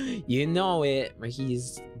 You know it.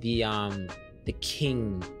 Marky's the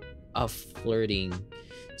king of flirting.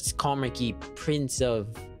 Just call Marky Prince of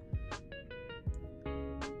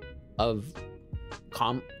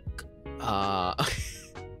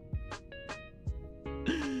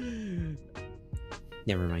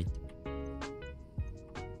never mind.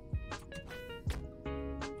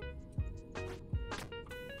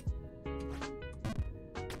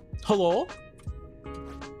 Hello?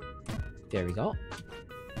 There we go.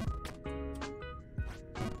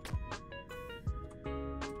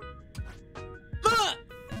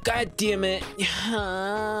 God damn it.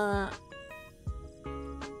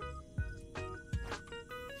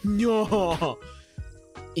 No.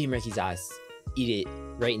 Eat Ricky's ass. Eat it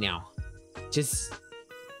right now. Just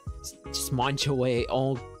munch away.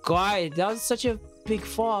 Oh god, that was such a big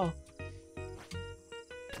fall.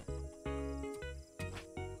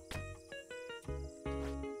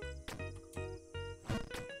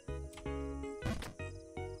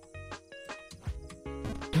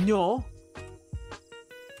 No.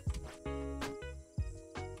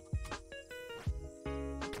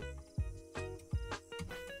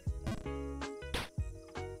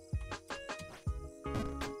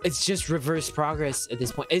 It's just reverse progress at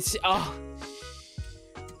this point. It's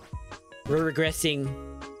we're regressing.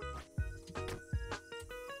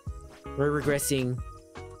 We're regressing.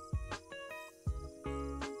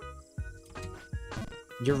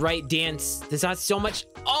 You're right, Dance. There's not so much.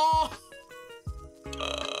 Oh!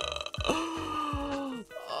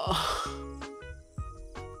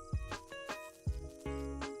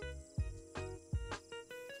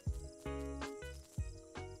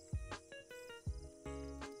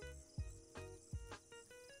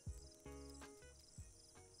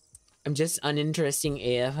 I'm just uninteresting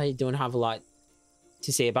AF. I don't have a lot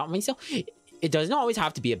to say about myself. It doesn't always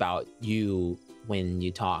have to be about you when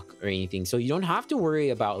you talk or anything. So you don't have to worry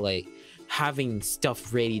about like having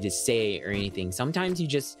stuff ready to say or anything. Sometimes you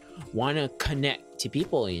just want to connect to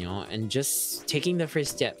people, you know, and just taking the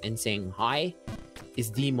first step and saying hi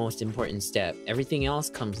is the most important step. Everything else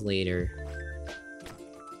comes later.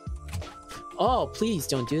 Oh, please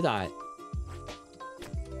don't do that.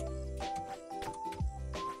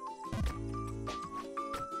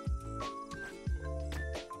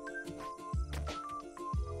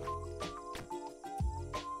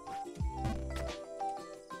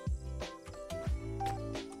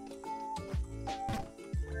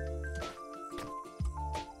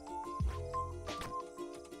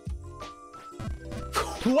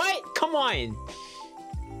 What? Come on.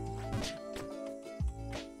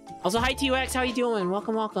 Also, hi TUX, how you doing?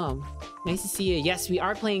 Welcome, welcome. Nice to see you. Yes, we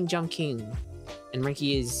are playing Jump King. And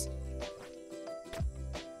Ricky is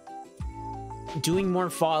doing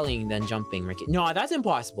more falling than jumping, Ricky. No, that's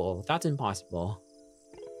impossible. That's impossible.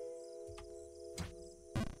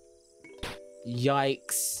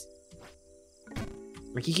 Yikes.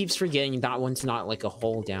 Ricky keeps forgetting that one's not like a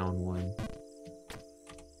hold down one.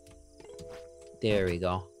 There we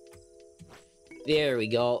go. There we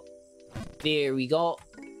go. There we go.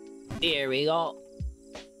 There we go.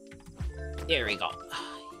 There we go.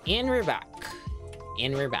 And we're back.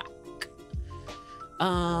 And we're back.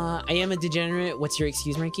 I am a degenerate. What's your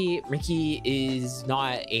excuse, Ricky? Ricky is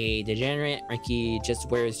not a degenerate. Ricky just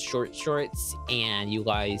wears short shorts, and you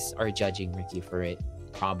guys are judging Ricky for it,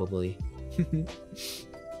 probably.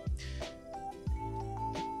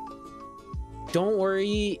 Don't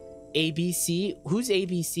worry, ABC. Who's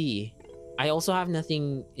ABC? I also have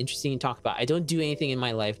nothing interesting to talk about. I don't do anything in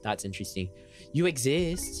my life that's interesting. You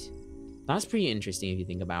exist. That's pretty interesting if you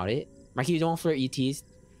think about it. Marky, you don't flirt, you tease.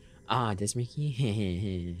 Ah, does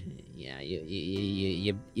Marky? Yeah,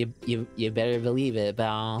 you better believe it,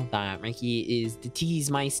 pal. That Marky is the tease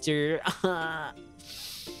meister.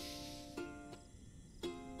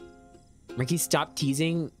 Marky stopped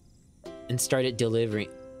teasing and started delivering.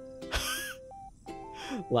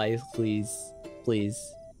 Life, please,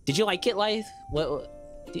 please. Did you like it, Life?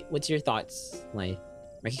 What's your thoughts, Life?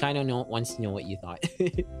 Marky kind of wants to know what you thought.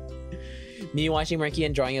 Me watching Marky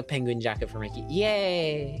and drawing a penguin jacket for Marky.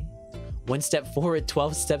 Yay! 1 step forward,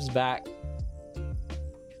 12 steps back.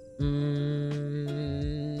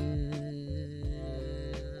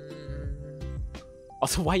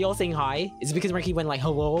 Also, why y'all saying hi? Is it because Marky went like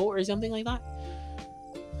hello or something like that?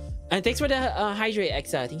 And thanks for the hydrate,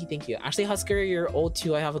 Exa. Thank you. Actually, Husker, you're old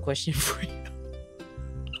too. I have a question for you.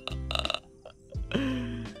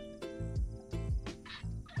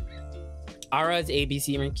 Ara's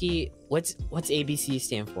ABC, Marky. What's ABC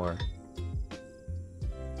stand for?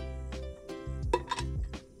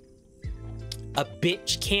 A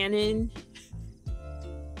bitch cannon.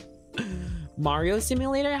 Mario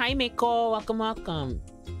Simulator. Hi, Miko. Welcome.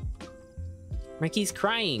 Marky's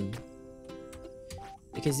crying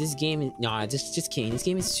because this game is just kidding. This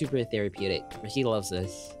game is super therapeutic. Marky loves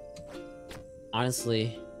this.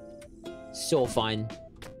 Honestly, so fun.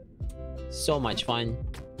 So much fun.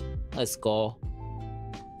 Let's go.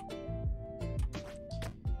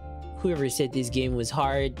 Whoever said this game was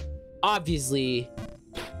hard, obviously,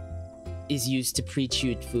 is used to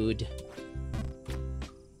pre-chewed food.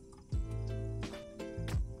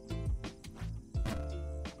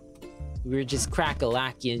 We're just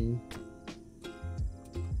crack-a-lacking.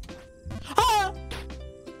 Ah!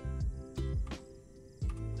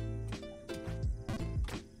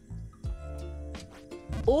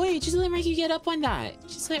 Oi, just let Marky get up on that.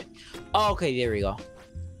 Just let... Oh, okay, there we go.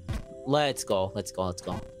 Let's go. Let's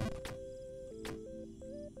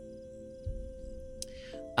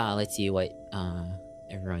see what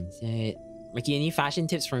everyone said. Marky, any fashion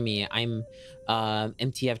tips for me? I'm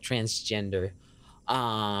MTF transgender.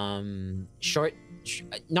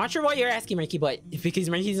 Not sure what you're asking, Marky, but because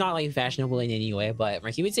Marky's not like fashionable in any way, but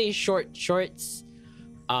Marky would say short shorts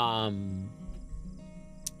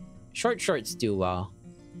do well.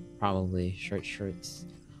 Probably short shorts.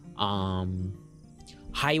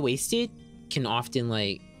 High-waisted can often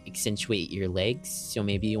like accentuate your legs, so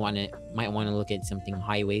maybe you might want to look at something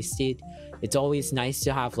high-waisted. It's always nice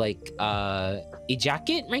to have like a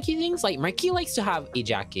jacket. Marky thinks like Marky likes to have a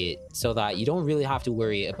jacket so that you don't really have to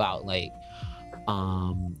worry about like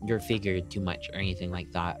your figure too much or anything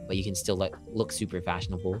like that, but you can still like look super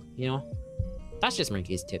fashionable, you know. That's just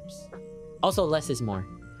Marky's tips. Also, less is more.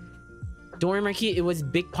 Don't worry, Marky, it was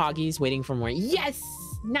big poggies waiting for more. Yes!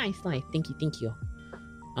 Nice. Thank you.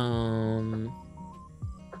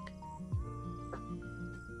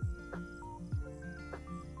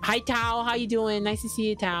 Hi, Tao. How you doing? Nice to see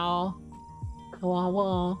you, Tao.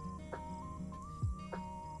 Hello.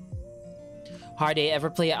 Hard day. Ever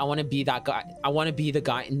play it? I want to be that guy. I want to be the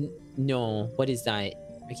guy. No. What is that?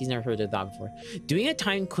 Ricky's never heard of that before. Doing a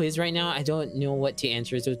time quiz right now. I don't know what to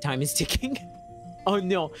answer, so time is ticking. Oh,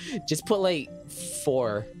 no. Just put, like,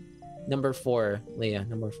 4. Number 4. Leia,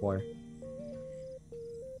 number 4.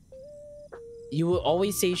 You will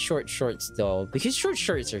always say short shorts, though. Because short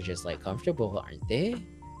shorts are just, like, comfortable, aren't they?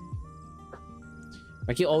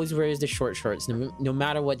 Marky always wears the short shorts, no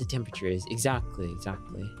matter what the temperature is. Exactly.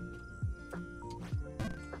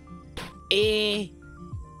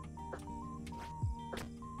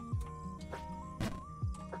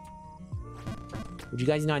 Would you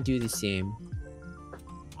guys not do the same?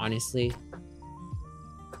 Honestly.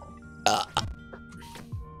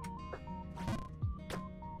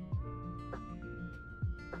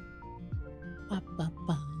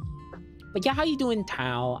 But yeah, how you doing,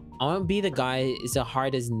 Tao? I want to be the guy. It's a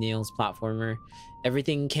hard as nails platformer.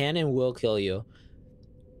 Everything can and will kill you.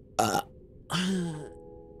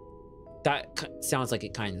 That sounds like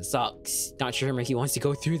it kind of sucks. Not sure Marky wants to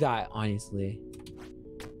go through that, honestly.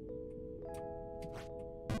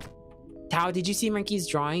 Tao, did you see Marky's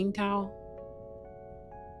drawing, Tao?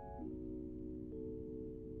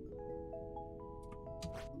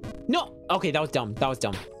 No! Okay, that was dumb.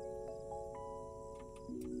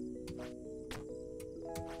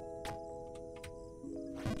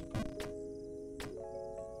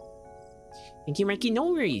 Thank you, Marky.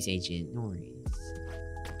 No worries, Agent. No worries.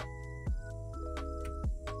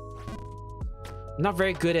 I'm not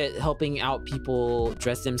very good at helping out people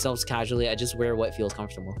dress themselves casually. I just wear what feels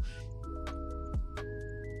comfortable.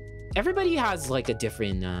 Everybody has like a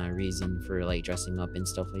different reason for like dressing up and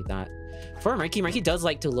stuff like that. For Marky does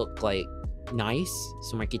like to look like nice,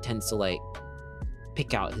 so Marky tends to like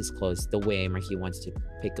pick out his clothes the way Marky wants to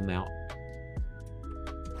pick them out.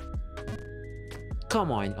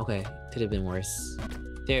 Come on. Okay, could have been worse.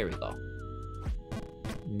 There we go.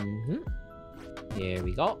 There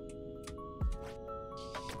we go.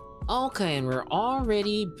 Okay, and we're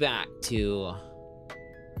already back to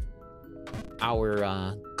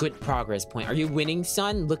our good progress point. Are you winning,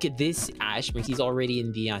 son? Look at this, Ash. He's already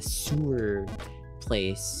in the sewer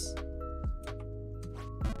place.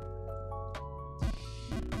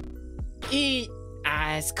 Eat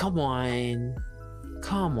ass. Come on.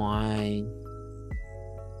 Come on.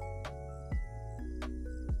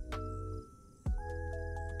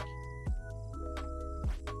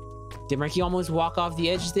 Did Marky almost walk off the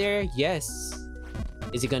edge there? Yes.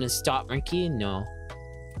 Is it gonna stop Marky? No.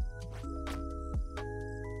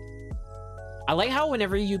 I like how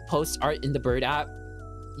whenever you post art in the Bird app,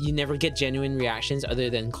 you never get genuine reactions other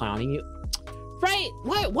than clowning you. Right?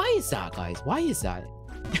 Why is that, guys? Why is that?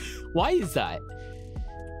 Why is that?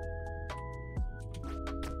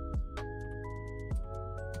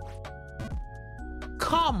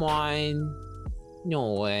 Come on.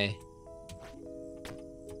 No way.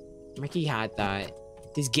 Ricky had that.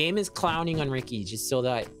 This game is clowning on Ricky just so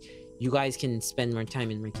that you guys can spend more time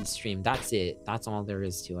in Ricky's stream. That's it. That's all there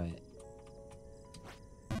is to it.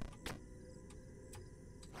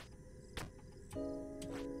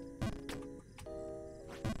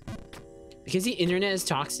 Because the internet is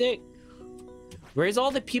toxic? Where's all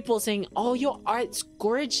the people saying, "Oh, your art's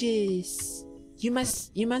gorgeous. You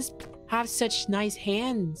must have such nice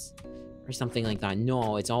hands," or something like that?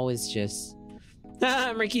 No, it's always just,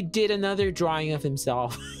 Ricky did another drawing of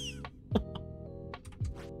himself.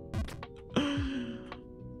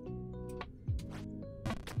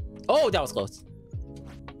 Oh, that was close.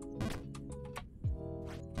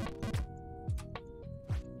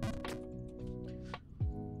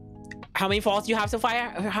 How many falls do you have so far?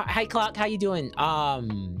 Hi, Clock. How you doing?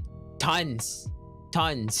 Tons.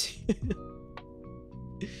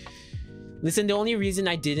 Listen, the only reason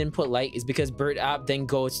I didn't put like is because Bird app then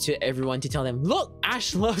goes to everyone to tell them, look,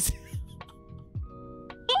 Ash loves.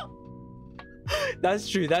 That's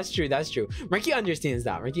true. Marky understands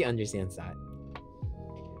that. Marky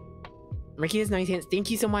has nice hands.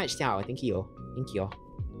 Thank you so much, Tao. Thank you.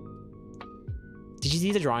 Did you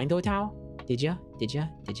see the drawing though, Tao? Did ya?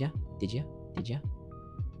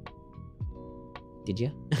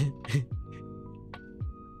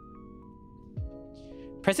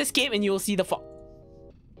 Press escape and you will see the fall.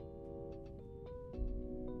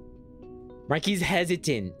 Marky's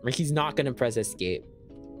hesitant. Marky's not gonna press escape.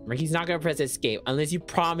 Unless you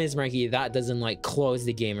promise Marky that doesn't like close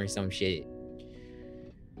the game or some shit.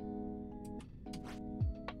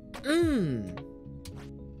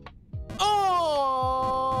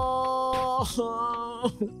 Oh.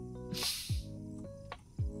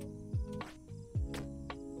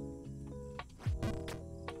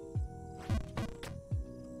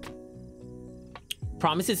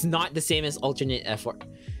 Promise it's not the same as alternate F4.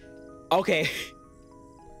 Okay.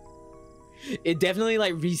 It definitely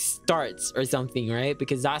like restarts or something, right?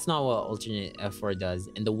 Because that's not what alternate F4 does.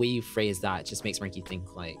 And the way you phrase that just makes Marky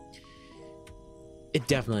think like it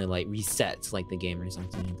definitely like resets like the game or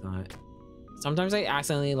something like that. Sometimes I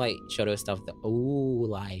accidentally like shadow stuff that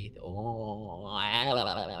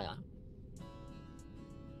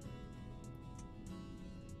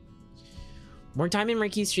more time in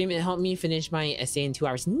Marky's stream, it helped me finish my essay in 2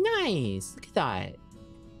 hours. Nice! Look at that.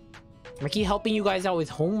 Marky helping you guys out with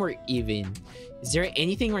homework even. Is there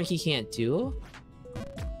anything Marky can't do?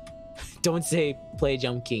 Don't say play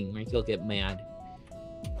Jump King. Marky will get mad.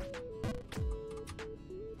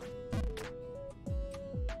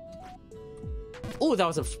 Oh, that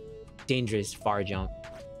was a dangerous far jump.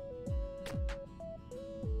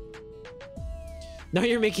 Now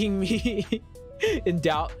you're making me in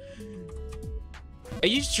doubt. Are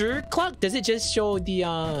you sure, Clock? Does it just show the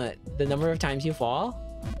number of times you fall?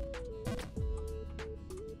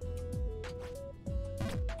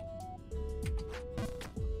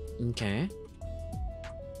 Okay.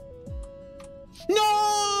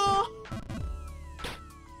 No!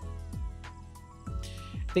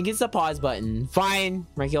 I think it's the pause button. Fine,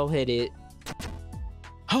 Marky will hit it.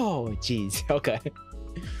 Oh, jeez. Okay.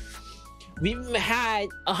 We've had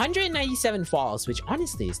 197 falls, which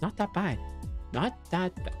honestly is not that bad. Not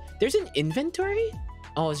that bad. There's an inventory?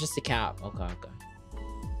 Oh, it's just a cap. Okay.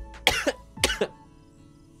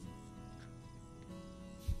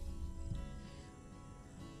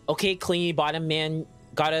 Okay, clingy bottom man.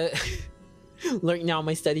 Gotta learn now.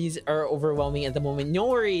 My studies are overwhelming at the moment. No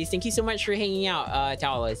worries. Thank you so much for hanging out,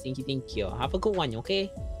 Taolas. Thank you, thank you. Have a good one,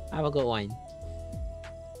 okay? Have a good one.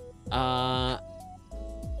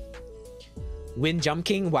 Win Jump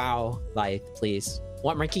King? Wow. Life, please.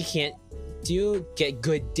 What Marky can't do? Get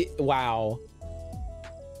good. Wow.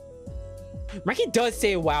 Marky does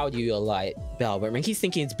say wow to you a lot, Belle, but Marky's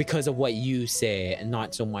thinking it's because of what you say and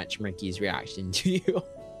not so much Marky's reaction to you.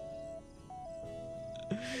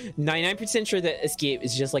 99% sure that escape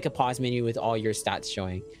is just like a pause menu with all your stats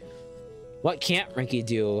showing. What can't Marky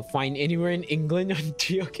do? Find anywhere in England on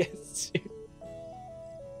trio guests.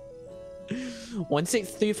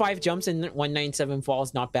 1635 jumps and 197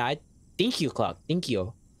 falls. Not bad. Thank you, Cluck. Thank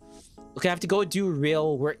you. Okay, I have to go do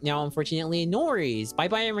real work now, unfortunately. No worries.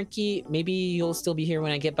 Bye-bye, Marky. Maybe you'll still be here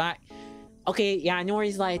when I get back. Okay, yeah, no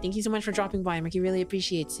worries, Lai. Thank you so much for dropping by. Marky really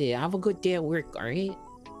appreciates it. Have a good day at work, alright?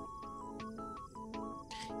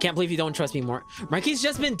 Can't believe you don't trust me more. Marky's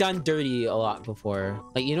just been done dirty a lot before.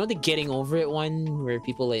 Like, you know the getting over it one where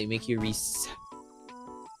people like make you reset?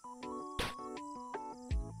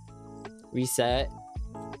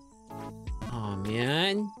 Oh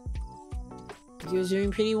man. He was doing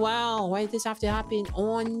pretty well. Why did this have to happen?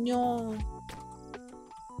 Oh no.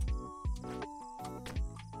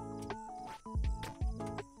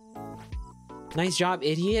 Nice job,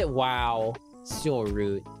 idiot. Wow. So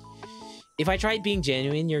rude. If I tried being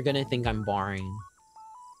genuine, you're gonna think I'm boring.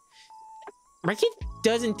 Marky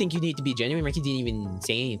doesn't think you need to be genuine. Marky didn't even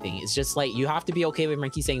say anything. It's just like you have to be okay with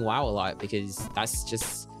Marky saying wow a lot because that's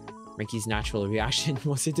just Marky's natural reaction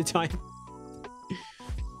most of the time.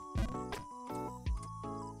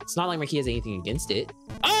 It's not like Marky has anything against it.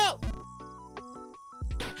 Oh!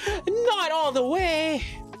 Not all the way!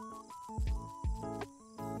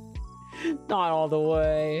 Not all the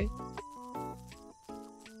way.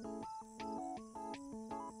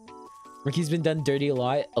 Marky's been done dirty a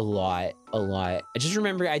lot. I just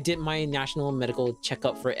remember I did my national medical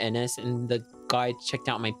checkup for NS and the guy checked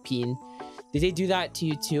out my peen. Did they do that to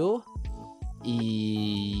you too?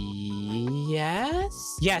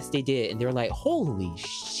 Yes? Yes, they did. And they were like, holy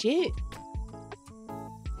shit.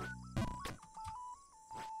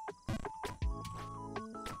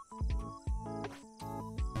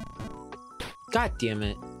 God damn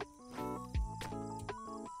it.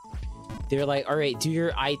 They were like, all right, do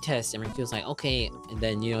your eye test. And Marky was like, okay. And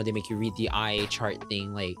then, you know, they make you read the eye chart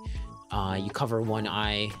thing. Like, you cover one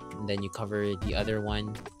eye and then you cover the other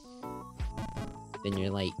one. Then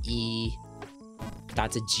you're like, E.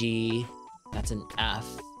 That's a G. That's an F.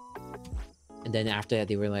 And then after that,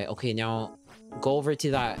 they were like, okay, now go over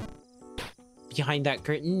to that, behind that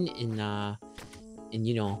curtain and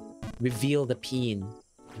you know, reveal the peen.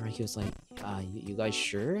 And Marky was like, you guys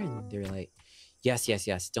sure? And they're like, yes,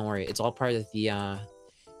 don't worry, it's all part of the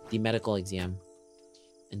medical exam.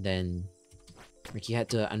 And then Marky had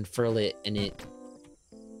to unfurl it and it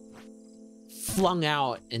flung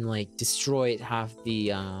out and like destroyed half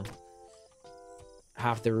the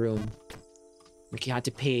room. Marky had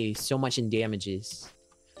to pay so much in damages.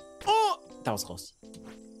 Oh, that was close.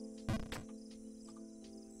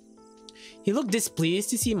 He looked displeased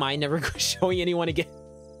to see mine never showing anyone again.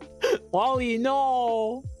 Wally,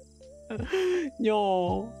 no.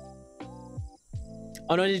 No.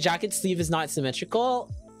 Oh no, the jacket sleeve is not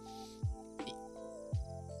symmetrical.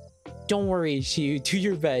 Don't worry, Shiu. Do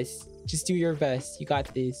your best. Just do your best. You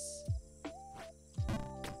got this.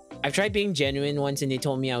 I've tried being genuine once and they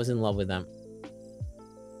told me I was in love with them.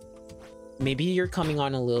 Maybe you're coming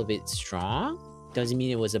on a little bit strong. Doesn't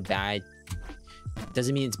mean it was a bad...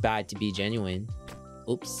 Doesn't mean it's bad to be genuine.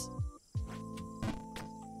 Oops.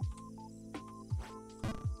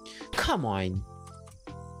 Come on.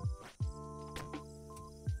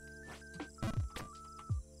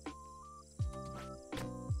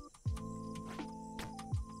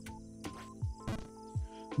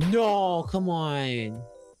 No, come on.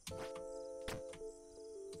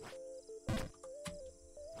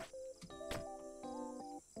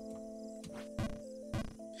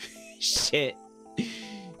 Shit.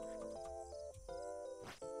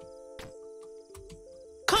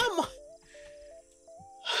 Come on.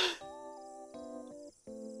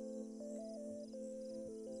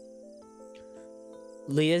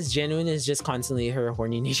 Leah's genuine is just constantly her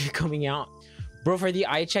horny nature coming out. Bro, for the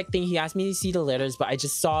eye check thing, he asked me to see the letters, but I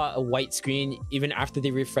just saw a white screen even after they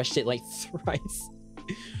refreshed it like thrice.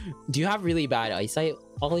 Do you have really bad eyesight,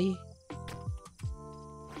 Ollie?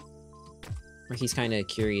 Or he's kind of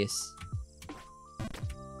curious.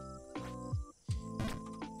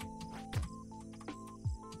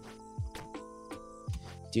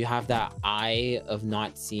 Do you have that eye of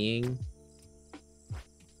not seeing?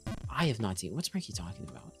 Eye of not seeing. What's Marky talking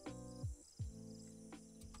about?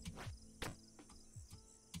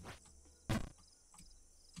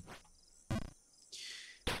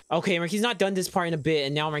 Okay, Marky's not done this part in a bit,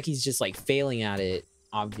 and now Marky's just like failing at it,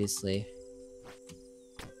 obviously.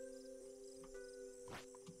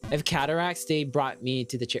 I have cataracts, they brought me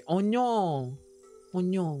to the chair. Oh no! Oh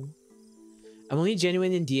no. I'm only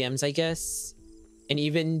genuine in DMs, I guess. And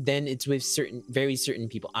even then, it's with very certain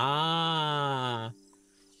people. Ah.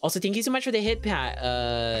 Also, thank you so much for the hit, Pat,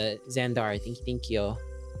 Xandar. Thank you.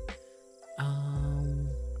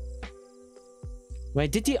 When I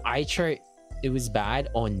did the eye chart, it was bad.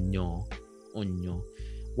 Oh no. Oh no.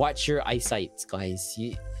 Watch your eyesight, guys.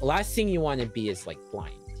 Last thing you want to be is like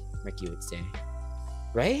blind, Marky would say.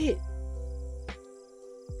 Right?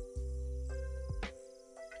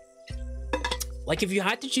 Like, if you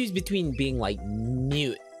had to choose between being like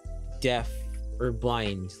mute, deaf, or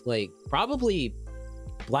blind, like probably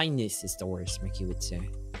blindness is the worst, Marky would say.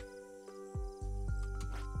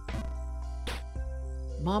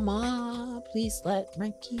 Mama, please let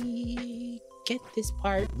Marky get this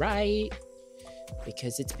part right,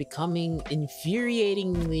 because it's becoming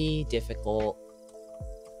infuriatingly difficult.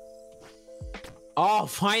 Oh,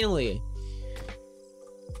 finally!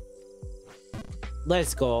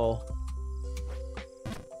 Let's go.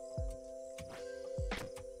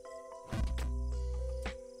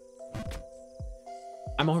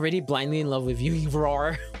 I'm already blindly in love with viewing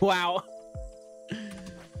Roar. Wow.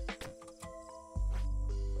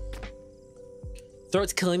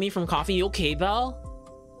 Throat's killing me from coffee. You okay, Belle?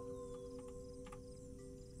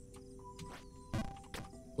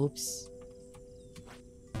 Oops.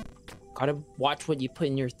 Gotta watch what you put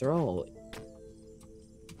in your throat.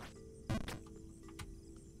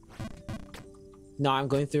 No, I'm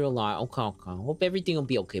going through a lot. Okay. Hope everything will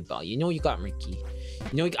be okay, Belle. You know you got Marky.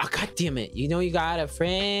 You know, oh, god damn it. You know you got a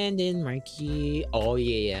friend in Marky. Oh,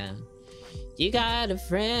 yeah. You got a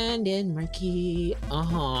friend in Marky.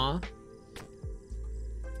 Uh-huh.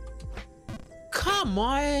 Come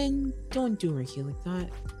on. Don't do Marky like that.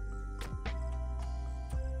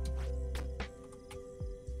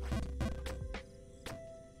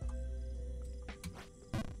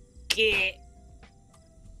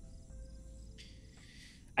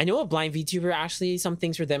 I know a blind VTuber, actually, some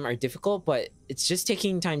things for them are difficult, but it's just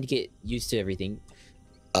taking time to get used to everything.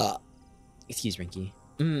 Excuse Rinky.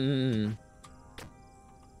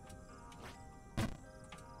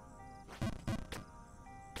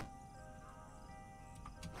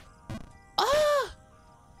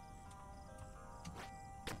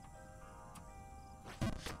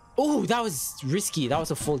 Oh, that was risky. That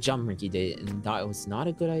was a full jump Ricky did, and that was not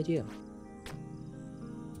a good idea.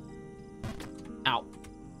 Ow.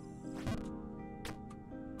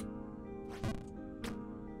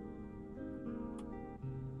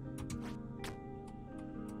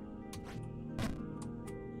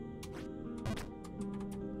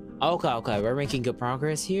 Okay, we're making good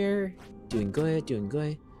progress here. Doing good.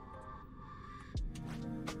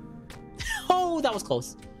 Oh, that was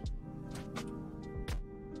close.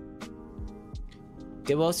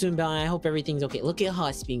 Get well soon, Belle. I hope everything's okay. Look at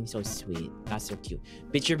Huss being so sweet. That's so cute.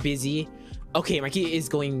 Bitch, you're busy. Okay, Marky is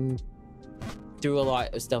going through a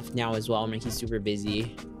lot of stuff now as well. Marky's super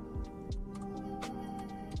busy.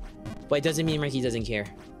 But it doesn't mean Marky doesn't care.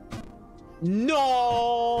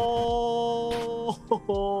 No!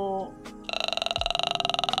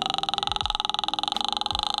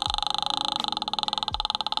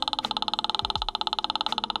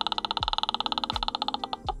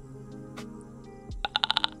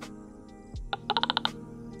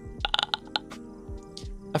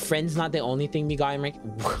 A friend's not the only thing we got in Marky.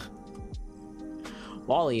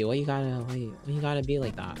 Wally, why you gotta be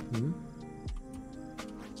like that? Hmm?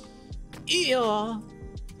 Yeah.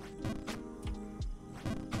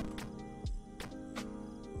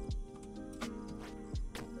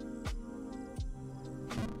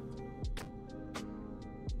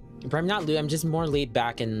 But I'm not, I'm just more laid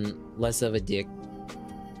back and less of a dick.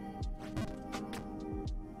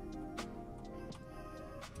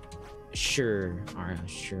 Sure. Alright,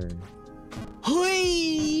 sure.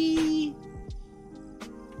 Hoi!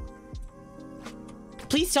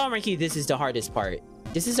 Please tell Marky this is the hardest part.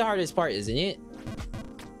 This is the hardest part, isn't it?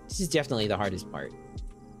 This is definitely the hardest part.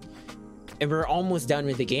 And we're almost done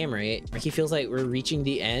with the game, right? Marky feels like we're reaching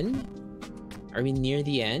the end. Are we near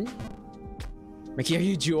the end? Marky, are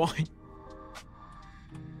you Juon?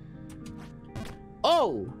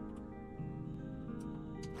 Oh!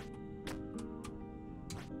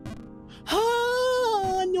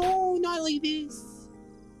 Ah, no, not like this.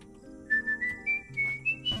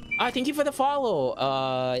 Thank you for the follow.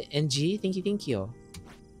 NG, thank you.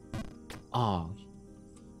 Oh,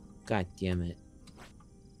 god damn it.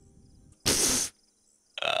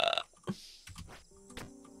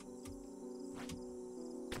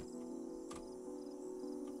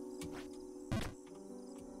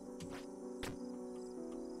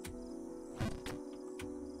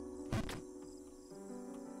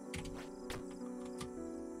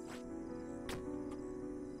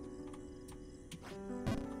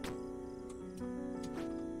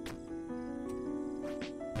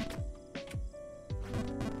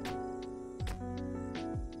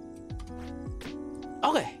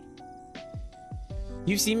 Okay.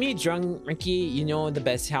 You've seen me drunk, Ricky. You know the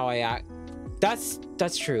best how I act. That's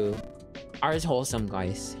true. R is wholesome,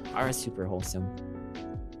 guys. R is super wholesome.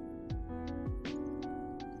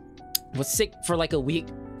 Was sick for like a week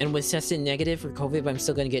and was tested negative for COVID, but I'm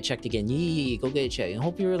still gonna get checked again. Yee, go get it checked. I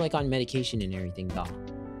hope you're like on medication and everything, though.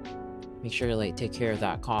 Make sure to like take care of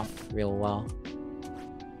that cough real well.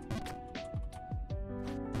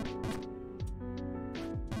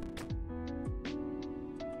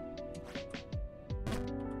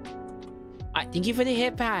 Thank you for the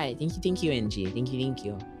hit pad. Thank you, NG. Thank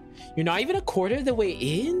you. You're not even a quarter of the way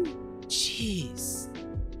in? Jeez.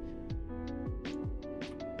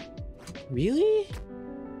 Really?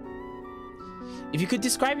 If you could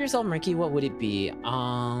describe yourself, Marky, what would it be?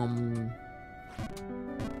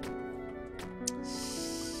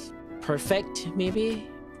 Perfect, maybe?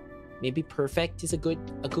 Maybe perfect is a good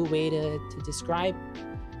way to describe.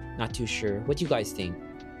 Not too sure. What do you guys think?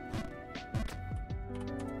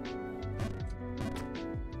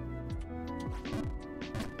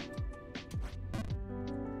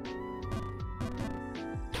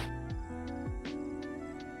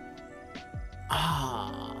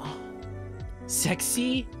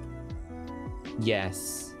 Sexy?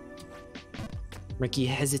 Yes. Ricky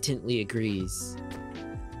hesitantly agrees.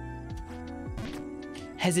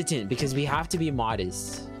 Hesitant because we have to be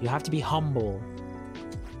modest. You have to be humble.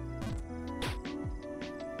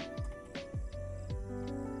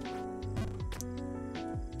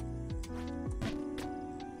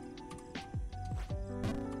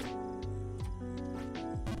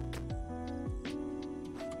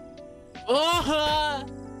 Oh!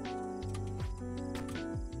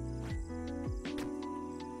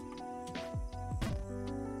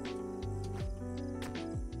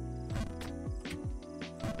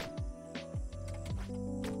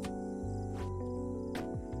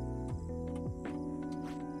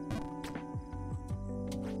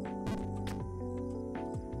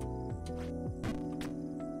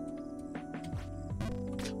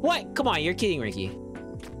 What? Come on, you're kidding, Ricky.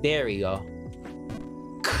 There we go.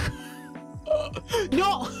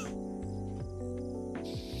 No!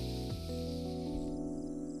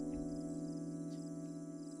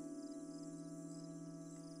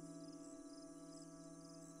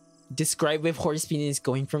 Describe with horse penis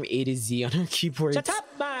going from A to Z on our keyboard. Shut up,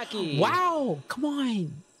 Marky! Wow! Come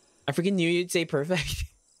on! I freaking knew you'd say perfect.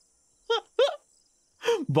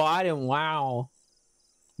 Bottom, wow.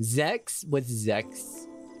 Zex? What's Zex?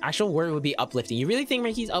 Actual word would be uplifting. You really think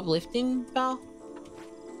Ricky's uplifting, pal?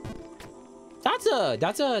 That's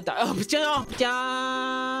a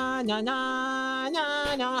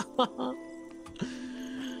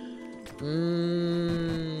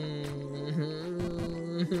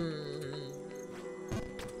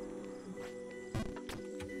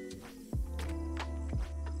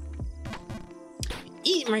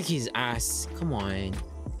Eat Ricky's ass. Come on.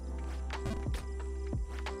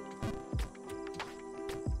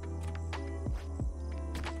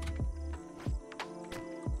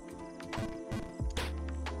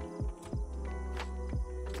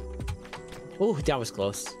 Oh, that was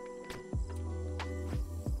close.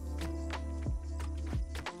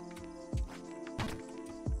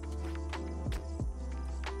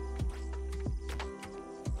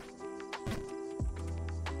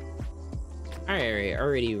 Alright,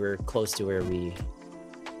 already we're close to where we...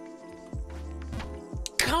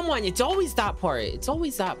 Come on, it's always that part. It's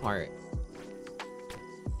always that part.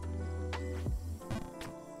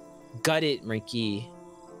 Gut it, Ricky.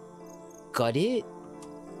 Gut it?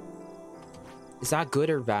 Is that good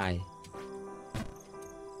or bad?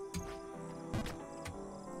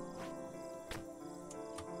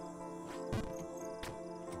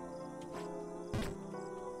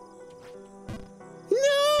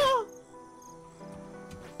 No!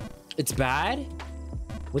 It's bad?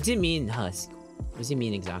 What does it mean, Husk? What does it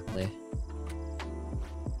mean exactly?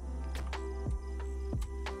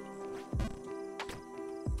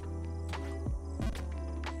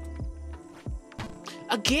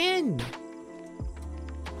 Again!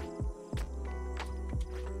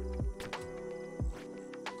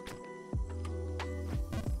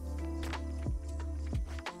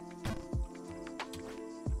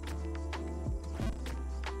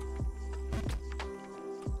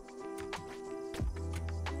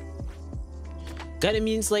 Gotta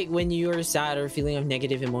means like when you're sad or feeling of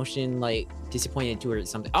negative emotion, like disappointed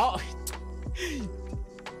towards something. Oh,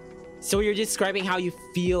 so you're describing how you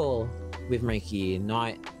feel with Marky,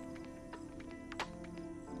 not.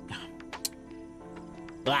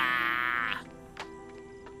 Ah.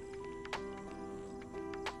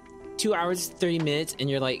 2 hours 30 minutes,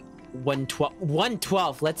 and you're like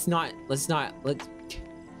 112. Let's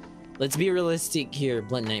be realistic here,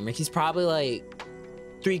 Blunt Knight. Marky's probably like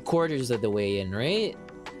 3/4 of the way in, right?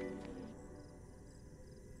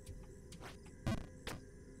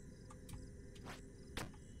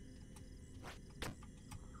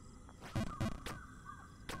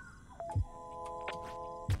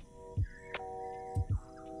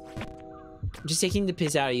 I'm just taking the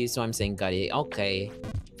piss out of you, so I'm saying got it. Okay.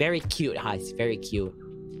 Very cute, Hus. Very cute.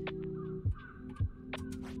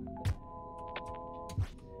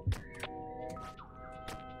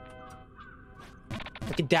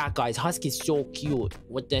 Look at that, guys. Husky is so cute.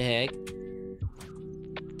 What the heck?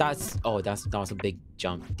 That was a big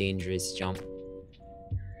jump. Dangerous jump.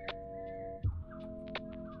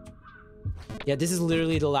 Yeah, this is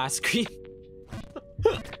literally the last screen.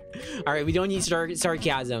 All right, we don't need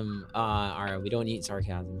sarcasm. All right, we don't need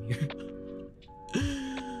sarcasm here.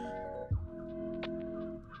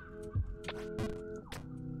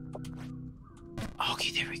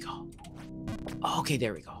 Okay, there we go. Okay,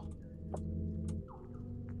 there we go.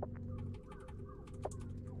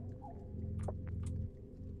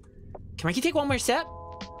 Can Mikey take one more step?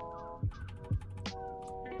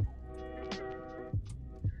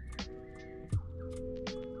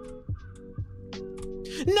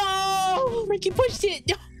 No! Ricky pushed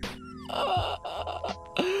it!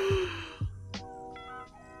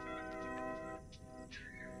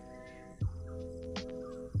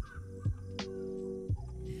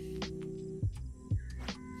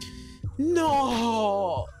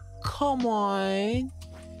 No! Come on.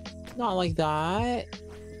 Not like that.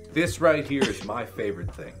 This right here is my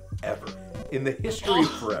favorite thing ever. In the history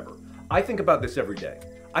of forever. I think about this every day.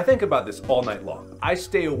 I think about this all night long. I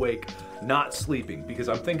stay awake, not sleeping, because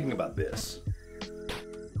I'm thinking about this.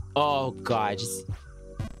 Oh god,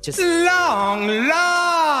 just long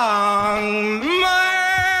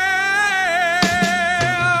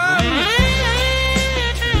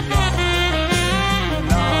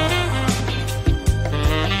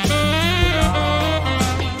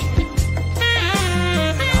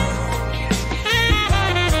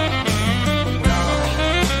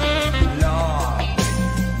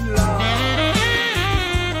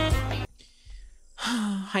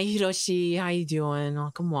Hi Hiroshi, how you doing?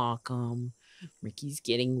 Welcome, welcome. Ricky's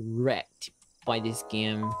getting wrecked by this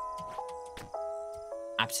game.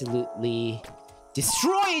 Absolutely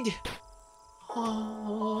destroyed!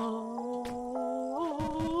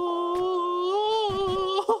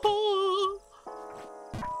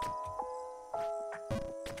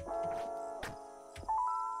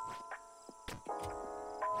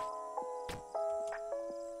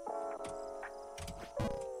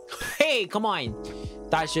 Hey, come on!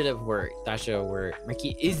 That should have worked. That should have worked.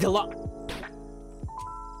 Ricky is the long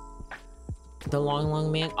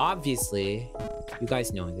man. Obviously, you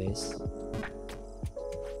guys know this.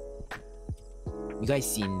 You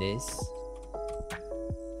guys seen this.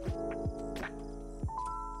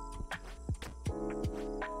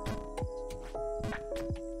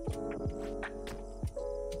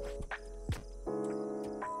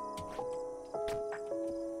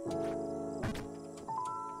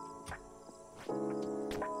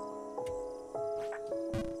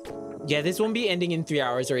 Yeah, this won't be ending in 3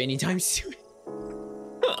 hours or anytime soon.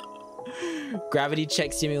 Gravity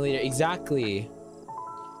check simulator. Exactly.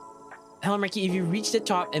 Hello, Marky. If you reach the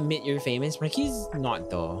top, admit you're famous. Marky's not,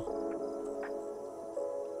 though.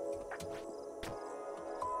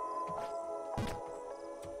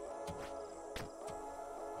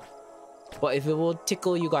 But if it will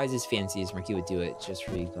tickle you guys' fancies, Marky would do it just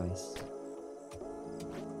for you guys.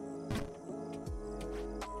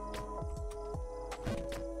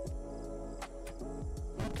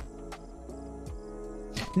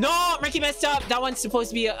 No, Ricky messed up. That one's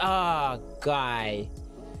supposed to be a God.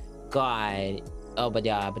 Oh, but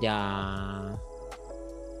yeah.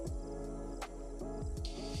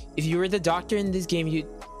 If you were the doctor in this game, you'd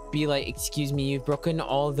be like, excuse me, you've broken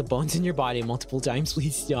all the bones in your body multiple times.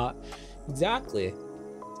 Please stop. Exactly.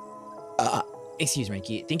 Excuse me,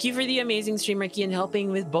 Ricky. Thank you for the amazing stream, Ricky, and helping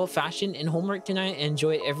with both fashion and homework tonight. I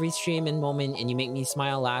enjoyed every stream and moment, and you make me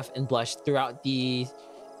smile, laugh, and blush throughout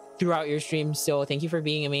your stream. So thank you for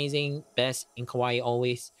being amazing, best, and kawaii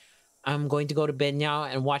always. I'm going to go to bed now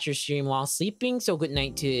and watch your stream while sleeping. So good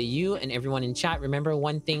night to you and everyone in chat. Remember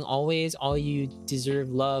one thing always, all you deserve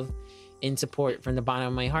love and support from the bottom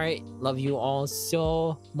of my heart. Love you all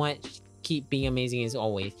so much. Keep being amazing as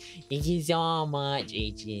always. Thank you so much,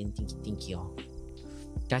 Agent. Thank you.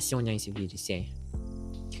 That's so nice of you to say.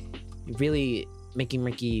 You're really making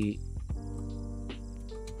Ricky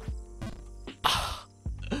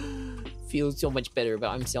feel so much better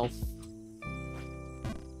about himself.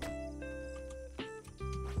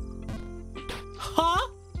 Huh?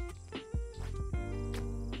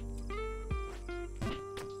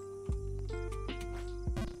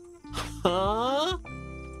 Huh?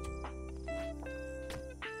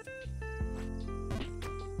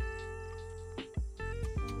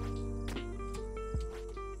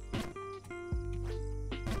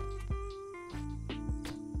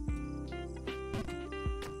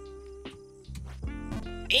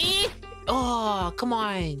 Eh? Oh, come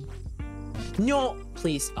on. No,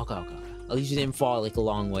 please. Okay, okay. At least you didn't fall like a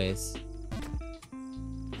long ways.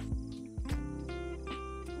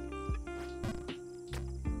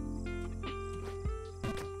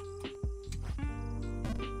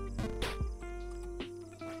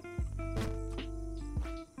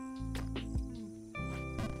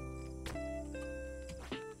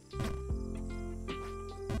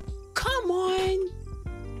 Come on.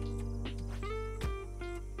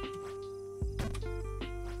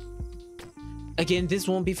 Again, this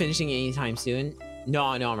won't be finishing anytime soon.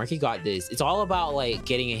 No, Marky got this. It's all about like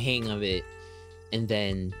getting a hang of it and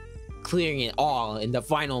then clearing it all in the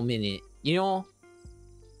final minute, you know?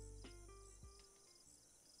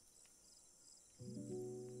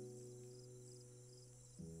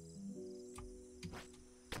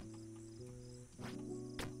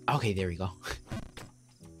 Okay, there we go.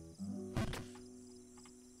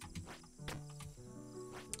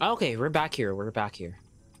 Okay, we're back here. We're back here.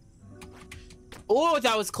 Oh,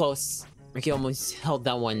 that was close. Ricky almost held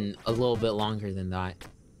that one a little bit longer than that,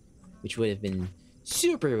 which would have been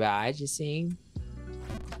super bad, just saying.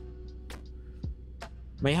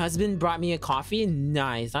 My husband brought me a coffee.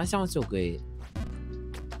 Nice. That sounds so good.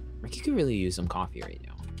 Ricky could really use some coffee right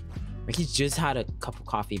now. Ricky just had a cup of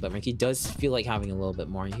coffee, but Ricky does feel like having a little bit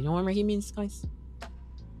more. You know what Ricky means, guys?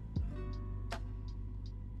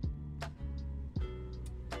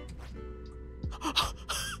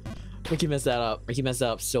 Ricky messed that up. Ricky messed that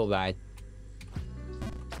up so bad.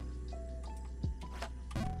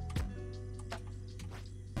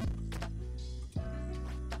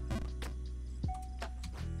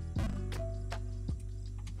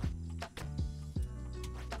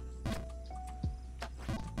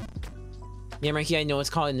 Yeah, Ricky, I know it's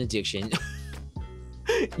called an addiction.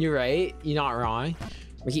 You're right. You're not wrong.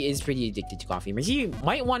 Ricky is pretty addicted to coffee. Ricky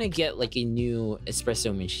might want to get like a new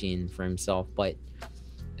espresso machine for himself, but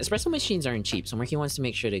espresso machines aren't cheap, so Marky wants to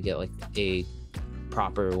make sure to get like a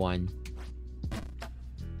proper one.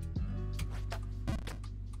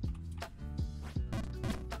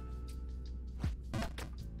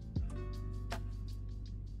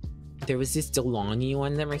 There was this DeLonghi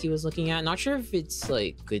one that Marky was looking at. Not sure if it's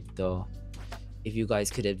like good though. If you guys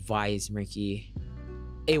could advise Marky.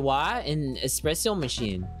 A what? An espresso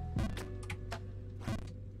machine.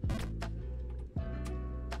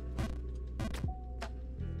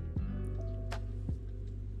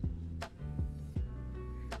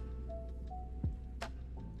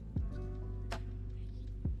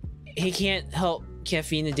 He can't help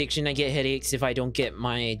caffeine addiction. I get headaches if I don't get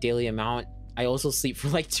my daily amount. I also sleep for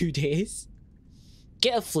like 2 days.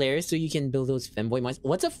 Get a flare so you can build those femboy minds.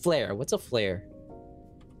 What's a flare? What's a flare?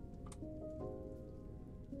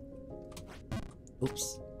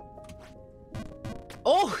 Oops.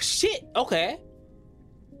 Oh shit. Okay.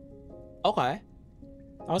 Okay.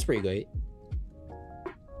 That was pretty good.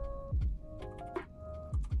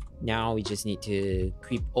 Now we just need to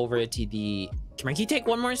creep over to the... Can Marky take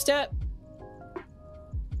one more step?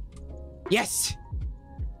 Yes!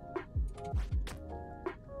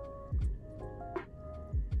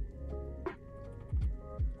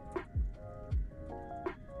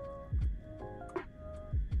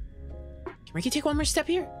 Can Marky take one more step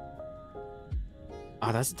here?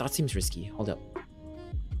 Oh, that seems risky. Hold up.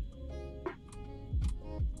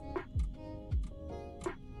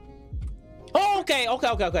 Oh,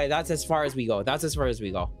 okay. That's as far as we go. That's as far as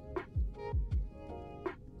we go.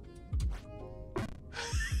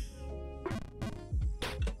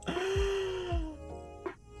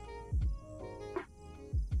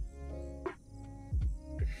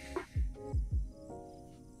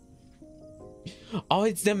 Oh,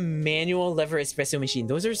 it's the manual lever espresso machine.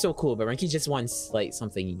 Those are so cool, but Ranky just wants like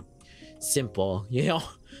something simple, you know?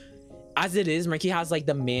 as it is, Marky has like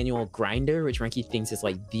the manual grinder, which Marky thinks is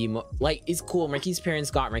like like it's cool. Marky's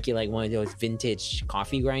parents got Marky like one of those vintage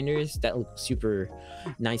coffee grinders that look super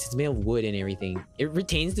nice. It's made of wood and everything. It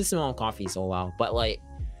retains the smell of coffee so well, but like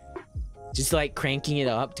just like cranking it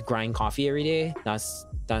up to grind coffee every day, that's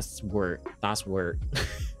work. That's work.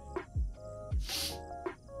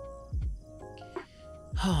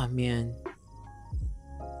 Oh man.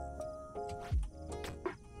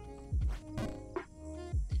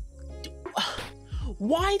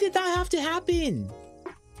 Why did that have to happen?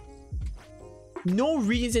 No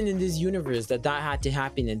reason in this universe that had to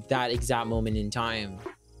happen at that exact moment in time.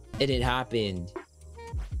 It happened.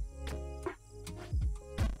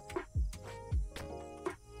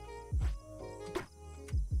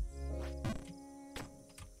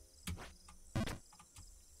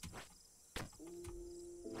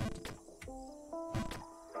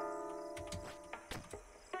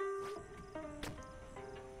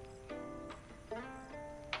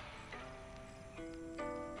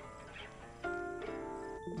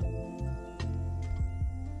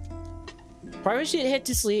 Probably should head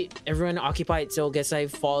to sleep. Everyone occupied, so guess I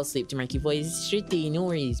fall asleep to Marky voice. Sure thing, no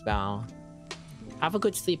worries, pal. Have a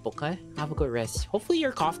good sleep, okay? Have a good rest. Hopefully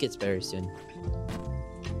your cough gets better soon.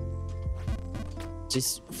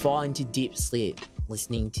 Just fall into deep sleep,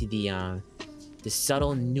 listening to the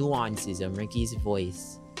subtle nuances of Marky's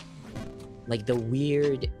voice. Like the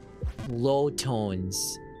weird low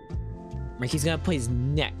tones. Marky's gonna put his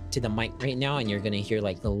neck to the mic right now and you're gonna hear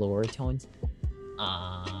like the lower tones.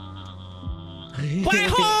 Oh,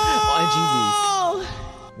 Jesus.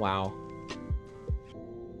 Wow.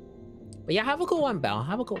 But yeah, have a good one, Belle.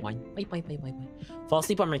 Have a good one. Bye, bye, bye, bye, bye. Fall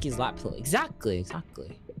asleep on Ricky's lap pillow. Exactly,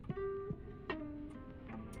 exactly.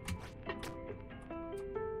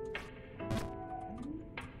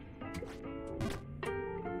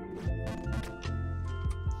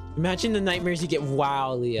 Imagine the nightmares you get.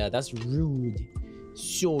 Wow, Leah, that's rude.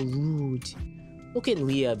 So rude. Look at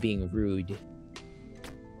Leah being rude.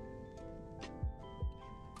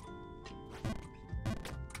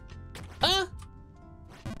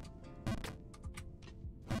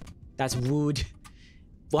 That's rude.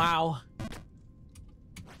 Wow.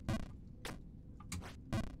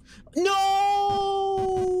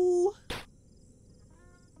 No!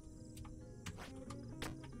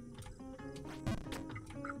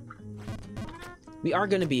 We are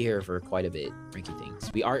gonna be here for quite a bit, Ricky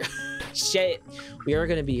thinks. We are... Shit! We are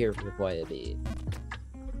gonna be here for quite a bit.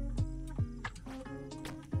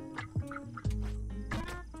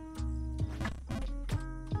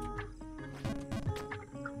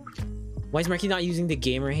 Why is Marky not using the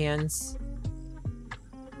gamer hands?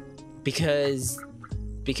 Because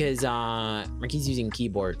Marky's using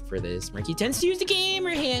keyboard for this. Marky tends to use the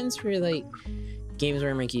gamer hands for like games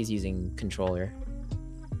where Marky's using controller.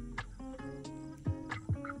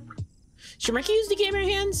 Should Marky use the gamer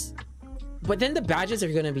hands? But then the badges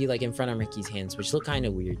are gonna be like in front of Marky's hands, which look kind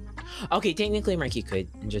of weird. Okay, technically Marky could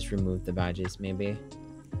and just remove the badges, maybe.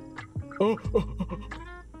 Oh.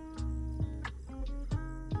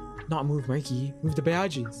 Not move Marky, move the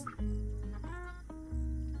badges.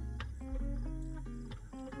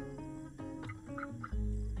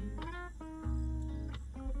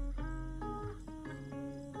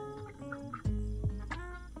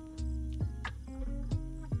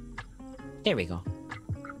 There we go.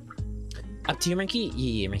 Up to you, Marky.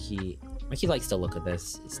 Yeah, Marky likes the look of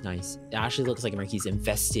this. It's nice. It actually looks like Marky's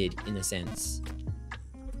invested in a sense.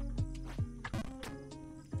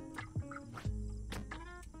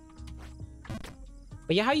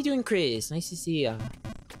 But yeah, how you doing, Chris? Nice to see ya.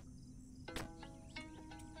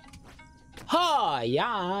 Ha!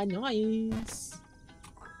 Yeah, nice.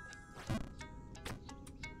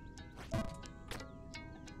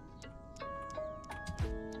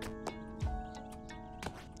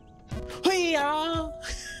 Hey-ya!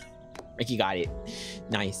 Ricky got it.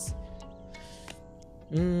 Nice.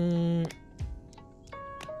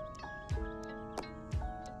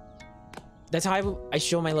 That's how I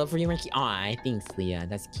show my love for you, Marky. Aw, thanks, Leah.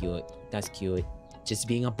 That's cute. That's cute. Just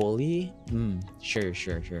being a bully? Sure.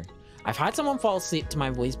 I've had someone fall asleep to my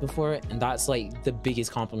voice before, and that's like the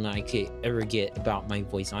biggest compliment I could ever get about my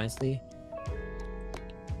voice, honestly.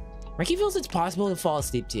 Marky feels it's possible to fall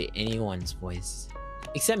asleep to anyone's voice.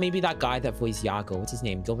 Except maybe that guy that voiced Yago. What's his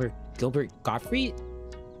name? Gilbert Gottfried?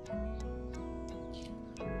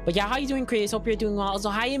 But yeah, how you doing, Chris? Hope you're doing well. Also,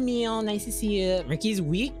 hi, Emil. Nice to see you. Marky's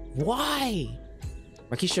weak? Why?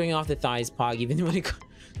 Marky's showing off the thighs, Pog, even when it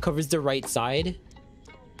covers the right side.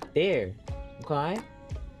 There. Okay.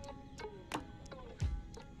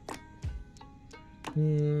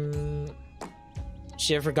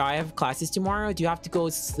 Shit, I forgot I have classes tomorrow. Do you have to go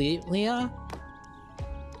sleep, Leah?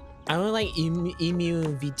 I don't like emu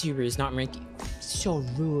VTubers, not Marky. So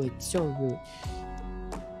rude, so rude.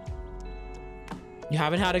 You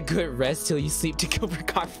haven't had a good rest till you sleep to Gilbert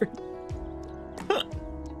Gottfried.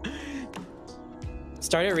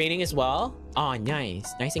 Started raining as well. Oh,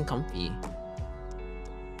 nice. Nice and comfy.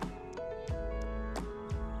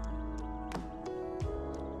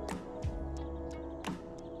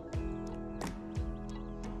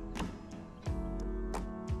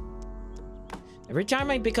 Every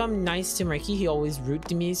time I become nice to Marky, he always rude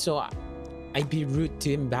to me, so I'd be rude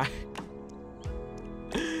to him back.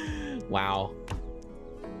 Wow.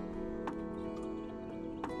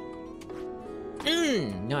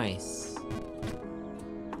 Nice.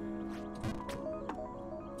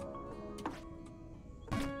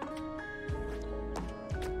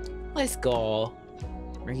 Let's go.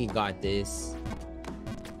 Marky got this.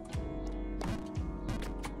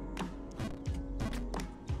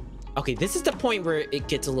 Okay, this is the point where it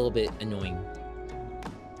gets a little bit annoying.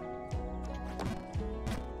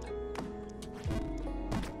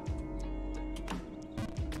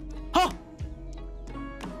 Huh!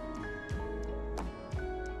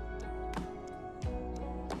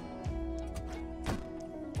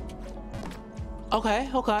 Okay,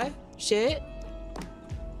 okay. Shit.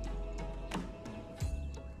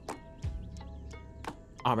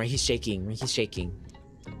 Oh, man, he's shaking. He's shaking.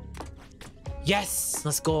 Yes!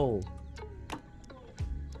 Let's go.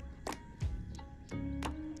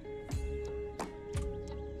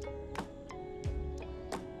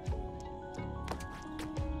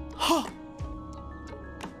 Huh!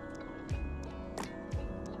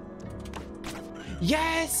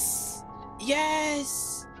 Yes!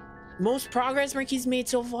 Yes! Most progress Marky's made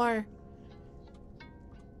so far.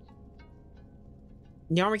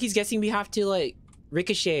 Now Marky's guessing we have to, like,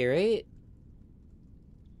 ricochet, right?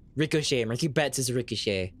 Ricochet. Marky bets is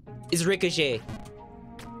ricochet. Is ricochet.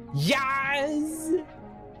 Yes!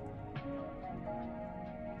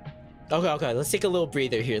 Okay, okay. Let's take a little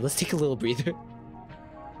breather here. Let's take a little breather.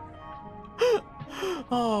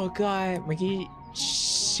 Oh, God. Marky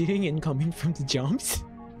shitting and coming from the jumps.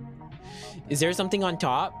 Is there something on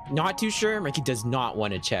top? Not too sure. Marky does not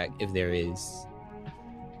want to check if there is.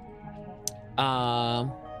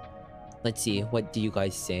 Let's see. What do you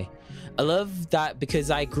guys say? I love that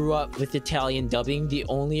because I grew up with Italian dubbing. The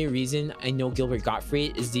only reason I know Gilbert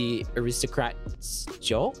Gottfried is the Aristocrats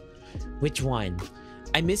show. Which one?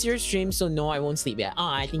 I miss your stream, so no, I won't sleep yet.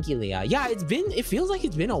 Ah, thank you, Leah. Yeah, it feels like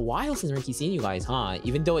it's been a while since Marky's seen you guys, huh?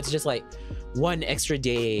 Even though it's just like one extra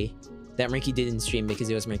day that Marky didn't stream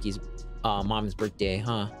because it was Marky's mom's birthday,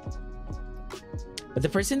 huh? But the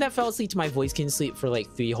person that fell asleep to my voice can sleep for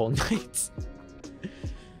like 3 whole nights.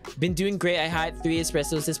 Been doing great. I had 3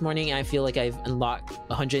 espressos this morning and I feel like I've unlocked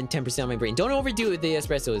 110% of my brain. Don't overdo it with the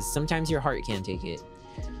espressos. Sometimes your heart can't take it.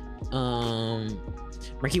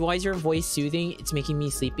 Marky, why is your voice soothing? It's making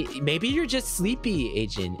me sleepy. Maybe you're just sleepy,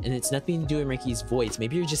 Agent, and it's nothing to do with Marky's voice.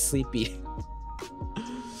 Maybe you're just sleepy.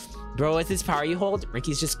 Bro, what's this power you hold?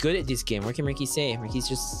 Marky's just good at this game. What can Marky say? Marky's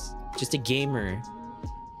just a gamer.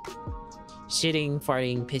 Shitting,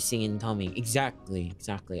 farting, pissing, and coming. Exactly.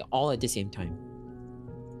 All at the same time.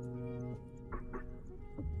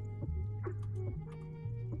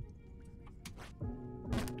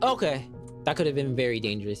 Okay. That could have been very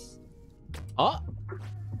dangerous. Oh!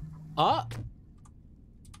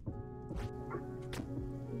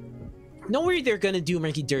 No way they're gonna do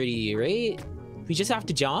Marky dirty, right? We just have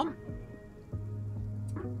to jump?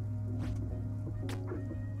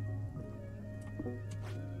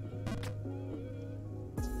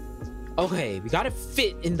 Okay, we gotta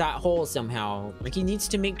fit in that hole somehow. Marky needs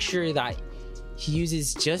to make sure that he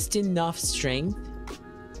uses just enough strength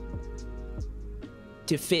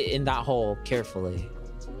to fit in that hole carefully.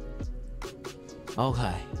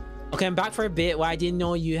 Okay, I'm back for a bit. Well, I didn't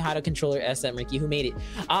know you had a controller asset, Marky. Who made it?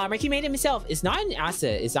 Marky made it himself. It's not an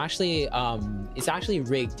asset. It's actually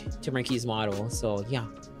rigged to Marky's model. So yeah.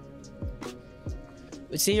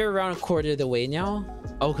 Let's say you're around a quarter of the way now.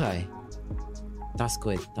 Okay, that's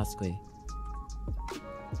good.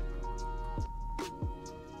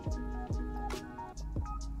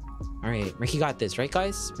 All right, Marky got this, right,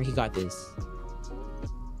 guys? Marky got this.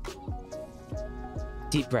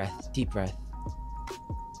 Deep breath.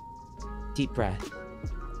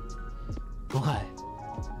 Okay.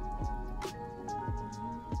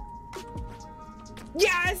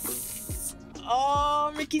 Yes!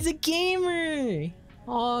 Oh, Marky's a gamer.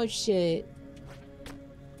 Oh, shit.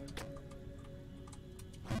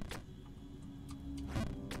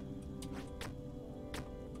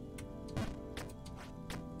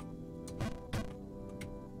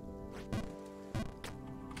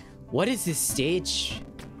 What is this stage?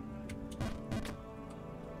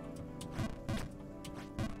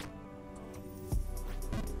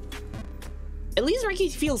 At least Marky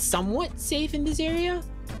feels somewhat safe in this area.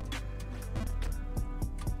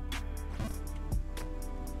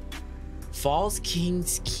 Falls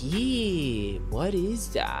King's Key. What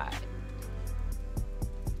is that?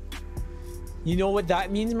 You know what that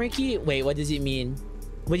means, Marky? Wait, what does it mean?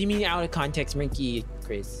 What do you mean out of context, Marky,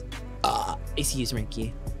 Chris? Excuse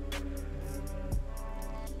Marky.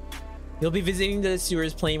 You'll be visiting the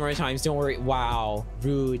sewers plenty more times. Don't worry. Wow,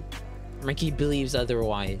 rude. Marky believes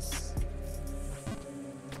otherwise.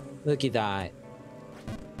 Look at that.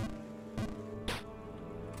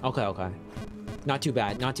 Okay, okay. Not too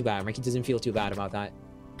bad. Not too bad. Marky doesn't feel too bad about that.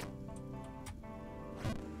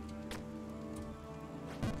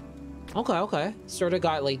 Okay, okay. Sort of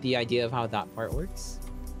got like the idea of how that part works.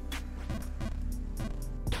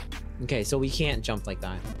 Okay, so we can't jump like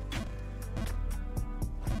that.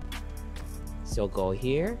 So go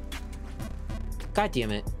here. God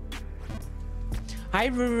damn it. Hi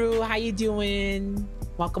Ruru, how you doing?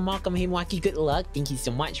 Welcome, welcome. Hey Mwaki, good luck. Thank you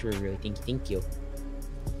so much, Ruru. Thank you, thank you.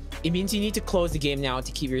 It means you need to close the game now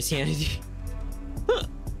to keep your sanity.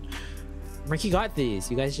 Marky got these.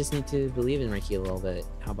 You guys just need to believe in Marky a little bit.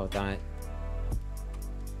 How about that?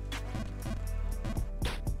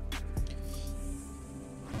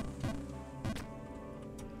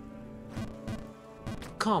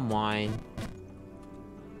 Come on.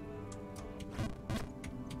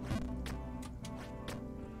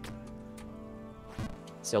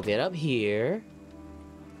 So get up here.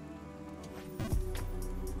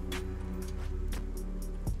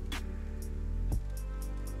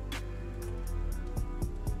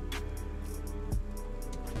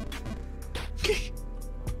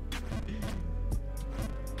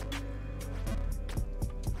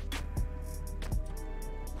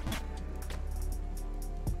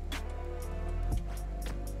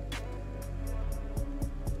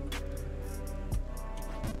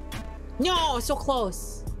 No, so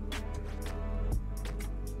close.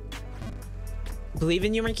 Believe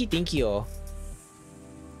in you, Marky. Thank you.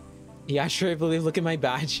 Yeah, sure, I believe. Look at my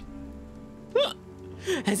badge.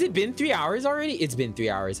 Has it been 3 hours already? It's been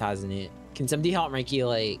 3 hours, hasn't it? Can somebody help Marky,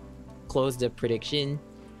 like, close the prediction?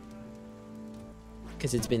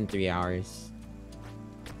 Because it's been 3 hours.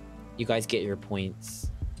 You guys get your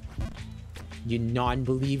points. You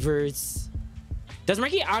non-believers. Does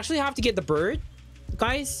Marky actually have to get the bird?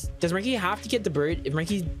 Guys, does Marky have to get the bird? If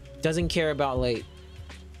Marky doesn't care about, like,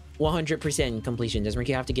 100% completion, does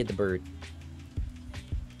Marky have to get the bird?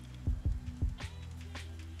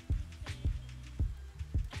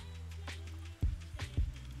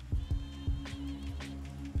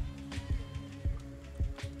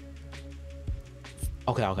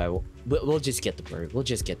 Okay, okay. We'll just get the bird. We'll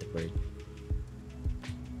just get the bird.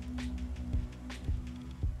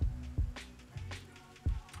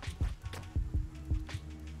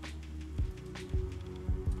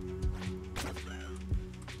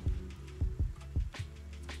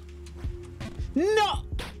 No!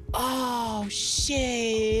 Oh,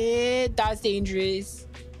 shit. That's dangerous.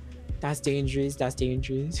 That's dangerous. That's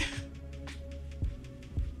dangerous.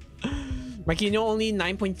 Marky, you know, only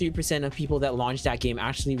 9.3% of people that launched that game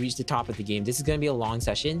actually reached the top of the game. This is going to be a long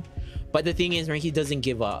session. But the thing is, Marky doesn't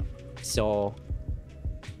give up. So,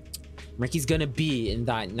 Marky's going to be in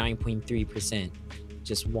that 9.3%.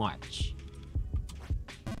 Just watch.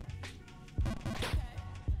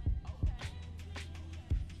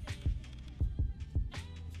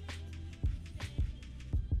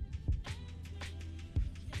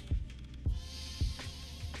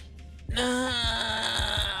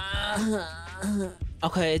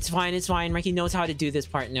 Okay, it's fine, it's fine. Marky knows how to do this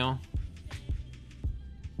part now.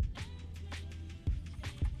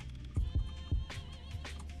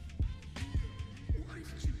 Why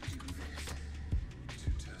did you do this? To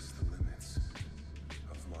test the limits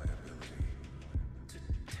of my ability. To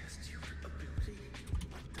test your ability?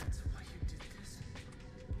 That's why you did this?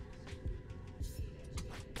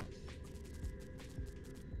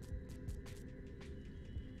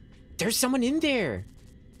 There's someone in there.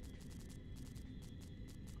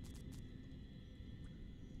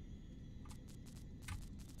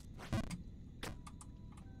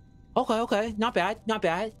 Okay, okay. Not bad, not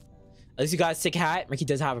bad. At least you got a sick hat. Marky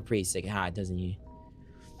does have a pretty sick hat, doesn't he?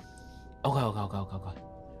 Okay, okay, okay, okay, okay.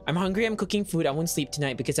 I'm hungry, I'm cooking food. I won't sleep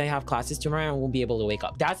tonight because I have classes tomorrow and I won't be able to wake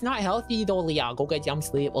up. That's not healthy though, Leah. Go get some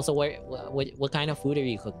sleep. Also, what kind of food are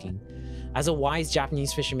you cooking? As a wise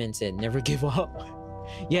Japanese fisherman said, never give up.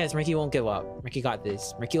 Yes, Marky won't give up. Marky got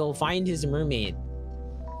this. Marky will find his mermaid.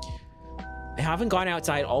 I haven't gone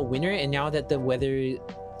outside all winter, and now that the weather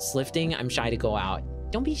It's lifting. I'm shy to go out.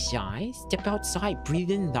 Don't be shy. Step outside. Breathe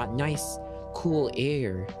in that nice, cool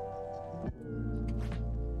air.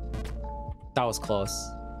 That was close.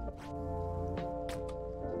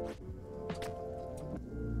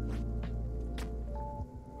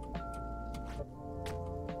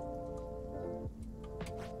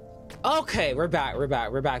 Okay, we're back,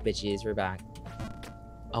 bitches. We're back.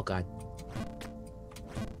 Oh, God.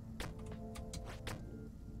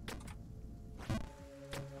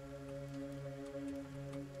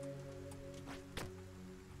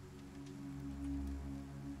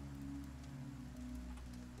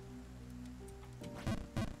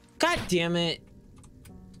 God damn it.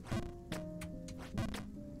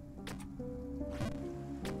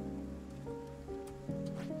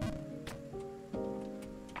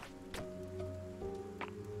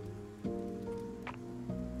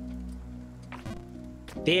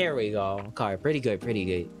 There we go. Okay, pretty good, pretty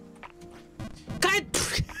good. God!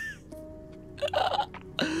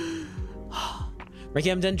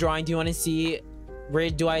 Marky, I'm done drawing. Do you want to see? Where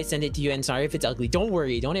do I send it to you? And sorry if it's ugly. Don't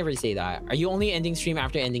worry. Don't ever say that. Are you only ending stream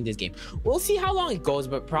after ending this game? We'll see how long it goes,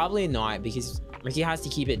 but probably not because Marky has to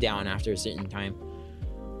keep it down after a certain time.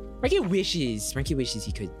 Marky wishes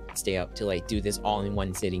he could stay up to like do this all in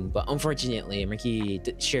one sitting, but unfortunately, Marky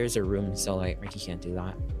shares a room, so like Marky can't do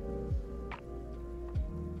that.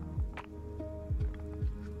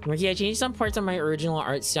 Marky, I changed some parts of my original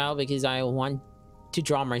art style because I want to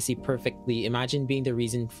draw Marcy perfectly. Imagine being the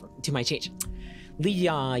reason to my change.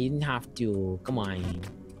 Leah, you didn't have to. Come on.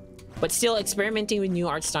 But still, experimenting with new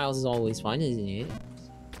art styles is always fun, isn't it?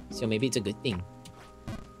 So maybe it's a good thing.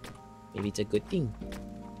 Maybe it's a good thing.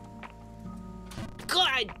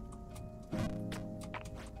 God!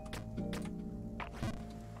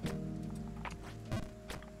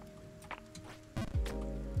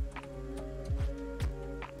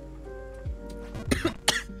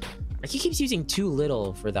 He keeps using too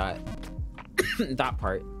little for that that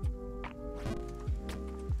part.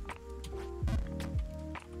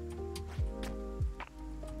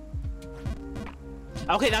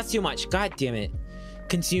 Okay, that's too much. God damn it.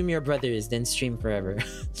 Consume your brothers, then stream forever.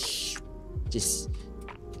 Just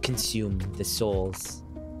consume the souls.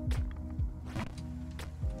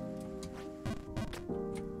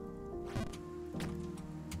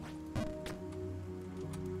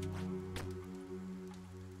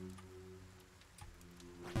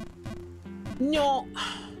 No.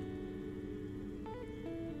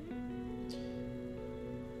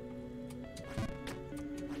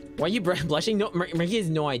 Why are you blushing? No, Marky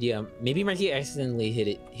has no idea. Maybe Marky accidentally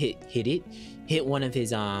hit one of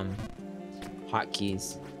his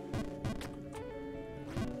hotkeys.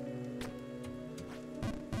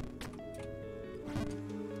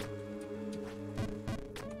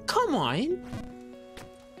 Come on.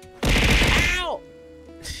 Ow!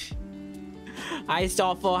 Hi,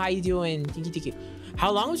 Stolfo. How you doing? Thank you.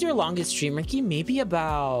 How long was your longest stream, Marky? Maybe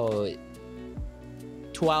about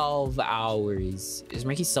 12 hours. Is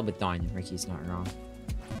Marky subathon if Marky's not wrong?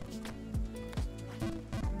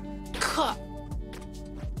 Cut.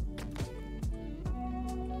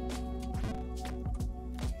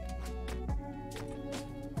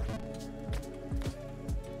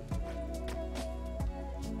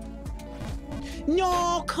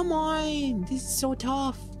 No, come on. This is so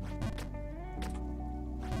tough.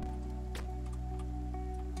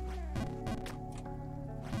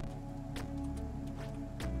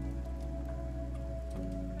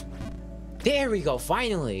 There we go,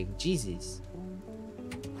 finally. Jesus.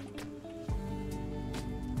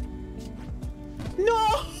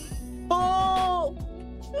 No! Oh!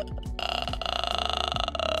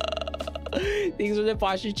 Thanks for the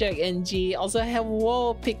posture check, NG. Also,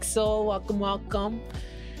 hello, Pixel. Welcome.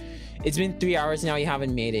 It's been 3 hours now. You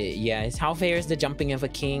haven't made it. Yes. How fair is the jumping of a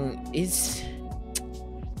king?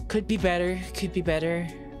 Could be better.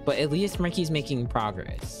 But at least Marky's making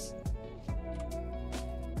progress.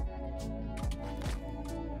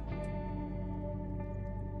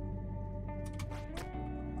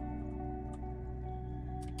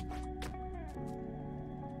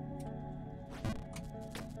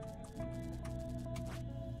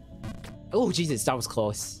 Oh, Jesus, that was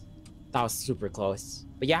close. That was super close.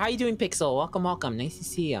 But yeah, how you doing, Pixel? Welcome. Nice to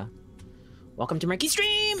see ya. Welcome to Marky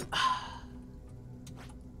Stream!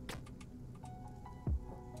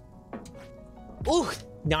 Ooh,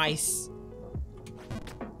 nice.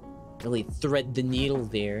 Really thread the needle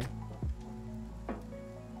there.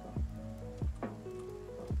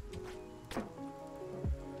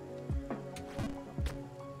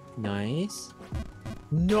 Nice.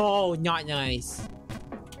 No, not nice.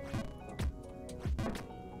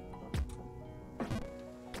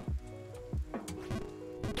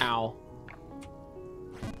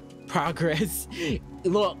 progress.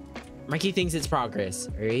 Look, Marky thinks it's progress,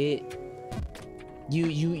 alright? You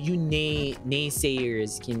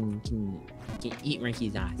naysayers can eat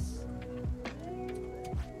Marky's ass.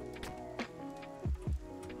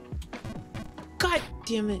 God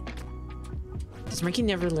damn it. Does Marky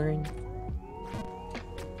never learn?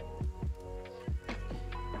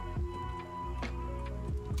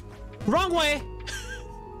 Wrong way!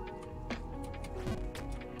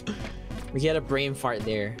 We get a brain fart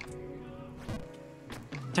there.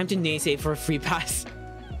 Time to naysay for a free pass.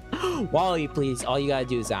 Wally, please. All you gotta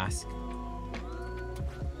do is ask.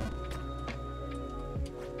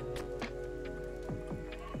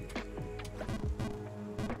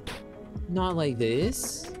 Not like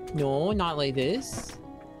this. No, not like this.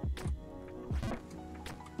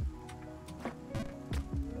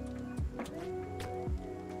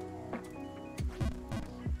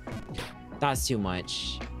 That's too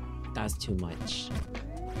much. That's too much.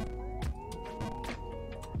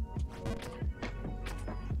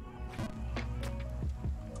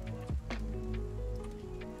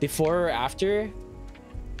 Before or after?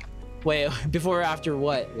 Wait, before or after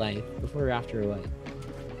what? Like, before or after what?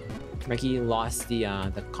 Marky lost the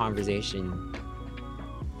conversation.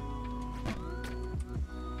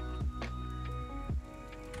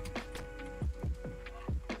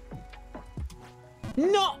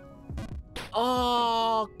 No!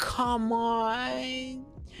 Oh, come on.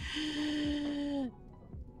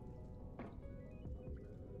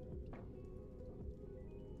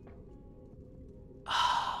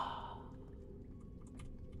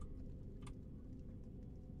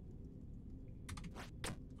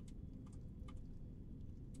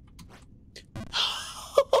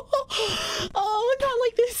 Oh, not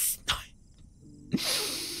like this.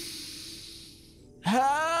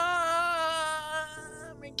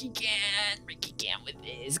 Ricky can't with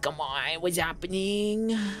this. Come on, what's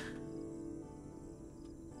happening?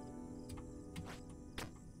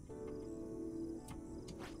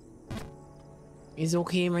 It's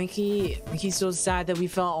okay, Ricky. Ricky's so sad that we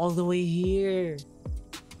fell all the way here.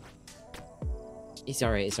 It's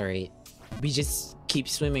alright, it's alright. We just keep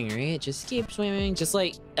swimming, right? Just keep swimming, just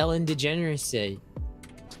like Ellen DeGeneres said.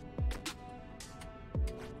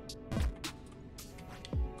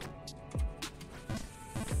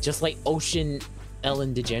 Just like Ocean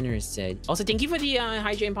Ellen DeGeneres said. Also, thank you for the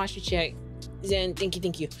hydrate and posture check. Zen, thank you,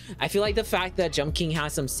 thank you. I feel like the fact that Jump King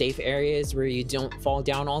has some safe areas where you don't fall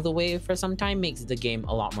down all the way for some time makes the game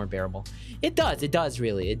a lot more bearable. It does,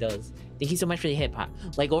 really, it does. Thank you so much for the hip hop.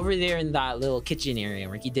 Like over there in that little kitchen area,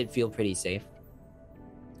 Ricky did feel pretty safe.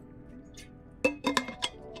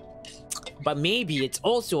 But maybe it's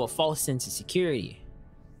also a false sense of security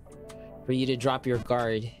for you to drop your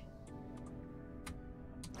guard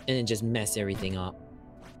and then just mess everything up.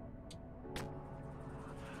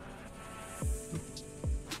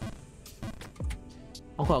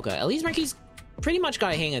 Okay. At least Marky's pretty much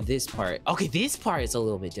got a hang of this part. Okay, this part is a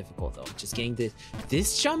little bit difficult though. Just getting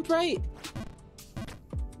this jump right.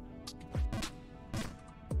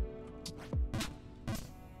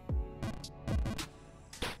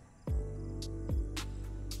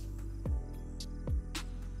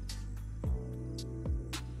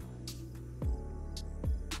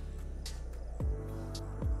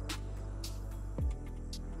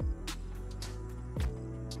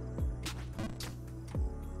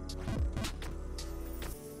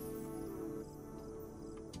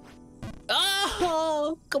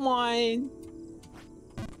 Oh, come on.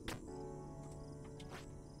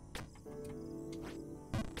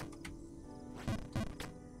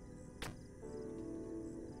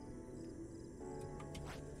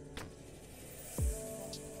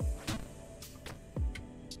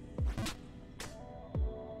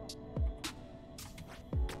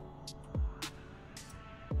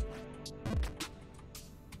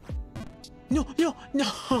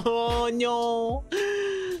 No.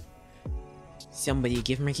 Somebody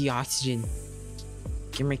give Marky oxygen.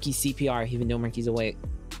 Give Marky CPR even though Marky's awake.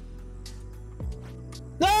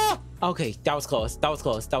 No! Okay, that was close.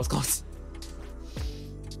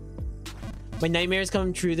 My nightmares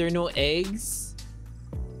come true. There are no eggs.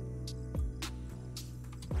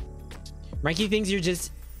 Marky thinks you're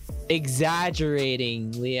just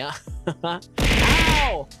exaggerating, Leah.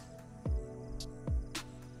 Ow!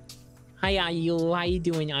 Hi, Ayu. How you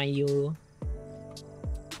doing, Ayu?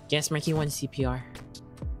 Yes, Marky wants CPR.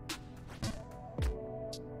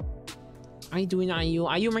 How you doing, Ayu?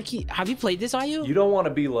 Ayu, Marky, have you played this, Ayu? You don't want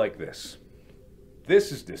to be like this.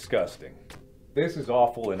 This is disgusting. This is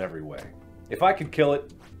awful in every way. If I could kill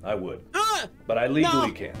it, I would. But I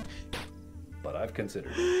legally can't. But I've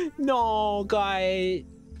considered it. No, guy.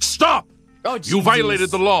 Stop! Oh, You Jesus.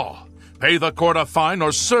 violated the law. Pay the court a fine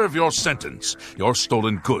or serve your sentence. Your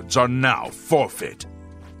stolen goods are now forfeit.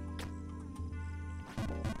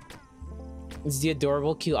 It's the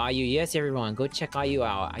adorable, cute Ayu. Yes, everyone, go check Ayu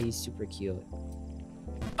out. Ayu's super cute.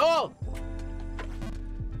 Oh!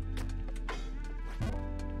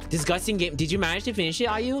 Disgusting game. Did you manage to finish it,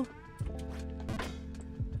 Ayu?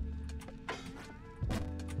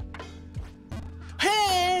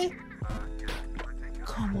 Hey!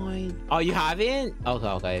 Come on. Oh, you haven't? Okay,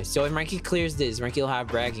 okay. So if Marky clears this, Marky will have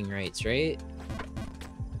bragging rights, right?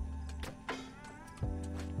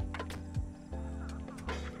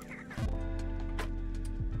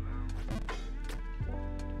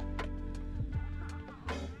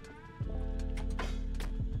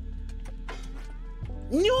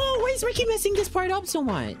 No, why is Ricky messing this part up so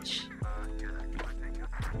much?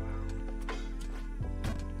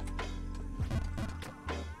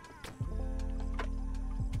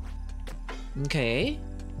 Okay.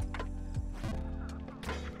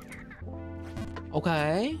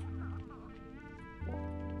 Okay.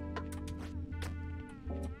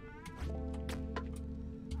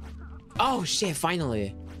 Oh shit,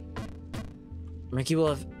 finally. Ricky will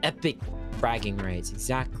have epic bragging rights.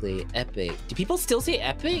 Exactly. Epic. Do people still say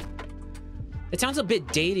epic? It sounds a bit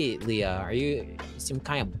dated, Leah. Are you some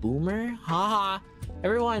kind of boomer? Haha.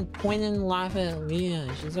 Everyone point and laugh at Leah.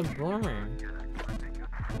 She's a boomer.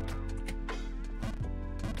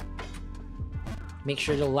 Make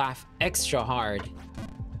sure to laugh extra hard.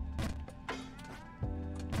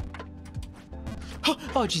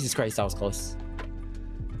 Oh, Jesus Christ, that was close.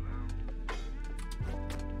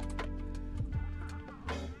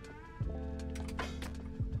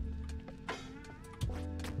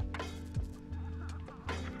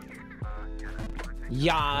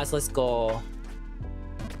 Yes, let's go.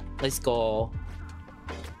 Let's go.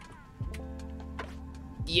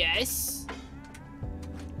 Yes.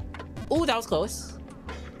 Oh, that was close.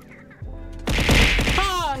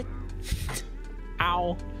 Ah!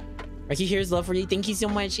 Ow. Ricky, here's love for you. Thank you so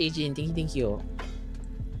much, Agent. Thank you, thank you.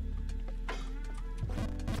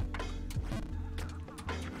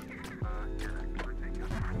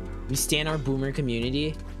 We stand our boomer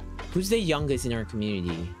community. Who's the youngest in our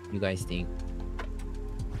community, you guys think?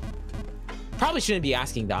 Probably shouldn't be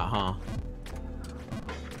asking that, huh?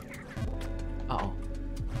 Uh-oh.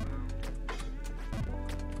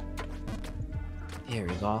 There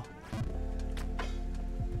we go.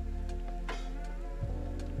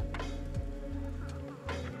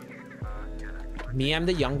 Me, I'm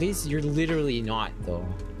the youngest? You're literally not, though.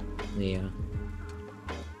 Yeah.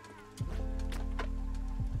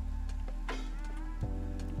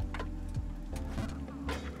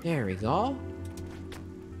 There we go.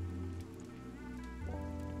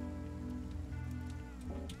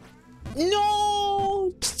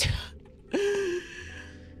 No!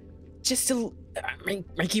 Just to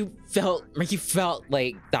Marky felt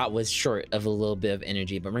like that was short of a little bit of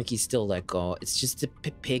energy, but Marky still let go. It's just a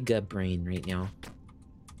pig brain right now.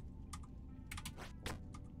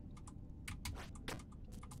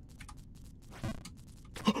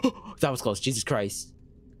 That was close. Jesus Christ.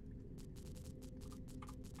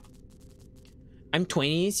 I'm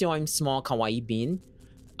 20, so I'm small kawaii bean.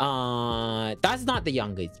 That's not the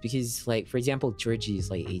youngest because, like, for example, Georgie is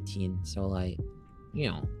like 18, so like, you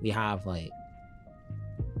know, we have like,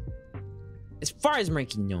 as far as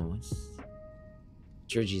Marky knows,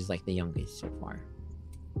 Georgie is like the youngest so far.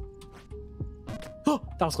 Oh,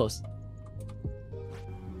 that was close.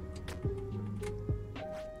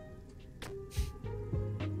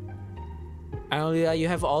 Alia, you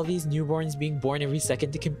have all these newborns being born every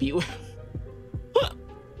second to compete with.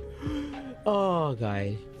 Oh,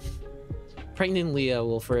 God. Pregnant Leah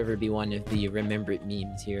will forever be one of the remembered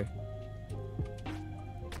memes here.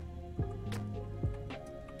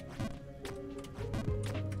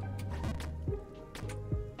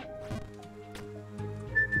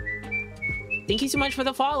 Thank you so much for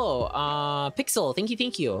the follow. Pixel,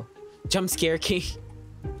 thank you. Jump scare king.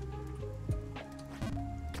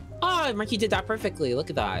 Oh, Marky did that perfectly. Look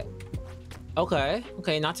at that. Okay,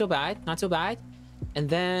 okay, not so bad, not so bad. And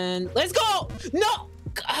then let's go. No,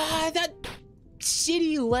 God, that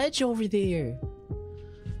shitty ledge over there.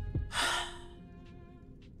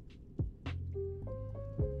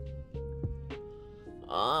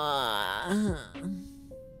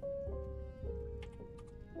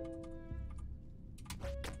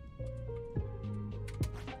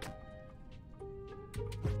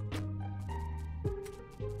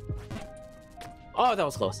 Oh, that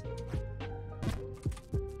was close.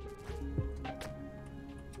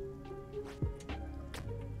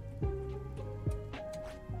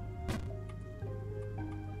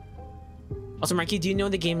 Also, Marky, do you know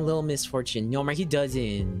the game Little Misfortune? No, Marky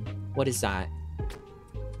doesn't. What is that?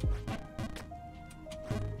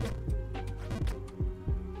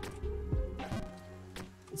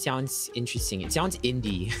 It sounds interesting. It sounds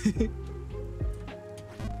indie.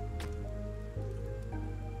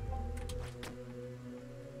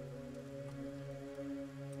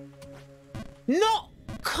 No!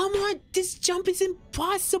 Come on! This jump is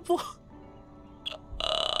impossible!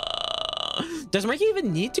 Does Marky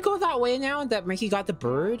even need to go that way now that Marky got the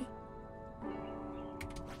bird?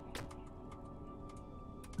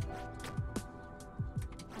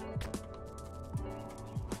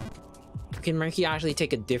 Can Marky actually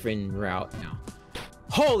take a different route now?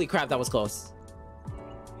 Holy crap, that was close.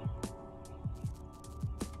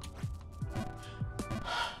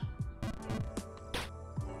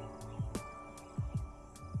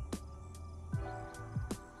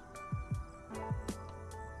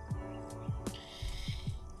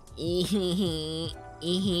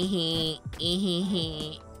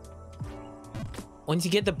 Once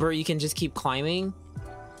you get the bird, you can just keep climbing.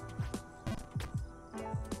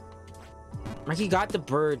 Marky got the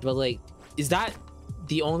bird, but like, is that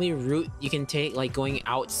the only route you can take, like going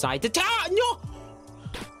outside the town? No!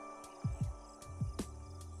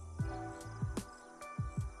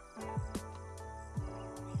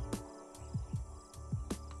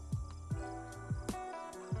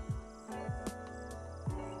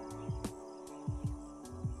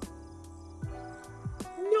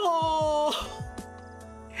 No!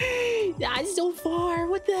 That's so far.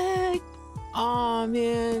 What the heck? Oh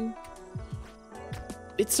man.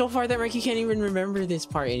 It's so far that Marky can't even remember this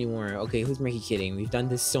part anymore. Okay, who's Marky kidding? We've done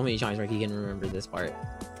this so many times, Marky can't remember this part.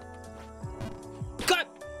 God!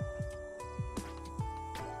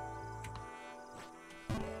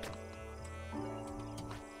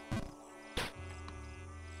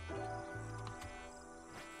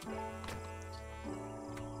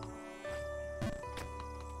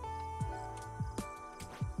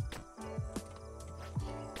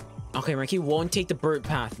 Okay, Marky won't take the bird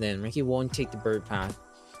path then. Marky won't take the bird path.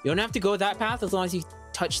 You don't have to go that path as long as you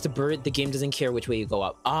touch the bird. The game doesn't care which way you go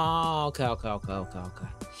up. Oh, okay.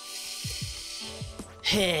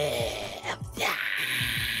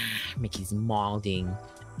 Mickey's molding.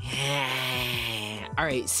 All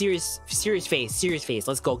right, serious face.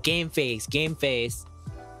 Let's go. Game face.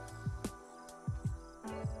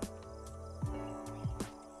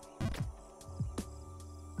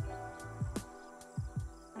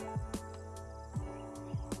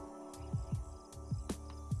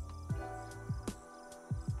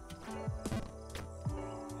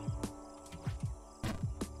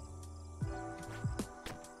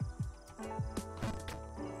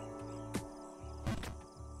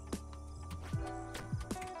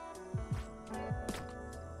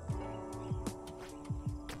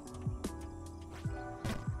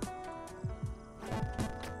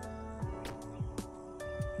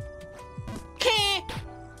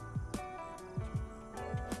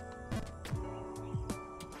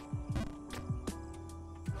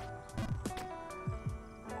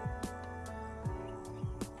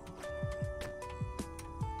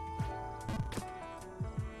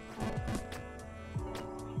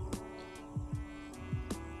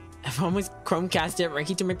 I've almost Chromecasted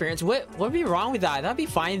Marky to my parents. What would be wrong with that? That'd be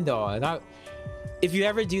fine though. If you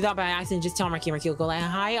ever do that by accident, just tell Marky. Marky will go like,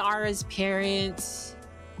 "Hi, Ara's parents."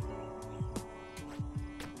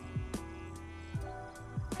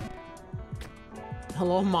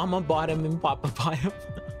 Hello, Mama Bottom and Papa Bottom.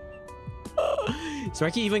 Is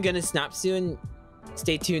Marky even gonna snap soon?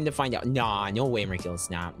 Stay tuned to find out. Nah, no way Marky will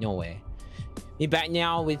snap. No way. Me back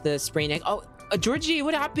now with the spray neck. Oh, Georgie,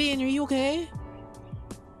 what happened? Are you okay?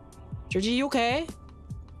 Georgie, you okay?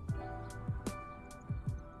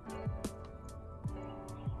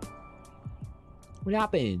 What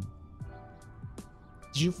happened?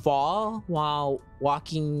 Did you fall while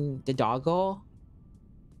walking the doggo?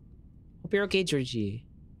 Hope you're okay, Georgie.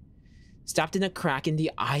 Stopped in a crack in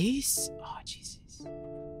the ice? Oh, Jesus.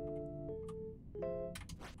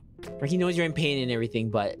 Marky knows you're in pain and everything,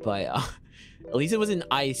 but at least it wasn't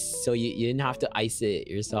ice, so you didn't have to ice it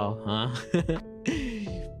yourself, huh?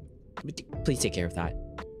 Please take care of that.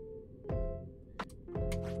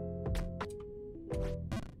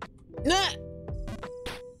 Nah!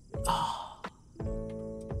 Oh.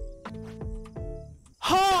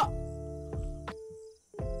 Ha!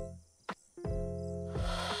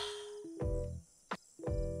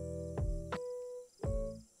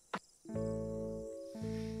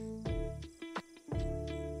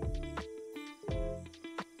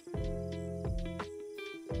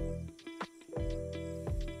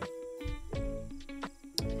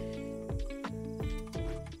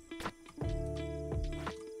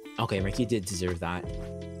 Okay, Marky did deserve that.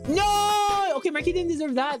 No! Okay, Marky didn't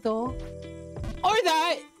deserve that though. Or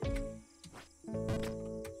that!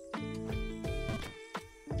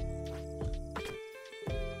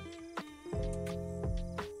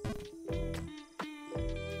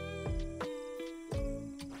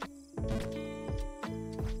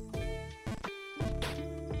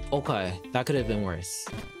 Okay, that could have been worse.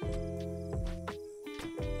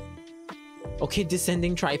 Okay,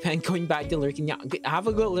 descending Trypan, going back to lurking. Yeah, have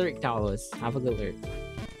a good lurk, Talos. Have a good lurk.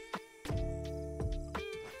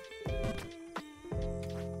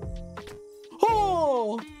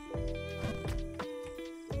 Oh!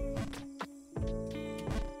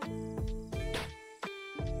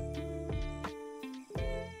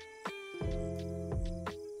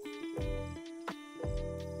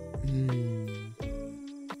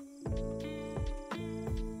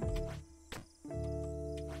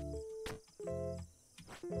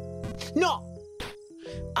 No!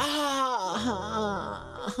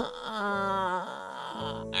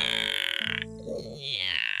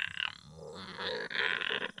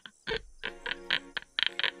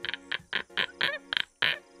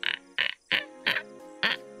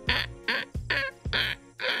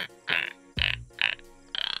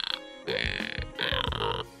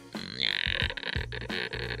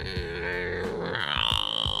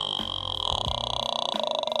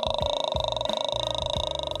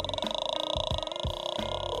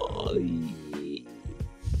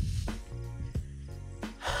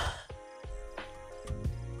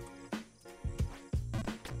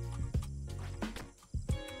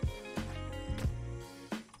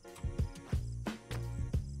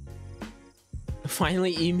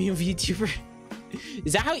 Finally, emu VTuber.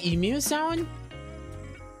 Is that how emus sound?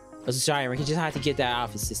 Oh, sorry, Marky just had to get that out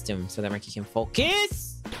of his system so that Marky can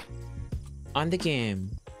focus on the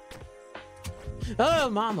game.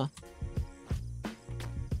 Oh, mama.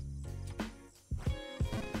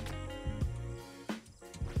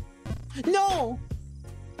 No!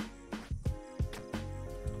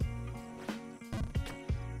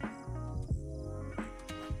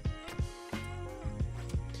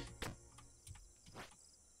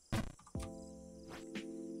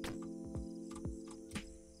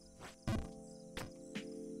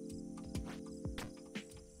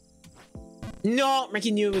 No,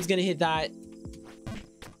 Marky knew it was gonna hit that.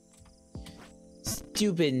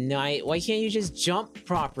 Stupid knight. Why can't you just jump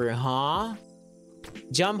proper, huh?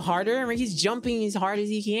 Jump harder? Marky's jumping as hard as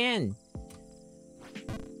he can.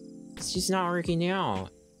 It's just not working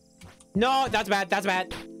out. No, that's bad. That's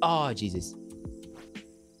bad. Oh, Jesus.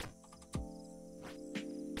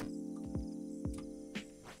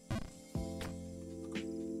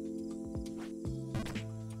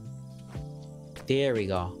 There we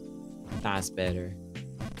go. That's better.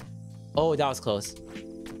 Oh, that was close.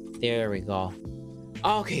 There we go.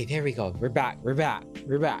 Okay, there we go. We're back. We're back.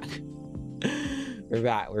 We're back. We're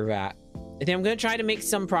back. We're back. I think I'm gonna try to make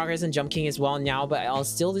some progress on Jump King as well now, but I'll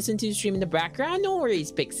still listen to the stream in the background. No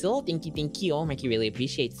worries, Pixel. Thank you, thank you. Oh, Marky really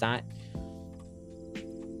appreciates that.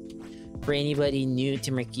 For anybody new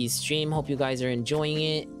to Marky's stream, hope you guys are enjoying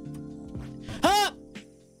it. Ah!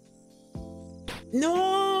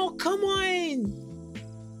 No, come on.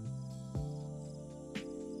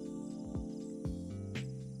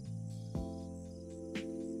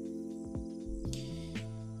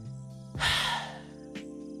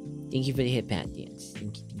 Thank you for the hip pat dance.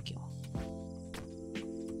 Thank you, thank you.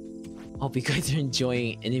 Hope you guys are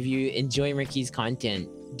enjoying. And if you enjoy Marky's content,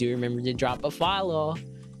 do remember to drop a follow.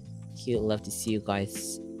 He'd love to see you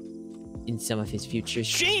guys in some of his future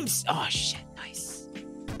streams. Oh shit, nice.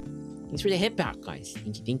 Thanks for the hip pat, guys.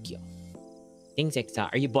 Thank you, thank you. Thanks, Exa.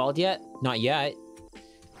 Are you bald yet? Not yet.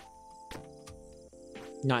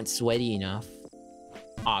 Not sweaty enough.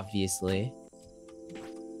 Obviously.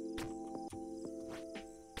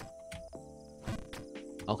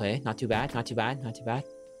 Okay, not too bad, not too bad, not too bad.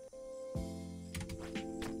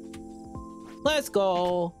 Let's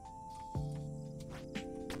go!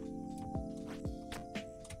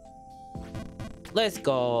 Let's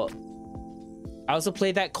go! I also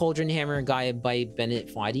played that Cauldron Hammer guy by Bennett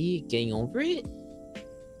Foddy, Getting Over It.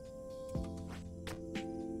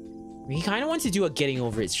 He kind of wants to do a Getting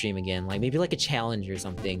Over It stream again, like maybe like a challenge or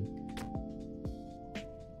something.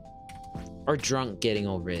 Or drunk Getting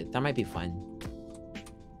Over It, that might be fun.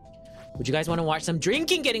 Would you guys want to watch some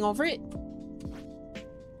drinking Getting Over It?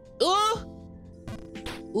 Ooh!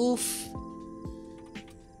 Oof.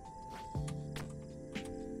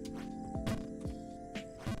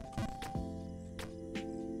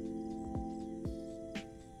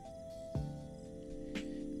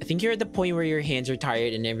 I think you're at the point where your hands are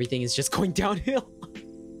tired and everything is just going downhill.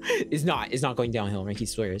 It's not going downhill. Marky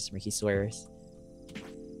swears. Marky swears.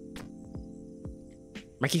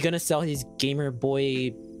 Marky gonna sell his Gamer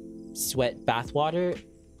Boy sweat bathwater.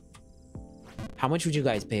 How much would you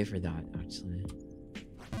guys pay for that, actually?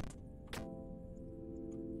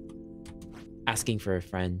 Asking for a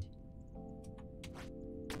friend.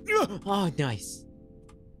 Oh, nice.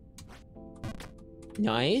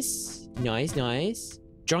 Nice. Nice, nice.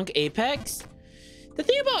 Drunk Apex? The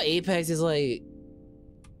thing about Apex is like...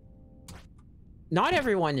 Not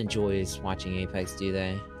everyone enjoys watching Apex, do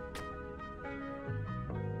they?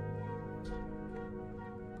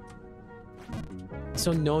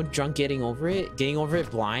 So no drunk getting over it? Getting over it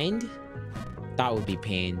blind? That would be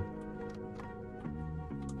pain.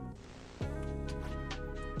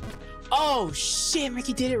 Oh shit,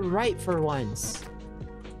 Ricky did it right for once.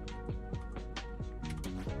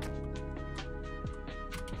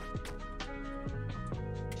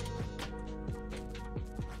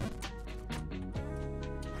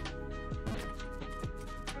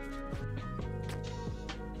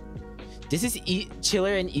 This is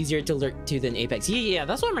chiller and easier to lurk to than Apex. Yeah,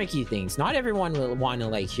 that's what Marky thinks. Not everyone will want to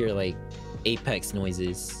like hear like Apex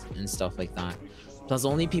noises and stuff like that. Plus,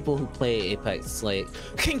 only people who play Apex like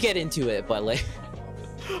can get into it. But like,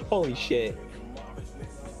 holy shit!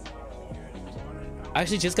 I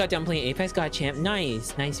actually just got done playing Apex. Got a champ.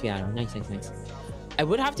 Nice, nice, Viano. Nice, nice, nice. I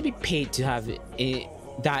would have to be paid to have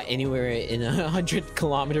that anywhere in a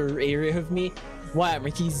 100-kilometer area of me. What?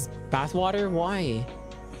 Marky's bathwater? Why?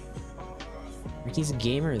 Ricky's a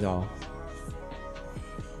gamer though.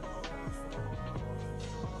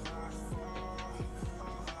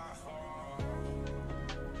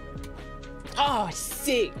 Oh,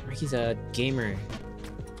 sick! Ricky's a gamer.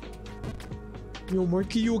 Yo,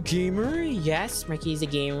 Marky, you a gamer? Yes, Marky's a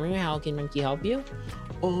gamer. How can Marky help you?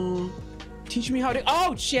 Teach me how to...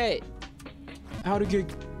 Oh, shit! How to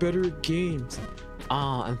get better at games.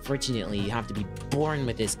 Oh, unfortunately, you have to be born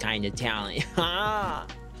with this kind of talent. Ha!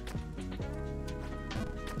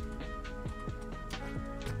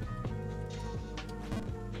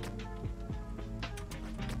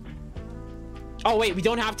 Oh wait, we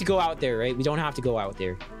don't have to go out there, right? We don't have to go out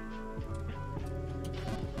there.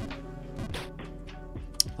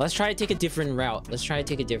 Let's try to take a different route. Let's try to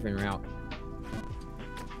take a different route.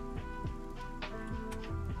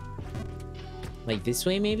 Like this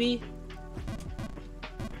way, maybe?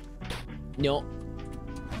 No.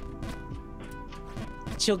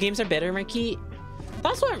 Chill games are better, Marky.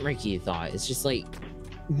 That's what Marky thought. It's just like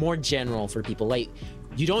more general for people. Like,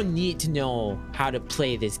 you don't need to know how to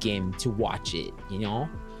play this game to watch it, you know?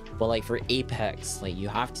 But like for Apex, like you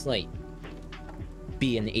have to like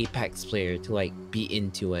be an Apex player to like be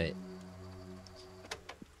into it.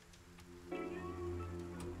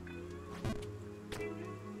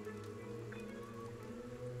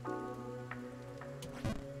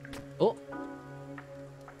 Oh.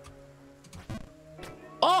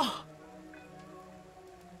 Oh!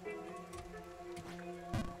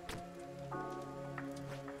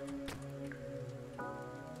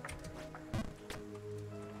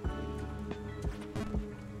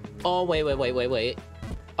 Oh, wait.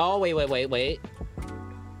 Oh, wait.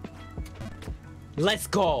 Let's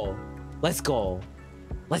go. Let's go.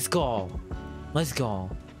 Let's go. Let's go.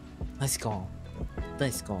 Let's go.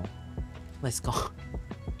 Let's go. Let's go.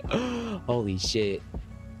 Holy shit.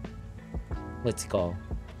 Let's go.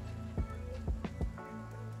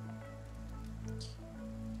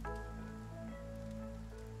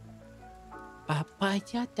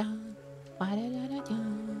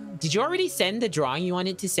 Did you already send the drawing you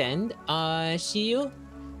wanted to send, Shiyu?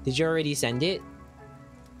 Did you already send it?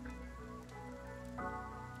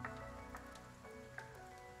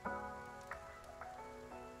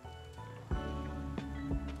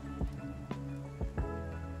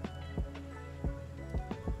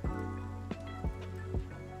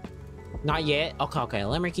 Not yet? Okay.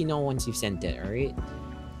 Let Marky know once you've sent it, alright?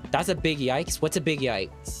 That's a big yikes. What's a big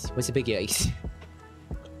yikes? What's a big yikes?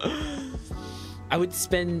 I would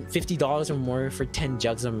spend $50 or more for 10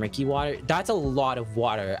 jugs of Ricky water. That's a lot of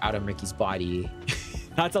water out of Ricky's body.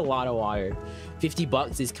 That's a lot of water. 50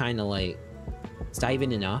 bucks is kind of like... Is that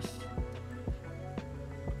even enough?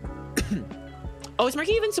 Oh, is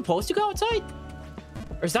Ricky even supposed to go outside?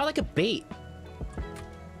 Or is that like a bait?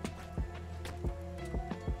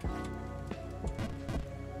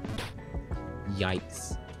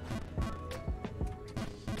 Yikes.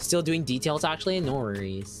 Still doing details actually? No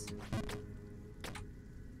worries.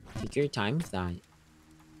 Take your time with that.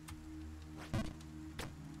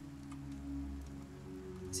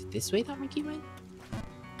 Is it this way that Ricky went?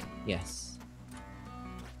 Yes.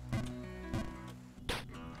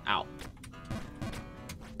 Ow.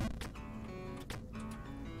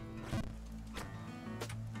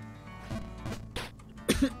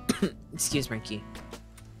 Excuse Marky.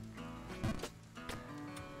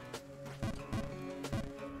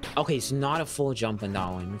 Okay, so not a full jump on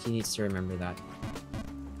that one. Marky needs to remember that.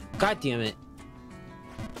 God damn it.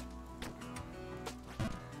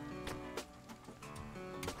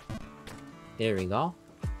 There we go.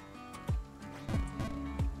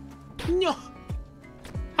 No!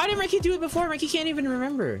 How did Marky do it before? Marky can't even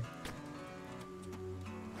remember.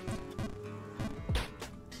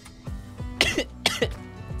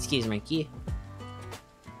 Excuse Marky.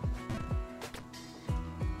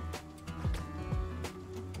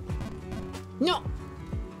 No!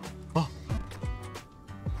 Oh.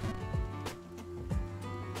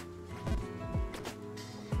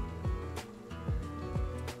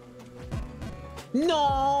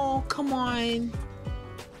 No! Come on!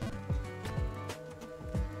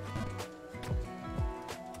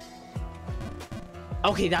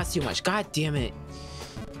 Okay, that's too much. God damn it.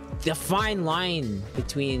 The fine line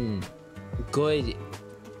between good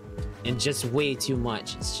and just way too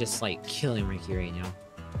much. It's just like killing Ricky right now.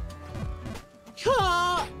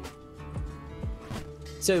 Ah!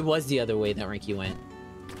 So it was the other way that Ricky went.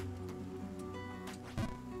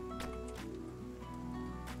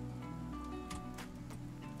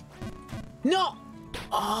 No!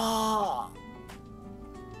 Oh!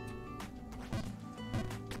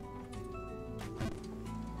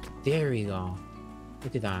 There we go.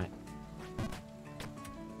 Look at that.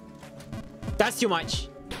 That's too much.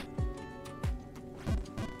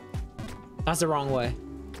 That's the wrong way.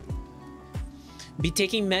 Be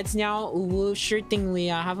taking meds now? Ooh, sure thing,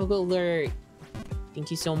 Leah. Have a good alert.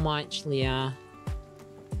 Thank you so much, Leah.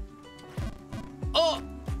 Oh!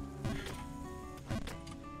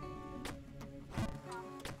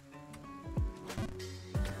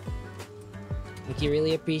 He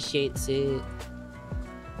really appreciates it.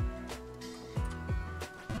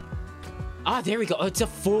 Ah, there we go. Oh, it's a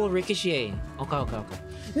full ricochet. Okay, okay, okay.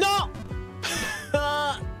 No!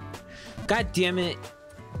 God damn it.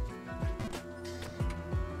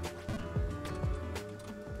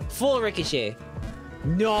 Full ricochet.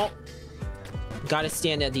 No. Gotta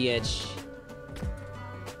stand at the edge.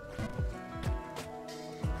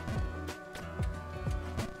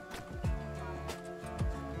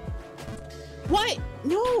 What?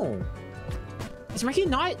 No. Is Marky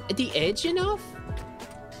not at the edge enough?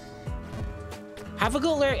 Have a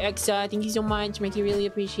good alert, Exa. Thank you so much. Marky really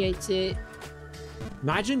appreciates it.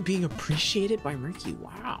 Imagine being appreciated by Marky.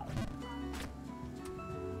 Wow.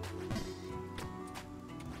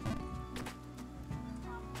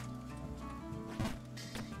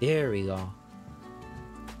 There we go.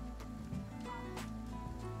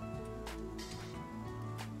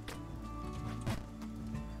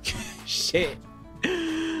 Shit.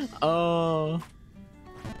 Oh.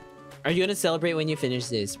 Are you gonna celebrate when you finish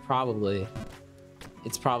this? Probably.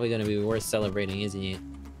 It's probably gonna be worth celebrating, isn't it?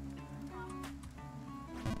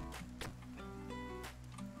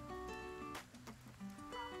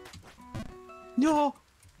 No!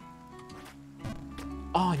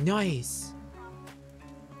 Oh, nice.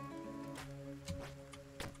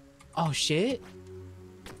 Oh, shit.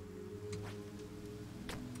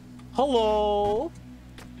 Hello.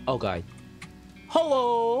 Oh, God.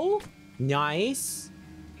 Hello. Nice.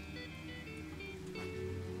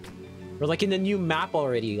 We're like in the new map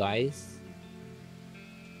already, guys.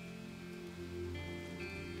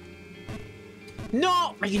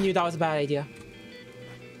 No! I knew that was a bad idea.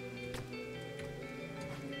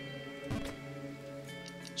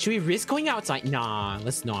 Should we risk going outside? Nah,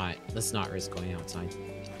 let's not. Let's not risk going outside.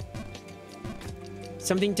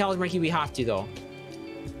 Something tells Marky we have to, though.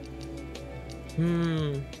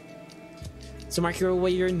 So, Marky,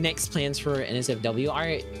 what are your next plans for NSFW?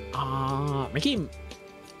 Alright. Marky.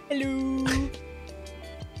 Hello.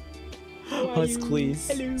 Let's please.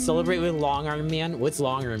 Hello. Celebrate with Long Arm Man. What's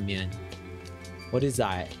Long Arm Man? What is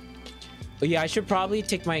that? Oh, yeah, I should probably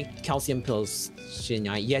take my calcium pills. Shouldn't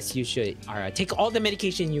I? Yes, you should. Alright, take all the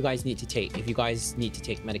medication you guys need to take. If you guys need to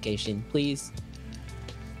take medication, please.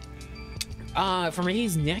 For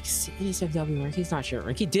Marky's next NSFW, Marky's not sure.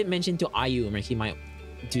 Marky did mention to IU. Marky might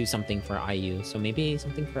do something for IU. So maybe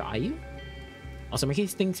something for IU? Also, Marky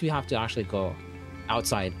thinks we have to actually go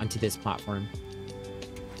outside onto this platform.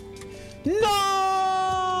 No!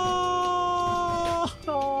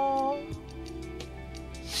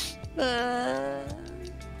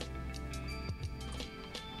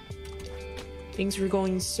 Things were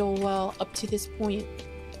going so well up to this point.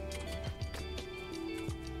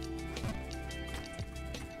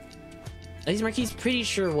 At least Marky's pretty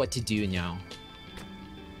sure what to do now.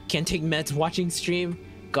 Can't take meds watching stream?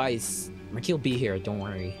 Guys, Marky will be here, don't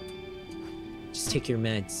worry. Just take your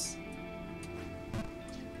meds.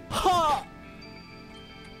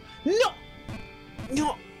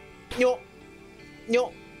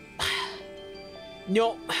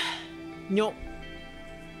 No. No.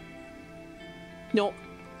 No.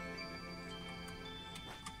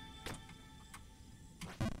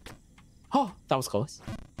 Oh, that was close.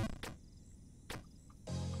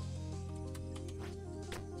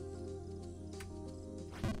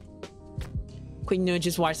 Quick note,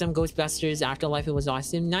 just watch some Ghostbusters Afterlife. It was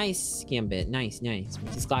awesome. Nice, Gambit. Nice, nice. I'm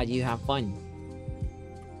just glad you have fun.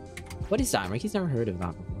 What is that? Ricky's never heard of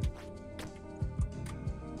that before.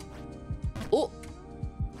 Oh!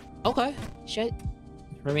 Okay. Shit.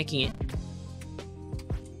 We're making it.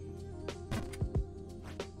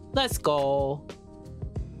 Let's go.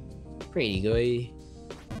 Pretty good.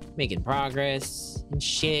 Making progress and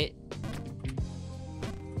shit.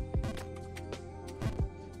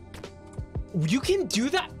 You can do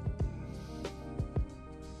that?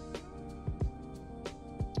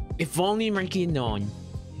 If only Marky had known.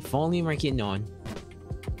 If only Marky had known.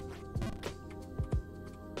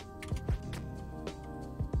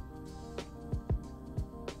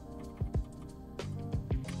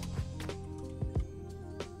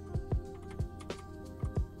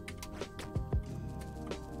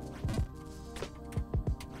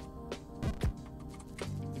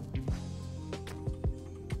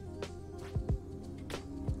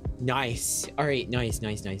 Nice. All right, nice,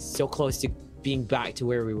 nice, nice. So close to being back to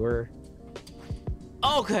where we were.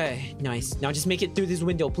 Okay, nice. Now just make it through this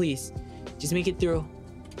window, please. Just make it through.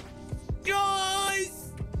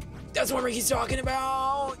 Guys! That's what Ricky's talking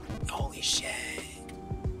about. Holy shit.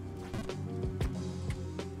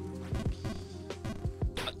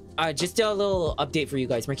 Just a little update for you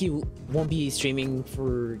guys. Ricky won't be streaming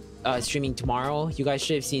tomorrow. You guys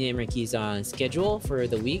should have seen it in Ricky's schedule for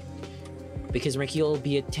the week, because Ricky will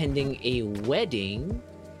be attending a wedding.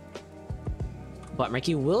 But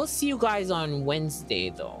Ricky will see you guys on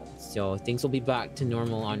Wednesday though, so things will be back to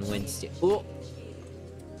normal on Wednesday. Ooh.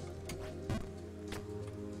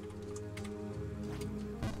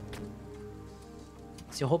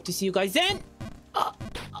 So hope to see you guys then.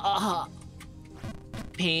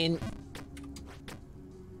 Pain.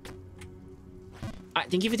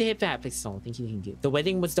 Thank you for the hip hat pixel. Thank you, thank you. The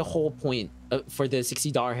wedding was the whole point for the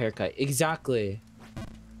 $60 haircut. Exactly.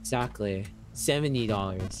 Exactly.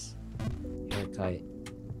 $70 haircut.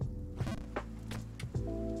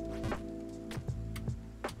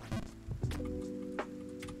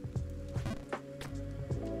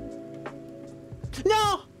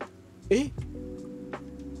 No! Eh?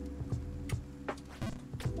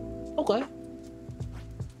 Okay.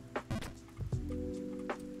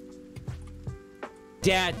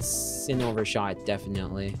 That's an overshot,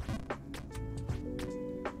 definitely.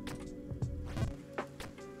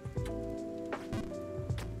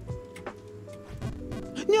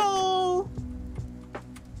 No!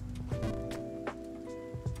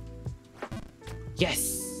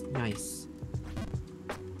 Yes! Nice.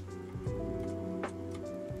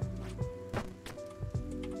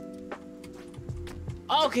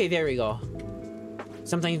 Okay, there we go.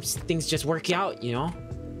 Sometimes things just work out, you know?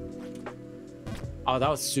 Oh, that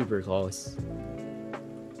was super close.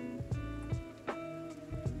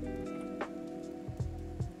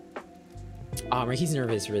 Oh, Ricky's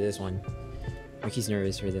nervous for this one. Ricky's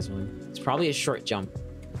nervous for this one. It's probably a short jump.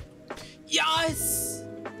 Yes!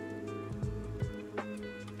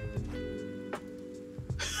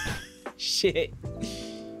 Shit.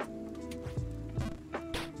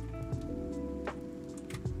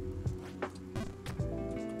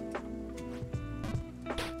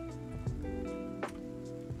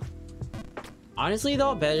 Honestly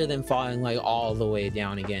though, better than falling like all the way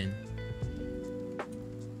down again.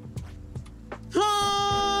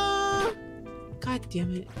 Ah! God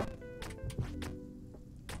damn it.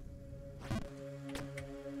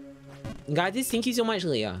 Got this. Thank you so much,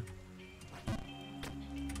 Leah.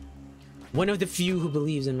 One of the few who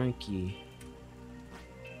believes in Marky.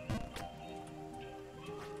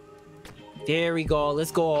 There we go.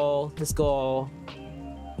 Let's go. Let's go.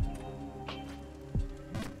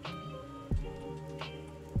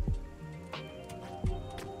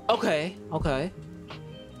 Okay, okay.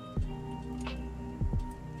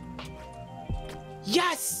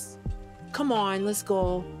 Yes! Come on, let's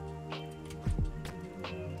go.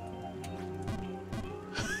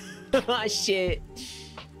 Shit.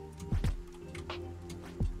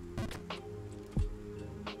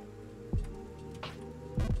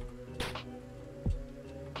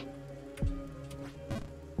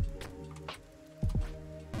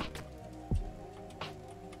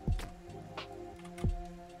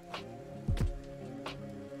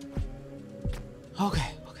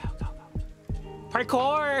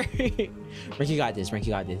 Parkour! Ricky got this. Ricky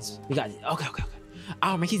got this. We got this. Okay, okay, okay.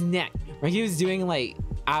 Oh, Ricky's neck. Ricky was doing like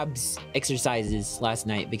abs exercises last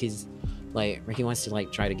night because like Ricky wants to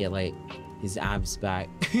like try to get like his abs back.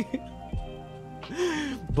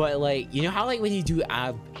 But like, you know how like when you do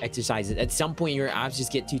ab exercises, at some point your abs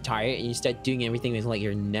just get too tired and you start doing everything with like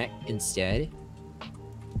your neck instead?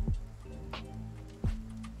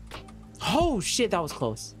 Oh shit, that was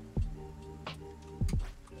close.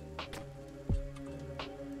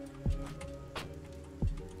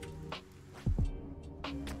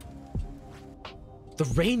 The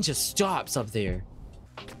rain just stops up there.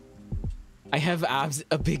 I have abs,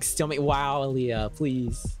 a big stomach. Wow, Aaliyah,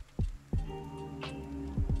 please.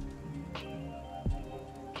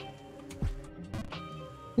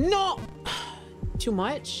 No! Too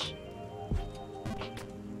much?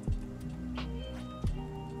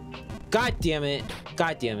 God damn it.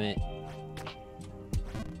 God damn it.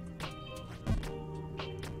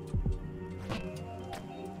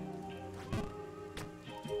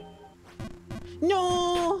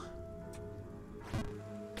 No!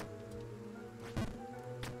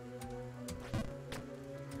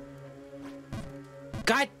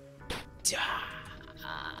 God.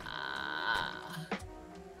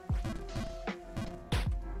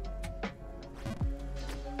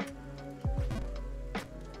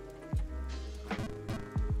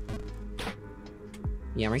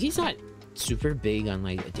 Yeah, Marky's not super big on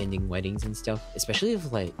like attending weddings and stuff, especially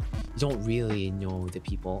if like you don't really know the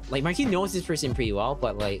people. Like Marky knows this person pretty well,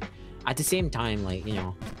 but like at the same time, like, you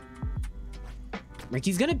know,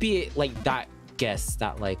 Marky's gonna be like that guest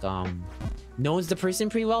that like knows the person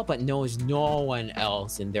pretty well but knows no one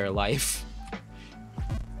else in their life.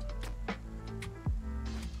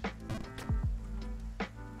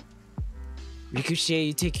 Ricochet,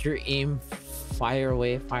 you take your aim, fire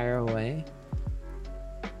away, fire away.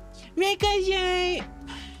 Ricochet!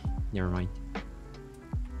 Never mind.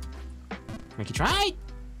 Marky tried!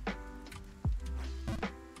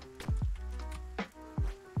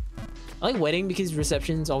 I like wedding because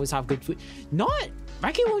receptions always have good food. Not...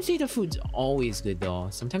 Marky won't say the food's always good though.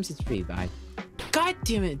 Sometimes it's pretty bad. God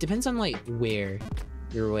damn it. Depends on like where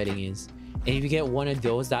your wedding is. And if you get one of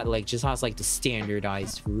those that like just has like the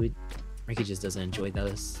standardized food, Marky just doesn't enjoy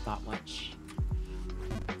those that much.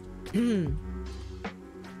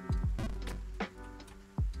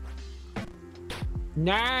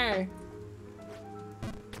 No.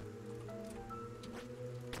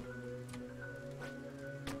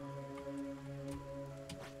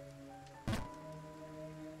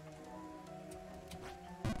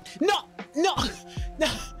 No, no, no.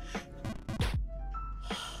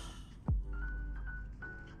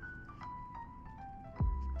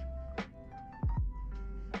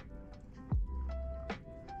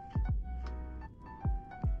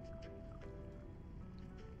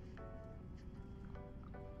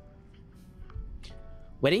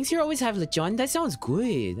 Weddings here always have lechon. That sounds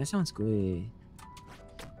good. That sounds good.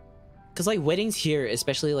 Cause like weddings here,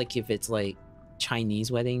 especially like if it's like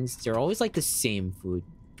Chinese weddings, they're always like the same food.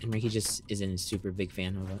 And Ricky just isn't a super big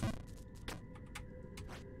fan of it.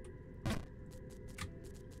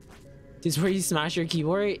 This is where you smash your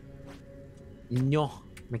keyboard? No,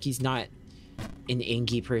 Ricky's not an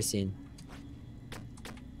angry person.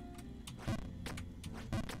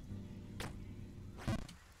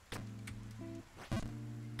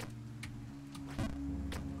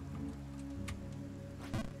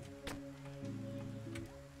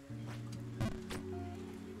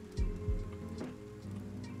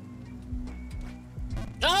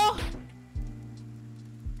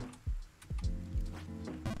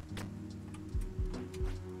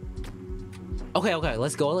 Okay, okay,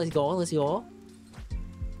 let's go, let's go, let's go.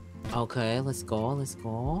 Okay, let's go, let's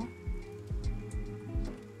go.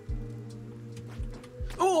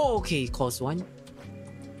 Oh, okay, close one.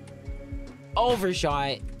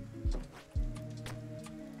 Overshot.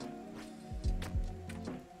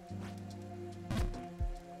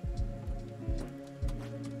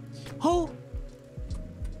 Oh!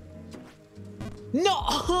 No!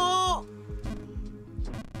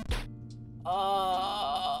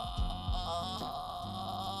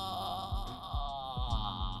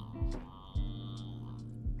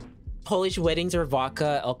 Polish weddings or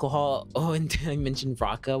vodka, alcohol. Oh, and I mentioned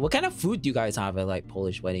vodka. What kind of food do you guys have at like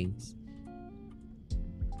Polish weddings?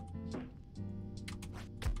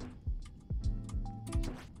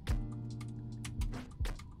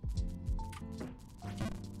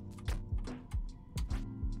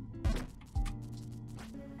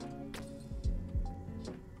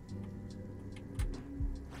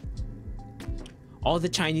 All the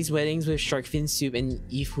Chinese weddings with shark fin soup and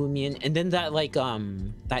ifumian, and then that like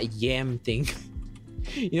that yam thing.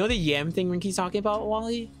 You know the yam thing Rinky's talking about,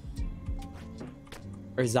 Wally?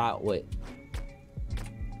 Or is that what?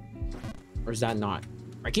 Or is that not?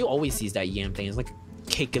 Marky always sees that yam thing. It's like a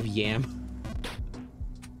cake of yam.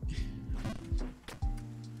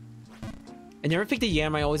 I never pick the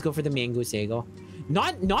yam. I always go for the mango sago.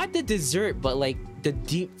 Not the dessert, but like the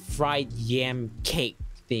deep fried yam cake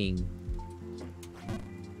thing.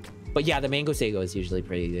 But yeah, the mango sago is usually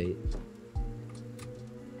pretty good.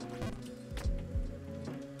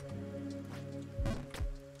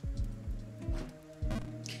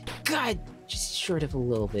 God, just short of a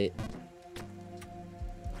little bit.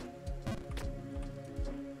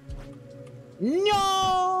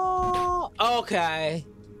 No! Okay,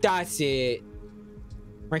 that's it.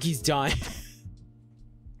 Marky's done.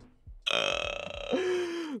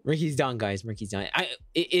 Marky's done, guys. Marky's done.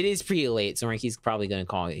 It is pretty late, so Marky's probably gonna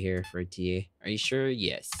call it here for TA. Are you sure?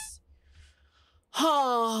 Yes.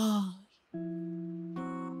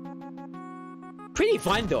 Pretty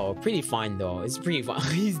fun though. Pretty fun though. It's pretty fun.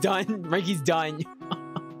 He's done. Marky's done.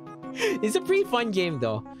 It's a pretty fun game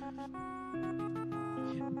though.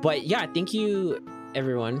 But yeah, thank you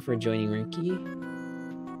everyone for joining Marky.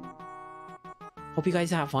 Hope you guys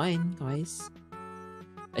have fun, guys.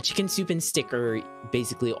 A chicken soup and stick are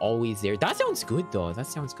basically always there. That sounds good though. That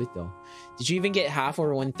sounds good though. Did you even get half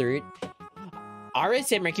or 1/3? Ara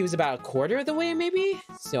said Marky was about a quarter of the way, maybe.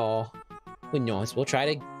 So who knows? We'll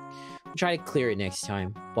try to clear it next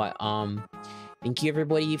time. But thank you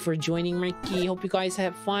everybody for joining Marky. Hope you guys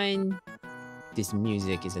have fun. This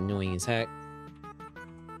music is annoying as heck.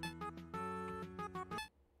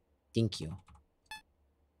 Thank you.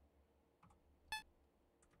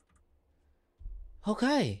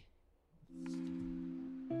 Okay.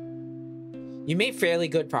 You made fairly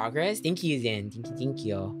good progress. Thank you, Zen. Thank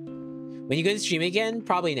you. When you gonna stream again?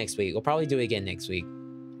 Probably next week. We'll probably do it again next week.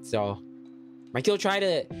 So, Marky will try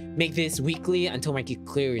to make this weekly until Marky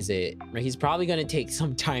clears it. Marky's probably gonna take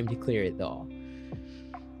some time to clear it though.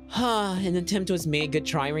 An attempt was made. Good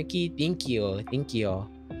try, Marky. Thank you. Thank you.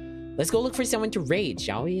 Let's go look for someone to raid,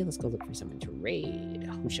 shall we? Let's go look for someone to raid.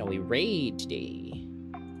 Who shall we raid today?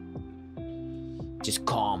 Just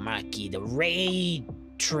call Marky the raid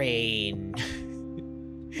train.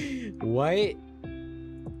 What?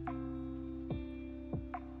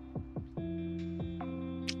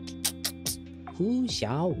 Who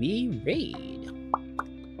shall we raid?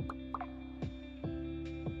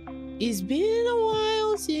 It's been a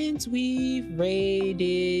while since we've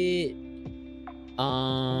raided.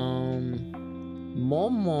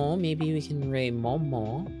 Momo. Maybe we can raid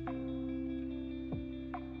Momo.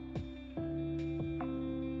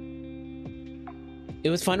 It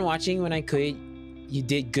was fun watching when I could. You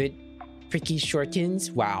did good, Pricky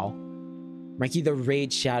Shortkins. Wow. Marky the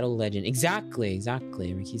Raid Shadow Legend. Exactly.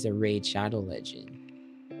 Marky's a Raid Shadow Legend.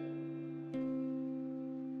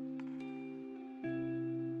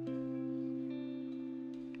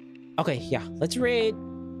 Okay, yeah. Let's raid.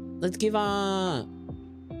 Let's give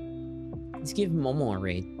Momo a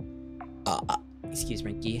raid. Excuse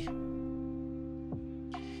Marky.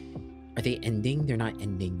 Are they ending? They're not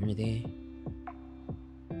ending, are they?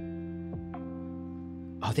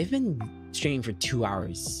 Oh, they've been streaming for 2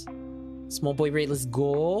 hours. Small boy raid, let's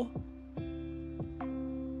go.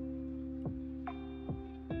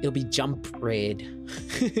 It'll be jump raid.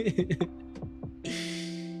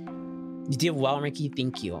 You did well, Marky.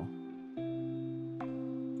 Thank you.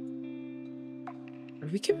 Or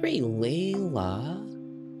we could raid Layla.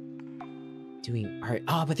 Doing art.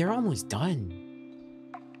 Oh, but they're almost done.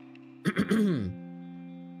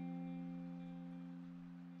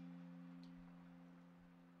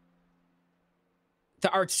 The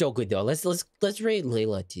art's so good though. Let's raid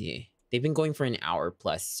Layla today. They've been going for an hour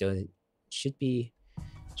plus, so it should be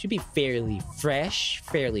fairly fresh.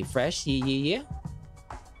 Yeah.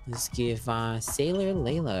 Let's give Sailor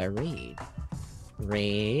Layla a raid.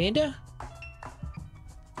 Raid.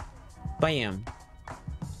 Bam.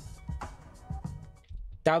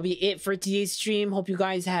 That'll be it for today's stream. Hope you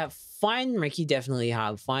guys have fun. Marky definitely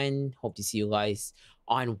have fun. Hope to see you guys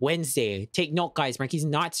on Wednesday. Take note, guys. Marky's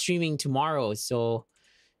not streaming tomorrow, so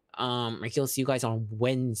Marky will see you guys on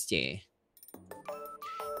Wednesday.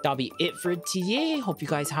 That'll be it for today. Hope you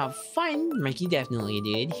guys have fun. Marky definitely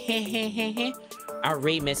did. Our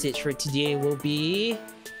raid message for today will be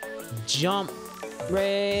jump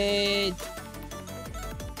raid.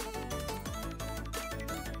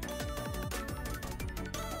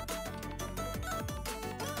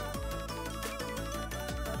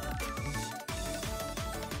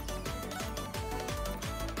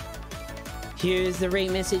 Here's the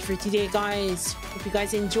raid message for today, guys. Hope you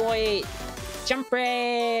guys enjoy it. Jump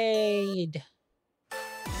raid!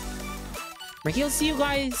 Marky will see you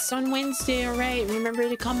guys on Wednesday, alright? Remember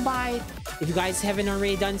to come by. If you guys haven't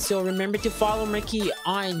already done so, remember to follow Marky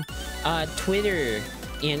on Twitter.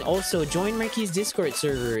 And also join Marky's Discord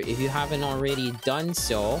server if you haven't already done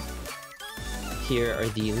so. Here are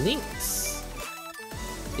the links.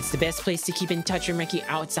 It's the best place to keep in touch with Marky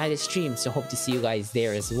outside the stream, so hope to see you guys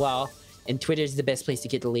there as well. And Twitter is the best place to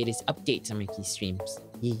get the latest updates on Marky's streams.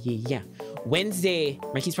 Yeah. Wednesday,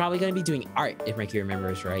 Marky's probably going to be doing art, if Marky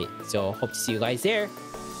remembers right. So hope to see you guys there.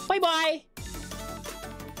 Bye-bye.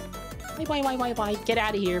 Bye-bye. Get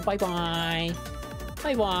out of here. Bye-bye.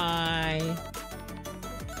 Bye-bye.